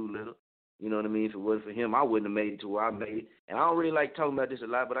and Doolittle. You know what I mean? If it wasn't for him, I wouldn't have made it to where I made it. And I don't really like talking about this a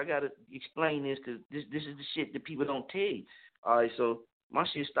lot, but I got to explain this because this is the shit that people don't tell you. All right, so my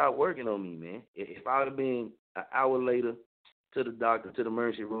shit stopped working on me, man. If I would have been an hour later to the doctor, to the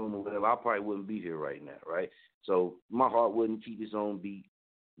emergency room or whatever, I probably wouldn't be here right now, right? So my heart wouldn't keep its own beat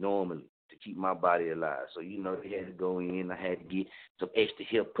normally to keep my body alive. So, you know, they had to go in. I had to get some extra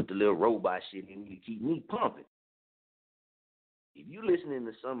help, put the little robot shit in me to keep me pumping. If you listening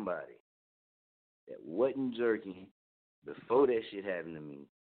to somebody that wasn't jerking before that shit happened to me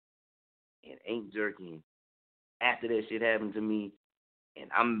and ain't jerking after that shit happened to me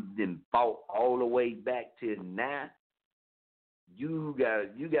and I'm been fought all the way back to now, you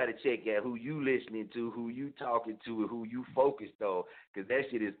gotta check out who you listening to, who you talking to, and who you focused on, because that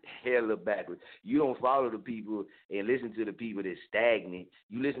shit is hella backwards. You don't follow the people and listen to the people that's stagnant.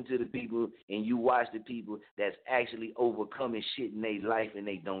 You listen to the people and you watch the people that's actually overcoming shit in their life and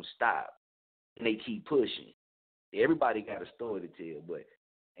they don't stop. And they keep pushing. Everybody got a story to tell, but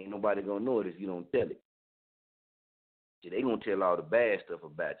ain't nobody gonna know it if you don't tell it. So they gonna tell all the bad stuff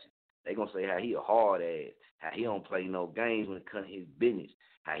about you. They gonna say how he a hard ass, how he don't play no games when it comes to his business,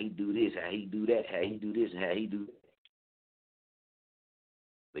 how he do this, how he do that, how he do this, and how he do that.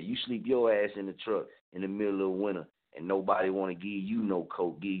 But you sleep your ass in the truck in the middle of winter, and nobody wanna give you no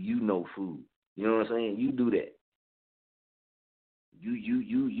coat, give you no food. You know what I'm saying? You do that.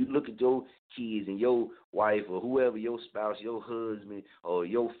 You look at your kids and your wife or whoever, your spouse, your husband or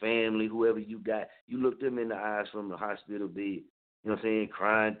your family, whoever you got, you look them in the eyes from the hospital bed, you know what I'm saying,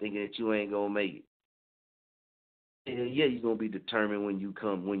 crying, thinking that you ain't gonna make it. Yeah, you're gonna be determined when you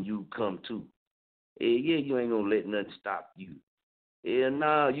come to. Yeah, you ain't gonna let nothing stop you. Yeah,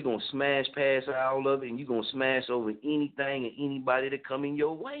 nah, you gonna smash past all of it and you gonna smash over anything and anybody that come in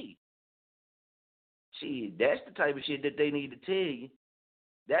your way. Shit, that's the type of shit that they need to tell you.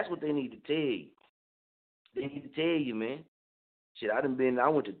 That's what they need to tell you. They need to tell you, man. Shit, I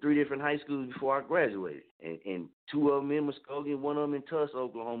went to 3 different high schools before I graduated. And 2 of them in Muskogee and 1 of them in Tulsa,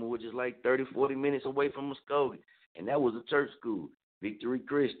 Oklahoma, which is like 30, 40 minutes away from Muskogee. And that was a church school, Victory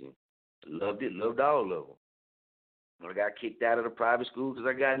Christian. Loved it, loved all of them. I got kicked out of the private school because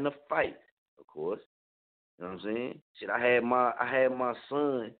I got in a fight, of course. You know what I'm saying? Shit, I had my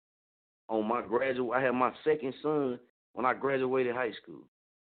son I had my second son when I graduated high school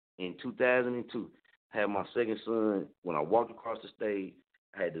in 2002. I had my second son when I walked across the stage.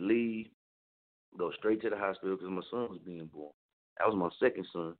 I had to leave, go straight to the hospital because my son was being born. That was my second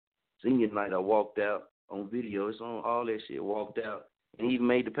son. Senior night, I walked out on video. It's on all that shit. Walked out and even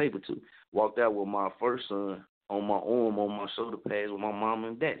made the paper too. Walked out with my first son on my arm, on my shoulder pads with my mama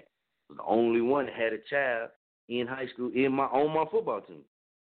and daddy. I was the only one that had a child in high school on my football team.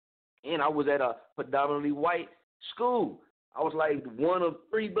 And I was at a predominantly white school. I was like one of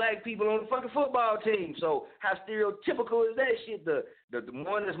 3 black people on the fucking football team. So how stereotypical is that shit? The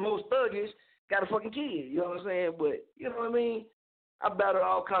one that's most thuggish got a fucking kid. You know what I'm saying? But you know what I mean? I battled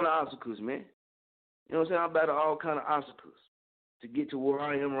all kind of obstacles, man. You know what I'm saying? I battled all kind of obstacles to get to where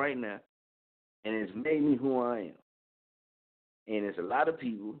I am right now. And it's made me who I am. And it's a lot of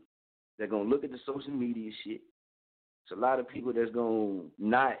people that going to look at the social media shit. It's a lot of people that's going to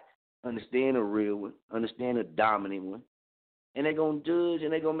not understand the real one, understand the dominant one. And they're going to judge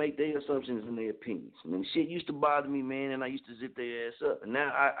and they're going to make their assumptions and their opinions. I mean, shit used to bother me, man, and I used to zip their ass up. And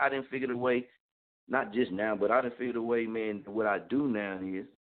now I didn't figure the way, not just now, but I didn't figure the way, man, what I do now is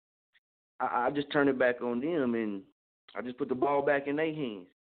I just turn it back on them and I just put the ball back in their hands.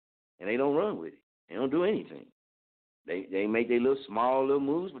 And they don't run with it. They don't do anything. They make their little small little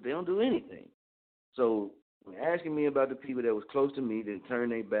moves, but they don't do anything. So when asking me about the people that was close to me that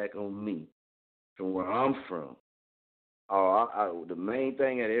turned their back on me from where I'm from, the main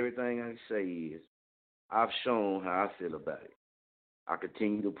thing at everything I say is I've shown how I feel about it. I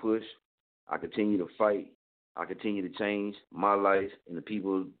continue to push. I continue to fight. I continue to change my life and the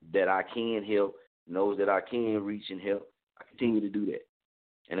people that I can help and those that I can reach and help. I continue to do that.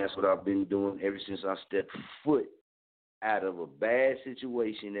 And that's what I've been doing ever since I stepped foot out of a bad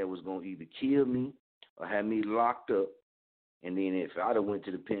situation that was going to either kill me or have me locked up. And then if I'd have went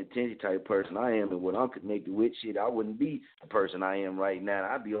to the penitentiary type person I am and what I'm connected with, shit, I wouldn't be the person I am right now.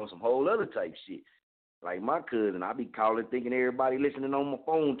 I'd be on some whole other type shit. Like my cousin, I be calling thinking everybody listening on my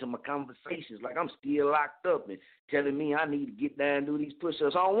phone to my conversations like I'm still locked up and telling me I need to get down and do these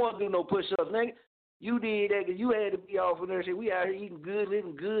push-ups. I don't want to do no push-ups, nigga. You did that because you had to be off of there. We out here eating good,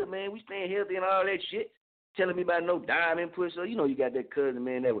 living good, man. We staying healthy and all that shit. Telling me about no diamond push-ups. You know you got that cousin,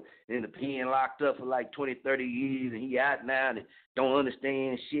 man, that was in the pen locked up for like 20, 30 years and he out now and don't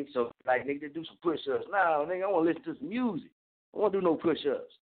understand shit. So, like, nigga, just do some push-ups. No, nigga, I want to listen to some music. I want to do no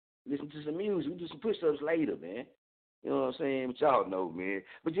push-ups. Listen to some music. We do some push-ups later, man. You know what I'm saying? But y'all know, man.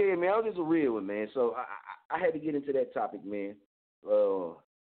 But, yeah, man, I was just a real one, man. So I had to get into that topic, man.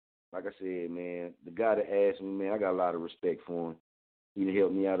 Like I said, man, the guy that asked me, man, I got a lot of respect for him. He done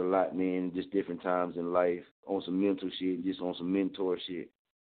helped me out a lot, man, just different times in life, on some mental shit, just on some mentor shit.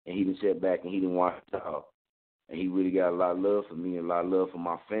 And he done sat back and he done watched it all. And he really got a lot of love for me, and a lot of love for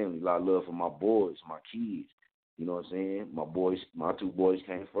my family, a lot of love for my boys, my kids. You know what I'm saying? My 2 boys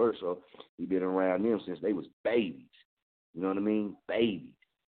came first, so he been around them since they was babies. You know what I mean? Babies.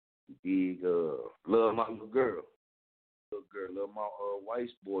 Big love my little girl. Love my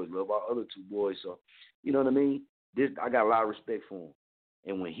wife's boys, love our other 2 boys. So, you know what I mean? I got a lot of respect for him.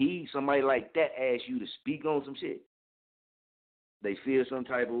 And when somebody like that asks you to speak on some shit, they feel some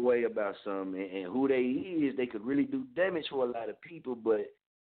type of way about something, and who they is, they could really do damage for a lot of people, but,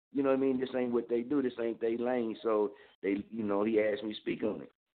 you know what I mean, this ain't what they do, this ain't they lane, so they, you know, he asked me to speak on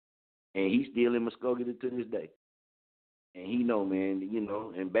it. And he's still in Muskogee to this day. And he know, man, you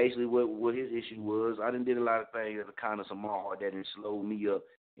know, and basically what his issue was, I done did a lot of things that are kind of some hard that done slowed me up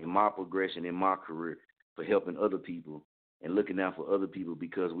in my progression in my career for helping other people and looking out for other people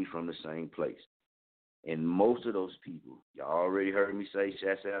because we from the same place. And most of those people, y'all already heard me say,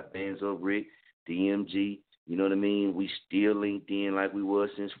 shouts out, Benzo, Rick, DMG, you know what I mean? We still linked in like we was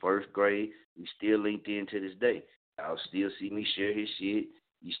since first grade. We still linked in to this day. Y'all still see me share his shit.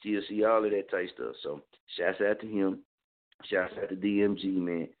 You still see all of that type stuff. So shouts out to him. Shouts out to DMG,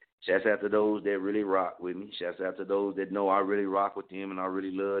 man. Shouts out to those that really rock with me. Shouts out to those that know I really rock with them and I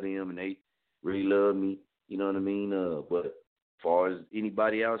really love them and they really love me. You know what I mean? But as far as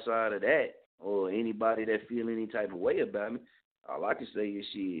anybody outside of that or anybody that feel any type of way about me, all I can say is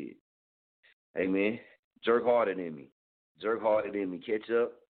shit. Hey, man, jerk harder than me. Jerk harder than me. Catch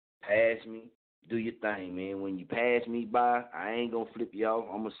up, pass me, do your thing, man. When you pass me by, I ain't going to flip you off.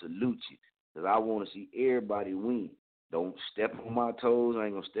 I'm going to salute you because I want to see everybody win. Don't step on my toes. I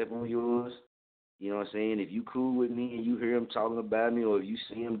ain't going to step on yours. You know what I'm saying? If you cool with me and you hear him talking about me or if you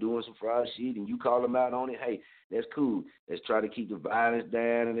see him doing some fried shit and you call him out on it, hey, that's cool. Let's try to keep the violence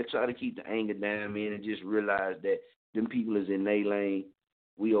down and let's try to keep the anger down, man, and just realize that them people is in their lane.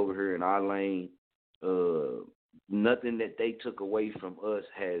 We over here in our lane. Nothing that they took away from us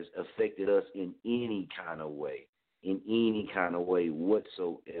has affected us in any kind of way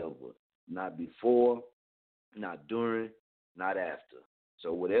whatsoever. Not before, not during, not after.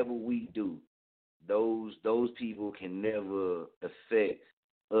 So whatever we do, those people can never affect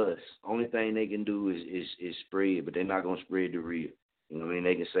us. Only thing they can do is spread, but they're not going to spread the real. You know what I mean?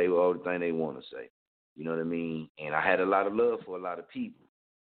 They can say all the thing they want to say. You know what I mean? And I had a lot of love for a lot of people.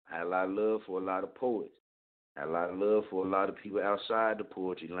 I had a lot of love for a lot of poets. I had a lot of love for a lot of people outside the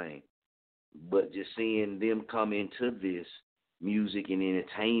poetry lane. But just seeing them come into this music and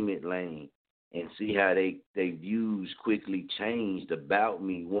entertainment lane and see how they views quickly changed about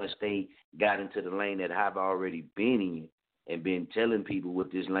me once they got into the lane that I've already been in and been telling people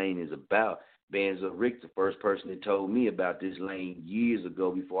what this lane is about. Banzo Rick, the first person that told me about this lane years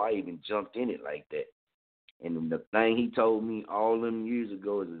ago before I even jumped in it like that. And the thing he told me all them years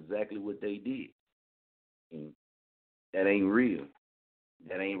ago is exactly what they did. And that ain't real.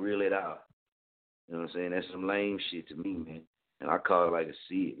 That ain't real at all. You know what I'm saying? That's some lame shit to me, man. And I call it like I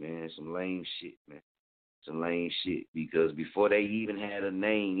see it, man. Some lame shit, man. Some lame shit. Because before they even had a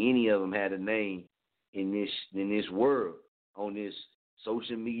name, any of them had a name in this world, on this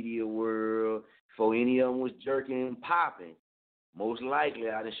social media world, before any of them was jerking and popping, most likely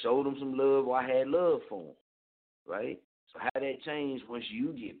I done showed them some love or I had love for them, right? So how that change once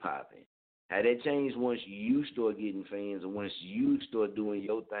you get popping? How that change once you start getting fans and once you start doing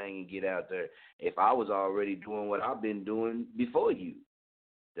your thing and get out there? If I was already doing what I've been doing before you,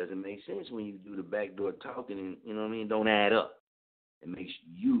 doesn't make sense when you do the backdoor talking and, you know what I mean, don't add up. It makes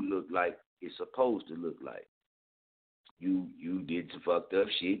you look like it's supposed to look like. You did some fucked up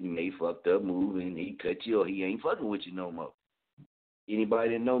shit and they fucked up move and he cut you or he ain't fucking with you no more.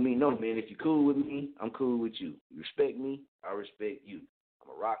 Anybody that know me, man, if you're cool with me, I'm cool with you. You respect me, I respect you. I'm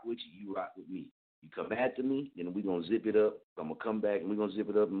going to rock with you, you rock with me. You come after me, then we're going to zip it up. I'm going to come back and we're going to zip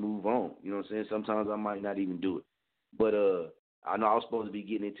it up and move on. You know what I'm saying? Sometimes I might not even do it. But I know I was supposed to be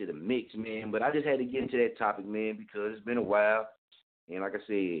getting into the mix, man, but I just had to get into that topic, man, because it's been a while. And like I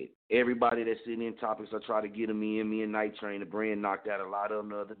said, everybody that's sitting in topics, I try to get them in. Me and Night Train, the brand knocked out a lot of them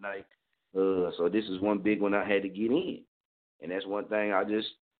the other night. So this is one big one I had to get in. And that's one thing I just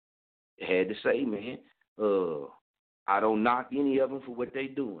had to say, man. I don't knock any of them for what they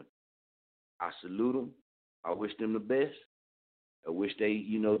doing. I salute them. I wish them the best. I wish they,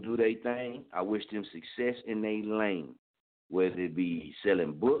 do their thing. I wish them success in their lane, whether it be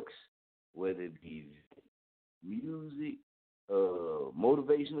selling books, whether it be music,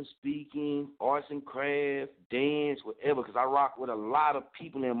 motivational speaking, arts and craft, dance, whatever, because I rock with a lot of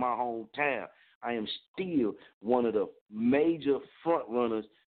people in my hometown. I am still one of the major front runners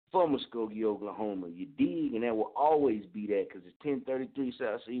for Muskogee, Oklahoma. You dig? And that will always be that because it's 1033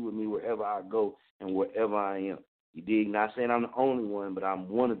 South C with me wherever I go and wherever I am. You dig? Not saying I'm the only one, but I'm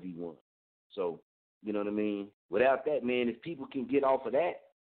one of the one. So, you know what I mean? Without that, man, if people can get off of that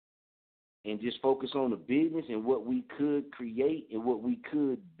and just focus on the business and what we could create and what we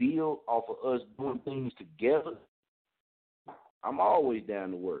could build off of us doing things together, I'm always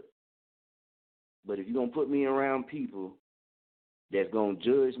down to work. But if you're going to put me around people that's going to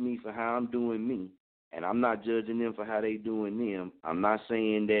judge me for how I'm doing me, and I'm not judging them for how they doing them, I'm not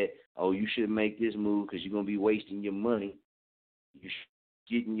saying that, oh, you should make this move because you're going to be wasting your money. You should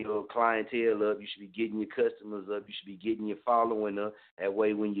be getting your clientele up. You should be getting your customers up. You should be getting your following up. That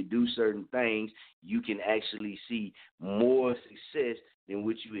way when you do certain things, you can actually see more success than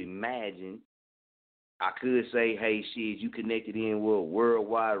what you imagine. I could say, hey, shit, you connected in with a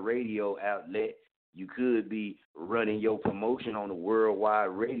worldwide radio outlet. You could be running your promotion on a worldwide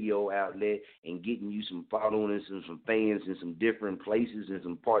radio outlet and getting you some followers and some fans in some different places and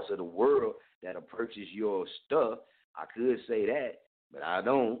some parts of the world that'll purchase your stuff. I could say that, but I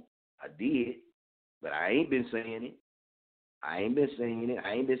don't. I did, but I ain't been saying it. I ain't been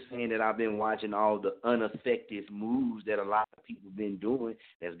saying that I've been watching all the ineffective moves that a lot of people been doing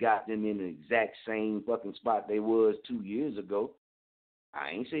that's got them in the exact same fucking spot they was 2 years ago.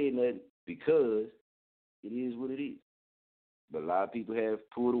 I ain't saying that because it is what it is. But a lot of people have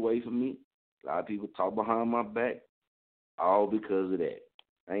pulled away from me. A lot of people talk behind my back, all because of that.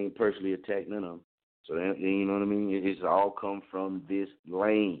 I ain't personally attacking none of them. So, that, you know what I mean? It's all come from this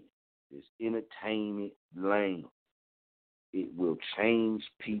lane, this entertainment lane. It will change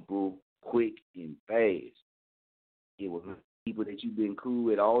people quick and fast. It will make people that you've been cool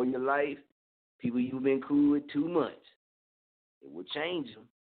with all your life, people you've been cool with 2 months. It will change them,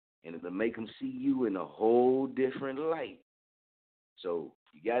 and it'll make them see you in a whole different light. So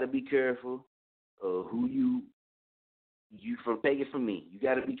you got to be careful of who you take it from me. You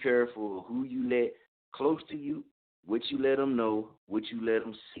got to be careful of who you let close to you, what you let them know, what you let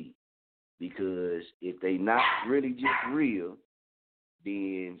them see. Because if they not really just real,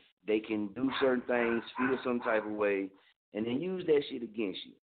 then they can do certain things, feel some type of way, and then use that shit against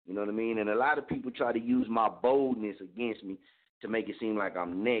you. You know what I mean? And a lot of people try to use my boldness against me to make it seem like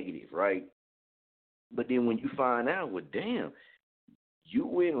I'm negative, right? But then when you find out, well, damn, you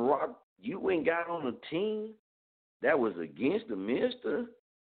went got on a team that was against the minister,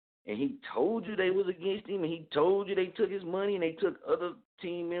 and he told you they was against him, and he told you they took his money and they took other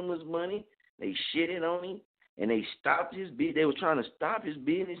team members' money, They shitted on him, and they stopped his business. They were trying to stop his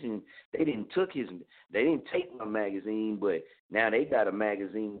business, and they didn't take my magazine, but now they got a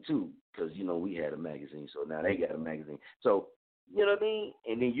magazine too, because, you know, we had a magazine, so now they got a magazine. So, you know what I mean?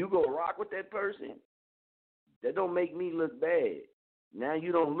 And then you go rock with that person, that don't make me look bad. Now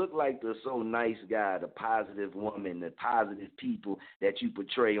you don't look like the so nice guy, the positive woman, the positive people that you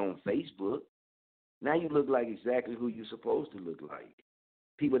portray on Facebook. Now you look like exactly who you're supposed to look like.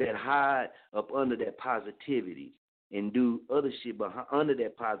 People that hide up under that positivity and do other shit under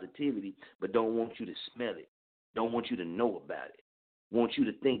that positivity, but don't want you to smell it, don't want you to know about it, want you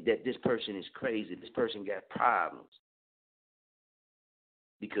to think that this person is crazy, this person got problems.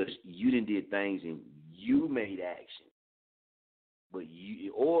 Because you done did things and you made action. But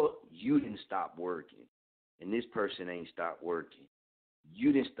you didn't stop working, and this person ain't stopped working.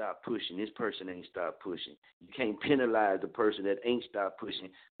 You didn't stop pushing. This person ain't stopped pushing. You can't penalize the person that ain't stopped pushing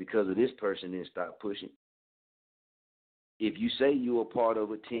because of this person didn't stop pushing. If you say you're a part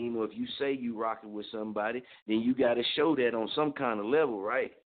of a team, or if you say you rocking with somebody, then you got to show that on some kind of level,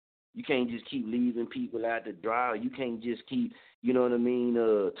 right? You can't just keep leaving people out to dry. You can't just keep, you know what I mean,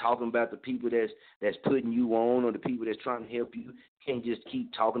 talking about the people that's putting you on, or the people that's trying to help you. You can't just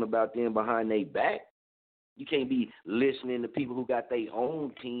keep talking about them behind their back. You can't be listening to people who got their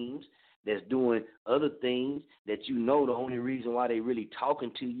own teams that's doing other things that you know the only reason why they really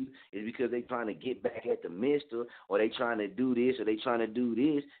talking to you is because they trying to get back at the mister, or they trying to do this, or they trying to do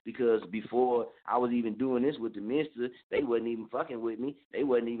this, because before I was even doing this with the mister, they wasn't even fucking with me. They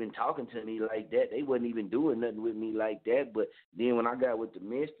wasn't even talking to me like that. They wasn't even doing nothing with me like that. But then when I got with the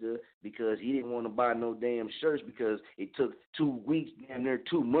mister, because he didn't want to buy no damn shirts, because it took 2 weeks, damn near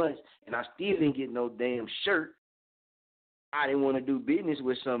 2 months, and I still didn't get no damn shirt, I didn't want to do business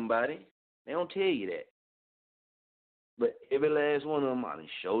with somebody. They don't tell you that. But every last one of them, I done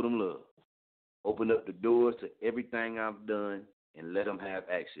showed them love. Opened up the doors to everything I've done and let them have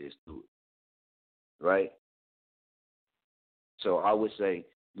access to it. Right? So I would say,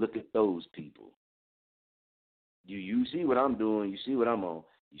 look at those people. You see what I'm doing. You see what I'm on.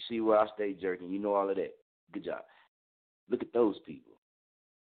 You see where I stay jerking. You know all of that. Good job. Look at those people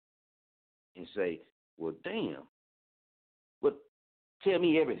and say, well, damn. Well, tell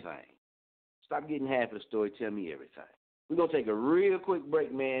me everything. Stop getting half of the story. Tell me everything. We're going to take a real quick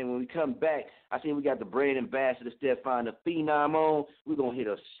break, man. When we come back, I see we got the brand ambassador, Stefan the Phenom on. We're going to hit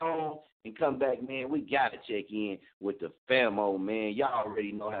a song and come back, man. We got to check in with the famo, man. Y'all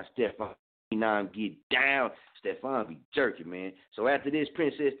already know how Stefan Phenom get down. Stefan be jerking, man. So after this,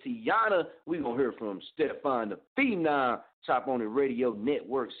 Princess Tiana, we're going to hear from Stefan the Phenom, Chop on the Radio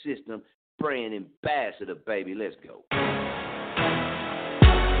Network System, brand ambassador, baby. Let's go.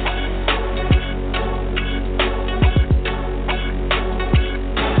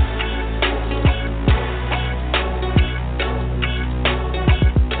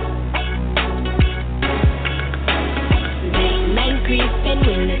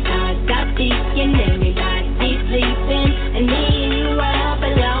 When the stars stop peeking, everybody sleeping, and me and you are up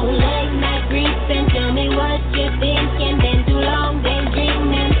alone, late night creeping. Tell me what you're thinking, been too long, been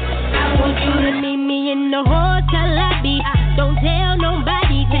dreaming. I want you to meet me in the hotel lobby. Don't tell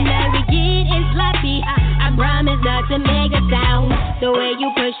nobody tonight we getting sloppy. I promise not to make a sound. The way you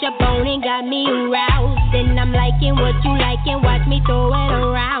push up on it got me aroused, and I'm liking what you like, and watch me throw it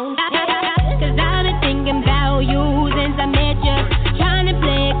around. Cause I've been thinking about you since I met you.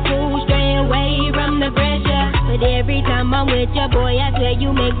 Play it cool, stray away from the pressure. But every time I'm with you, boy, I swear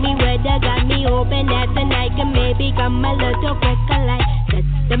you make me wetter. Got me hoping that tonight can maybe come a little quicker. Like, set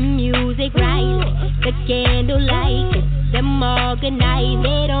the music right, the candlelight, get them organized.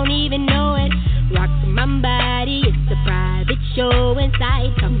 They don't even know it. Rock my body, it's a private show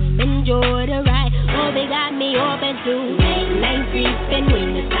inside. Come enjoy the ride. Oh, they got me open to late night creeping.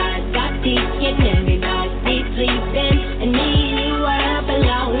 When the stars stop peeking, everybody sleeping, and me and you are up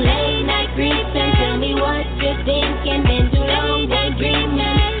alone, late night creeping. Tell me what you're thinking, been too long daydreaming.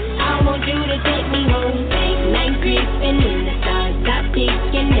 I want you to take me home. Late night creeping, when the stars stop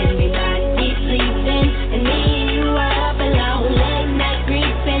peeking, everybody sleeping, and me and you are up alone, late night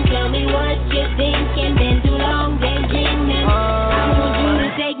creeping. Tell me what you're thinking, been too long daydreaming. I want you to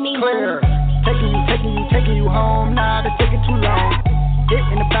take me clear. home. Taking you home, nah, that's taking too long. Hit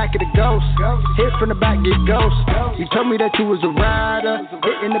in the back of the ghost, hit from the back, get ghost. You told me that you was a rider,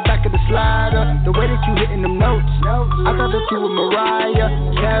 hit in the back of the slider. The way that you hitting them notes, I thought that you were Mariah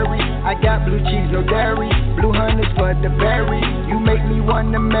Carey. I got blue cheese, no dairy, blue honey for the berry. You make me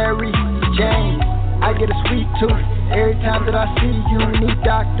wanna marry Jane. I get a sweet tooth every time that I see you. Need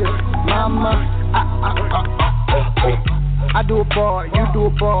doctors, mama. I do a bar, you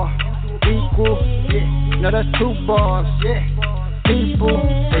do a bar. equal. Yeah. Now that's 2 bars. Yeah. People,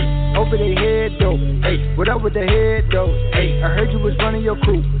 hey, over their head though. Hey, what up with the head though? Hey, I heard you was running your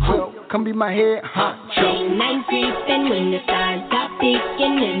crew. Well, come be my head, huh? Late night creeping when the stars stop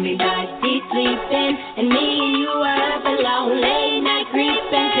peeking, everybody sleeping, and me and you are up alone. Late night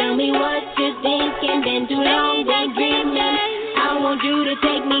creeping, tell me what you're thinking. Been too long daydreaming. I want you to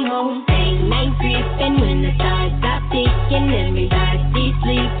take me home. Late night creeping when the stars stop peeking, everybody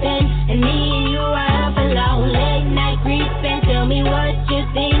sleeping, and me and you are up alone. Late night creeping, tell me what you're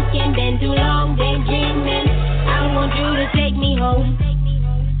thinking. Been too long daydreaming. I want you to take me home.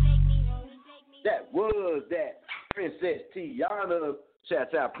 That was that Princess Tiana.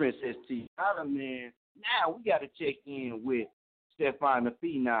 Shout out Princess Tiana, man. Now we got to check in with Stefan the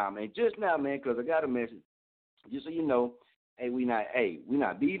Phenom, man. Just now, man, because I got a message. Just so you know, we not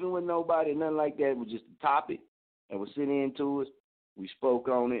beefing with nobody, nothing like that. It was just a topic, and we're sitting into it. We spoke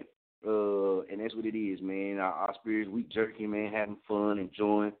on it, and that's what it is, man. Our spirits, we jerking, man, having fun,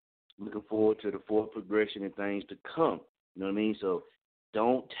 enjoying, looking forward to the fourth progression and things to come. You know what I mean? So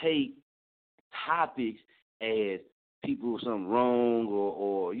don't take topics as people something wrong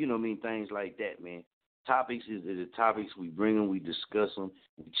or you know what I mean, things like that, man. Topics is the topics we bring them, we discuss them,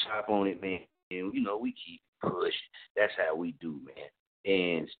 we chop on it, man, and you know we keep pushing. That's how we do, man.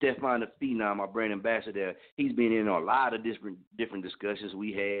 And Stefan the Phenom, our brand ambassador, he's been in a lot of different discussions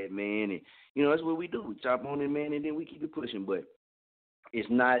we had, man, and you know that's what we do. We chop on it, man, and then we keep it pushing. But it's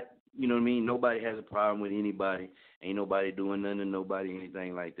not, you know what I mean. Nobody has a problem with anybody. Ain't nobody doing nothing to nobody,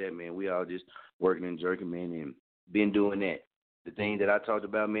 anything like that, man. We all just working and jerking, man, and been doing that. The thing that I talked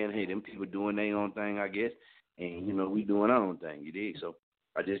about, man, hey, them people doing their own thing, I guess, and, you know, we doing our own thing, you dig? So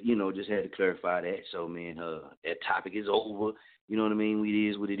I just, you know, just had to clarify that. So, man, that topic is over. You know what I mean? It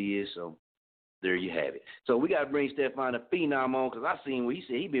is what it is, so there you have it. So we got to bring Stefan the Phenom on because I seen where he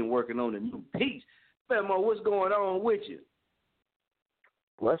said he been working on a new piece. Femo, what's going on with you?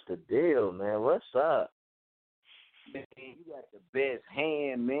 What's the deal, man? What's up? Man, you got the best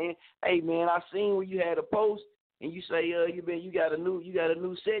hand, man. Hey, man, I seen where you had a post and you say you got a new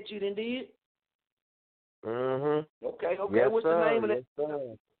set you done did. Mhm. Okay. Yes, What's sir. the name of that? Yes,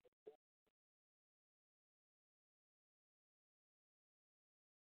 sir.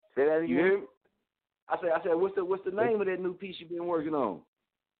 Say that again. You hear me? I said, what's the name of that new piece you've been working on?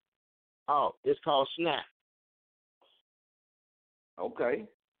 Oh, it's called Snap. Okay.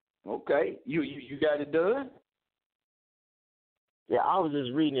 You got it done? Yeah, I was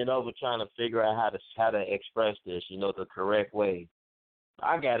just reading it over, trying to figure out how to express this, you know, the correct way.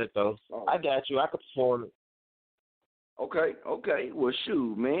 I got it though. Oh. I got you. I could perform it. Okay. Well,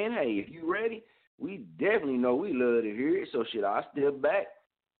 shoot, man. Hey, if you ready, we definitely know we love to hear it. So should I step back,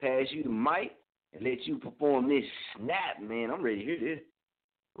 pass you the mic, and let you perform this Snap, man? I'm ready to hear this.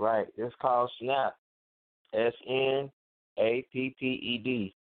 Right. It's called Snap. SNAPPED.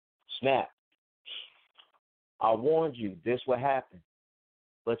 Snap. I warned you this would happen,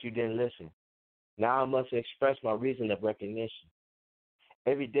 but you didn't listen. Now I must express my reason of recognition.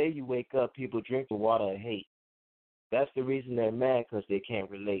 Every day you wake up, people drink the water of hate. That's the reason they're mad, because they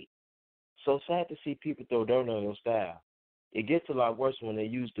can't relate. So sad to see people throw dirt on your style. It gets a lot worse when they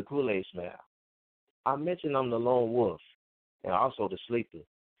use the Kool-Aid smile. I mentioned I'm the lone wolf and also the sleeper.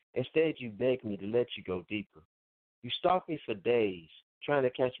 Instead, you beg me to let you go deeper. You stalked me for days, trying to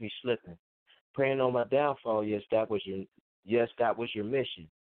catch me slipping, praying on my downfall. Yes, that was your mission.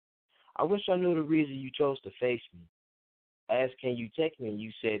 I wish I knew the reason you chose to face me. Asked, can you take me? And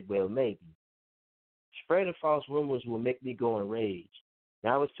you said, well, maybe. Spreading false rumors will make me go in rage.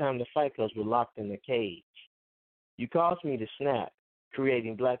 Now it's time to fight because we're locked in a cage. You caused me to snap,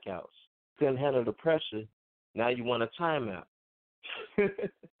 creating blackouts. Couldn't handle the pressure. Now you want a timeout.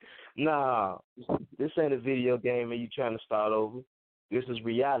 Nah, this ain't a video game and you trying to start over. This is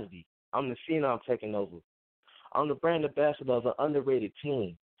reality. I'm the phenom taking over. I'm the brand ambassador of an underrated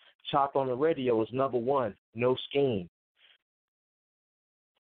team. Chop on the radio is number one, no scheme.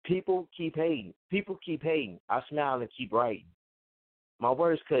 People keep hating. I smile and keep writing. My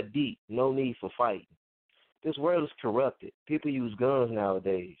words cut deep, no need for fighting. This world is corrupted. People use guns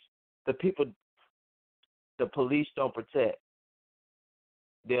nowadays. The police don't protect.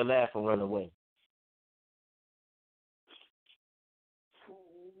 They'll laugh and run away.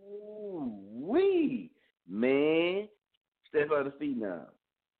 Ooh-wee, man. Step out of the feet now.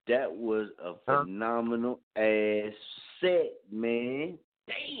 That was a phenomenal ass set, man.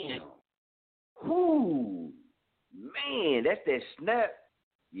 Damn. Whoo. Man, that's that Snap.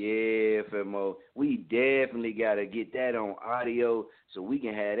 Yeah, Femo. We definitely got to get that on audio so we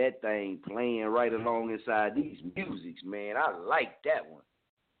can have that thing playing right along inside these musics, man. I like that one.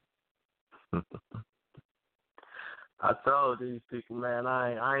 I told these people, man,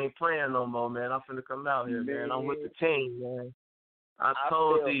 I ain't playing no more, man. I'm finna come out here, man. I'm with the team, man. I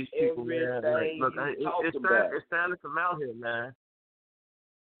told these people, man, like, look, it's time to come out here, man.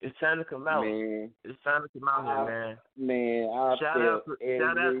 It's time to come out. Man. It's time to come out here, man. Man, shout out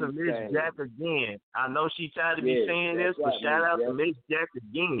to Miss Jack again. I know she tried to be saying this, but shout out to Miss Jack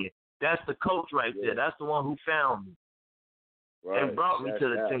again. That's the coach right there. That's the one who found me. Right. And brought me to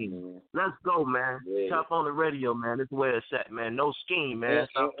the team. Man. Let's go, man. Chop on the radio, man. This is where it's at, man. No scheme, man.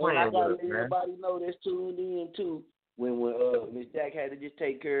 Stop playing with us, man. Everybody know that's tuned in, too. When Miss Jack had to just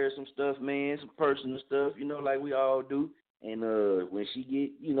take care of some stuff, man, some personal stuff, like we all do. And when she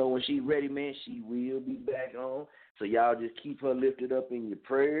get, when she ready, man, she will be back on. So y'all just keep her lifted up in your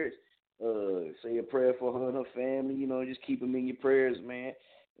prayers. Say a prayer for her and her family. Just keep them in your prayers, man.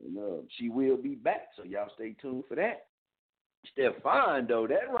 And she will be back. So y'all stay tuned for that. Stefan, though,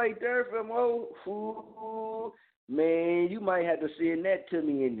 that right there from man, you might have to send that to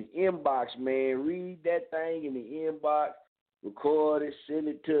me in the inbox, man. Read that thing in the inbox, record it, send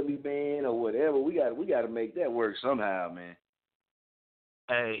it to me, man, or whatever. We got to make that work somehow, man.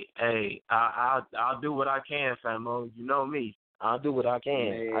 Hey, I'll do what I can, Famo. You know me. I'll do what I can.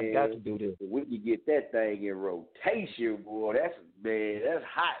 Man, I got to do this. We can get that thing in rotation, boy. That's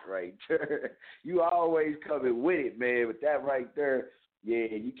hot right there. You always coming with it, man. But that right there, yeah,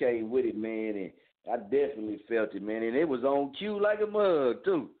 you came with it, man. And I definitely felt it, man. And it was on cue like a mug,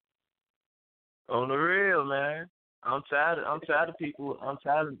 too. On the real, man. I'm tired of people. I'm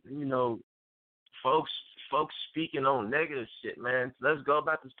tired of, folks speaking on negative shit, man. Let's go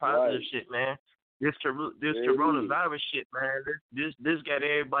about this positive shit, man. This coronavirus shit, man. This got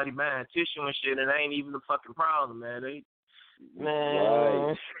everybody buying tissue and shit, and it ain't even a fucking problem, man.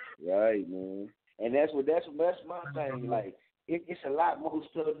 Right, man. And that's my thing. Like, it's a lot more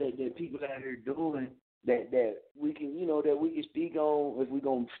stuff that people out here doing that we can, that we can speak on. If we're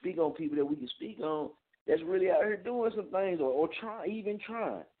gonna speak on people that we can speak on, that's really out here doing some things or trying. You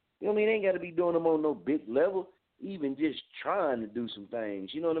know what I mean? They ain't got to be doing them on no big level. Even just trying to do some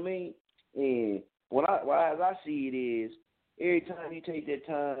things. You know what I mean? And as I see it is, every time you take that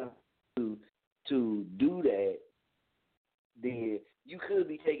time to do that, then you could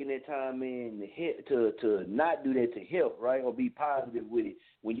be taking that time in to not do that to help, right, or be positive with it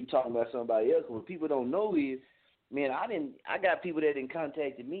when you talking about somebody else. What people don't know is, man, I got people that done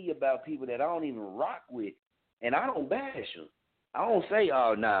contacted me about people that I don't even rock with, and I don't bash them. I don't say,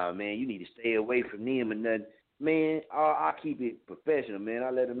 oh, nah, man, you need to stay away from them and nothing. Man, I keep it professional, man.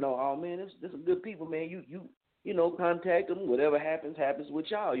 I let them know, oh, man, this is good people, man. You contact them. Whatever happens with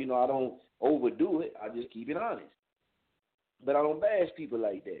y'all. I don't overdo it. I just keep it honest. But I don't bash people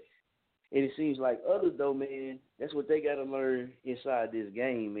like that. And it seems like others, though, man, that's what they got to learn inside this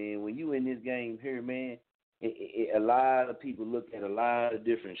game, man. When you in this game here, man, a lot of people look at a lot of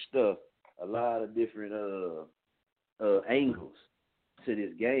different stuff, a lot of different angles to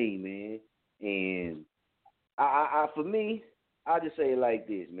this game, man. And for me, I just say it like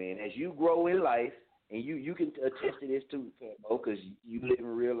this, man. As you grow in life, and you can attest to this too, because you live in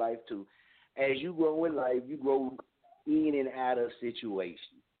real life too. As you grow in life, you grow in and out of situations,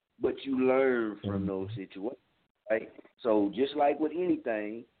 but you learn from those situations, right? So just like with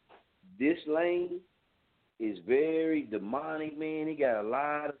anything, this lane is very demonic, man. It got a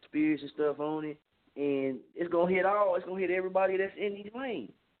lot of spirits and stuff on it, and it's gonna hit everybody that's in these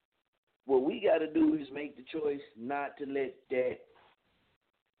lanes. What we got to do is make the choice not to let that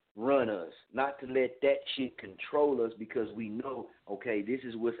run us, not to let that shit control us, because we know, okay, this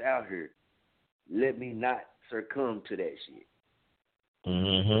is what's out here. Let me not succumb to that shit.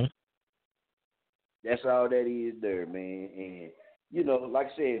 Mm-hmm. That's all that is there, man. And,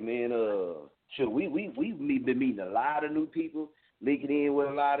 like I said, man, we've been meeting a lot of new people, linking in with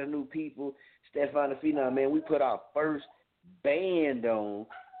a lot of new people. Stefan and Phenom, man, we put our first band on,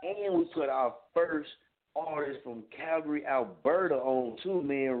 and we put our first artist from Calgary, Alberta on too,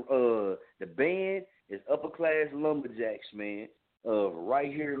 man. The band is Upper Class Lumberjacks, man.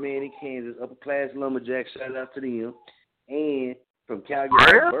 Right here, man, in Kansas, Upper Class Lumberjacks. Shout out to them. And from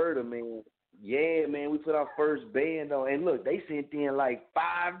Calgary, Alberta, man. Yeah, man, we put our first band on. And look, they sent in like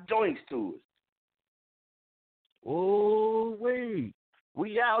 5 joints to us. Oh, wait.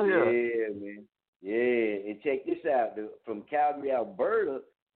 We out here. Yeah, man. Yeah, and check this out. From Calgary, Alberta,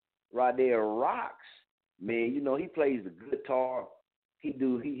 right there, Rocks, man, he plays the guitar. He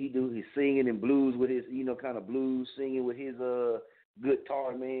do his singing and blues with his, kind of blues singing with his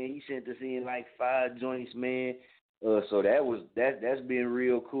guitar, man. He sent us in like 5 joints, man. So that's been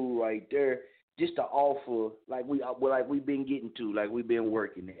real cool right there. Just to offer like we've been getting to, like we've been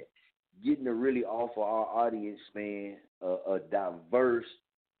working at. getting to really offer our audience, man, a diverse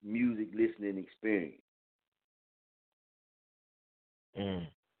music listening experience.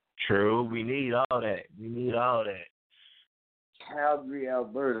 True. We need all that. Calgary,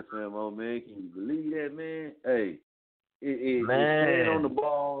 Alberta, famo, man. Can you believe that, man? Hey, it's Man. staying on the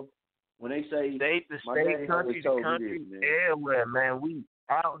ball. When they say State to my state, daddy country always to told me country, this, man. everywhere, man. We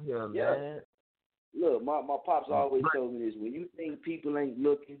out here, Yeah. man. Look, my pops always told me this. When you think people ain't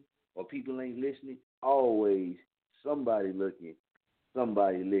looking or people ain't listening, always somebody looking,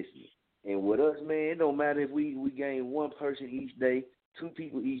 somebody listening. And with us, man, it don't matter if we gain one person each day, 2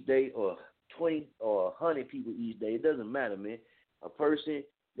 people each day, or 20 or 100 people each day. It doesn't matter, man. A person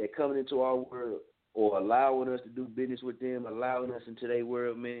that coming into our world or allowing us to do business with them, allowing us into their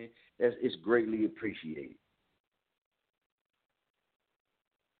world, man, it's greatly appreciated.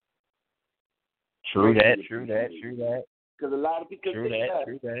 True that. Because a lot of people, True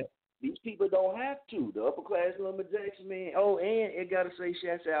that. these people don't have to. The upper class lumberjacks, man. Oh, and it got to say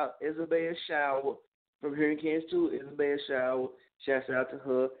shouts out Isabel Shower from here in Kansas, too. Isabel Shower, shouts out to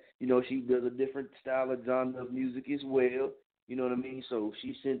her. You know, she does a different style of genre of music as well. You know what I mean? So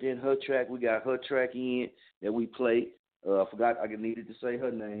she sent in her track. We got her track in that we play. I forgot I needed to say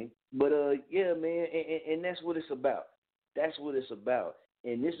her name. But, yeah, man, and that's what it's about. That's what it's about.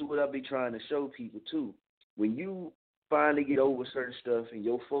 And this is what I'll be trying to show people, too. When you finally get over certain stuff and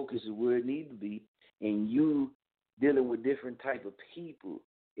your focus is where it needs to be and you dealing with different type of people,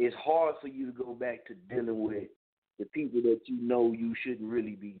 it's hard for you to go back to dealing with the people that you know you shouldn't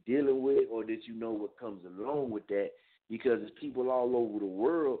really be dealing with or that you know what comes along with that, because there's people all over the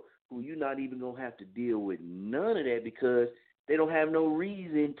world who you're not even going to have to deal with none of that because they don't have no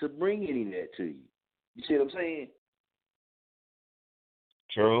reason to bring any of that to you. You see what I'm saying?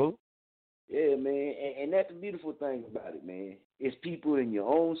 True. Yeah, man, and that's the beautiful thing about it, man. It's people in your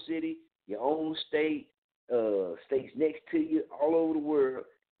own city, your own state, states next to you, all over the world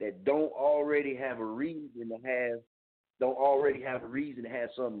that don't already have a reason to have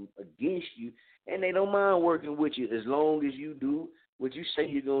something against you, and they don't mind working with you as long as you do what you say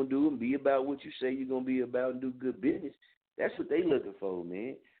you're gonna do and be about what you say you're gonna be about and do good business. That's what they looking for,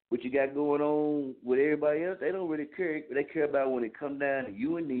 man. What you got going on with everybody else, they don't really care. They care about when it come down to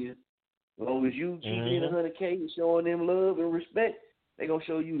you and them. As long as you keep in 100K and showing them love and respect, they gonna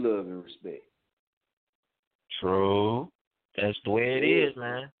show you love and respect. True. That's the way it is,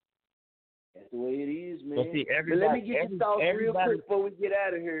 man. That's the way it is, man. But see, but let me get your thoughts real quick before we get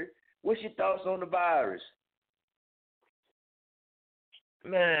out of here. What's your thoughts on the virus?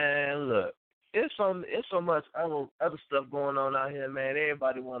 Man, look, it's so much other stuff going on out here, man.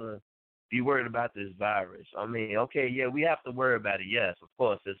 Everybody wanna be worried about this virus. I mean, okay, yeah, we have to worry about it. Yes, of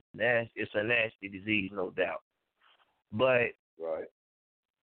course, it's a nasty disease, no doubt. But right,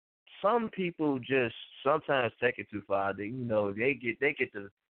 some people just sometimes take it too far. They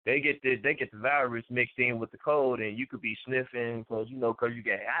get the virus mixed in with the cold, and you could be sniffing because you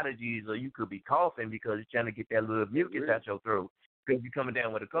got allergies, or you could be coughing because you're trying to get that little mucus out your throat because you're coming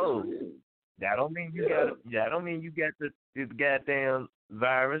down with a cold. That don't mean you got the goddamn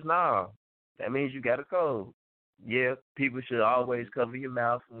virus. No, that means you got a cold. Yeah, people should always cover your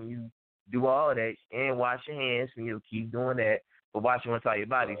mouth when you do all that and wash your hands, and you'll keep doing that. But wash your entire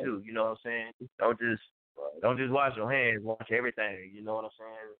body too. You know what I'm saying? Don't just wash your hands. Wash everything. You know what I'm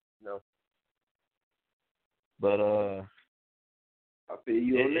saying? You know. But I feel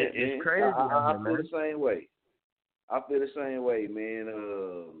you on that, man. It's crazy. I feel the same way. I feel the same way, man.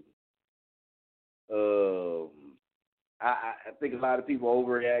 I think a lot of people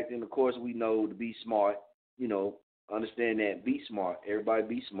overreacting. Of course, we know to be smart. You know, understand that. Be smart. Everybody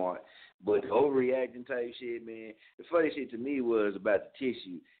be smart. But the overreacting type shit, man. The funny shit to me was about the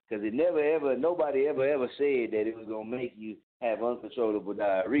tissue, because nobody ever said that it was gonna make you have uncontrollable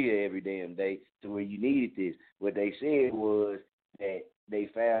diarrhea every damn day to where you needed this. What they said was that they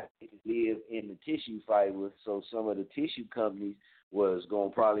found it could live in the tissue fiber, so some of the tissue companies was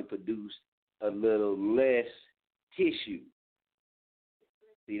gonna probably produce a little less tissue.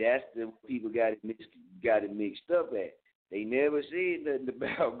 See, that's the people got it mixed up at. They never said nothing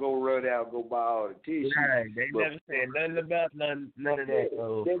about go run out, go buy all the tissue. Right, they never said nothing about none of that.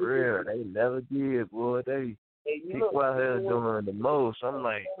 Oh, for real, they never did, boy. People out here doing the most. I'm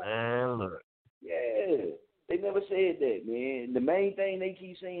like, man, look. Yeah, they never said that, man. The main thing they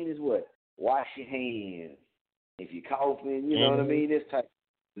keep saying is what? Wash your hands. If you're coughing, you know what I mean? This type of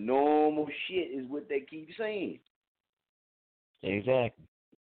normal shit is what they keep saying. Exactly.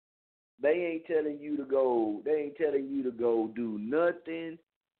 They ain't telling you to go do nothing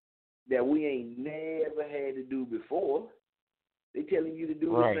that we ain't never had to do before. They telling you to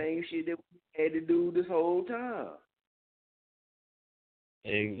do Right. the same shit that we had to do this whole time.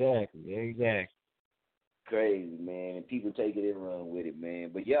 Exactly. Crazy, man. And people take it and run with it,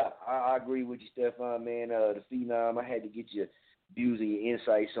 man. But yeah, I agree with you, Stefan, man. The Phenom, I had to get your views and your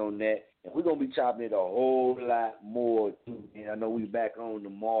insights on that. And we're going to be chopping it a whole lot more, too, man. I know we back on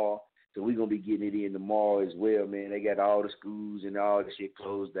tomorrow, so we're going to be getting it in tomorrow as well, man. They got all the schools and all the shit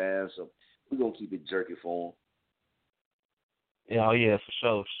closed down, so we're going to keep it jerky for them. Yeah, oh yeah,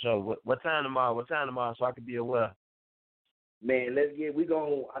 for sure. What time tomorrow? So I can be aware. Man,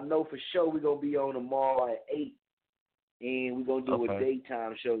 I know for sure we're going to be on tomorrow at 8. And we're going to do a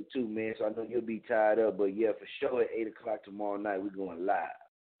daytime show, too, man. So I know you'll be tied up. But, yeah, for sure at 8 o'clock tomorrow night, we're going live.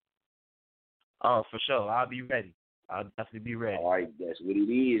 Oh, for sure. I'll be ready. I'll definitely be ready. All right, that's what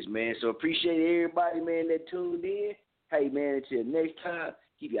it is, man. So appreciate everybody, man, that tuned in. Hey, man, until next time,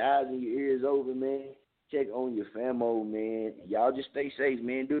 keep your eyes and your ears open, man. Check on your famo, man. Y'all just stay safe,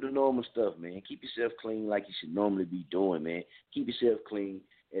 man. Do the normal stuff, man. Keep yourself clean like you should normally be doing, man. Keep yourself clean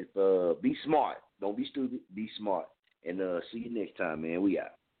and be smart. Don't be stupid. Be smart. And see you next time, man. We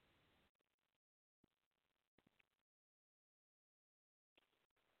out.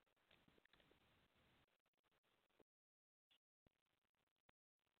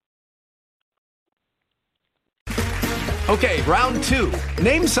 Okay, round 2.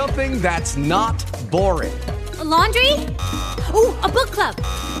 Name something that's not boring. A laundry? Ooh, a book club.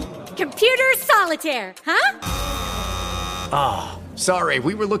 Computer solitaire, huh? Ah, sorry,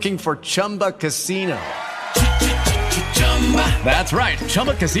 we were looking for Chumba Casino. That's right,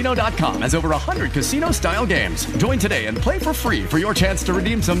 ChumbaCasino.com has over 100 casino-style games. Join today and play for free for your chance to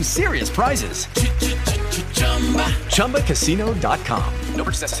redeem some serious prizes. ChumbaCasino.com. No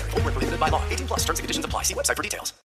purchase necessary. Void where prohibited by law. 18+ terms and conditions apply. See website for details.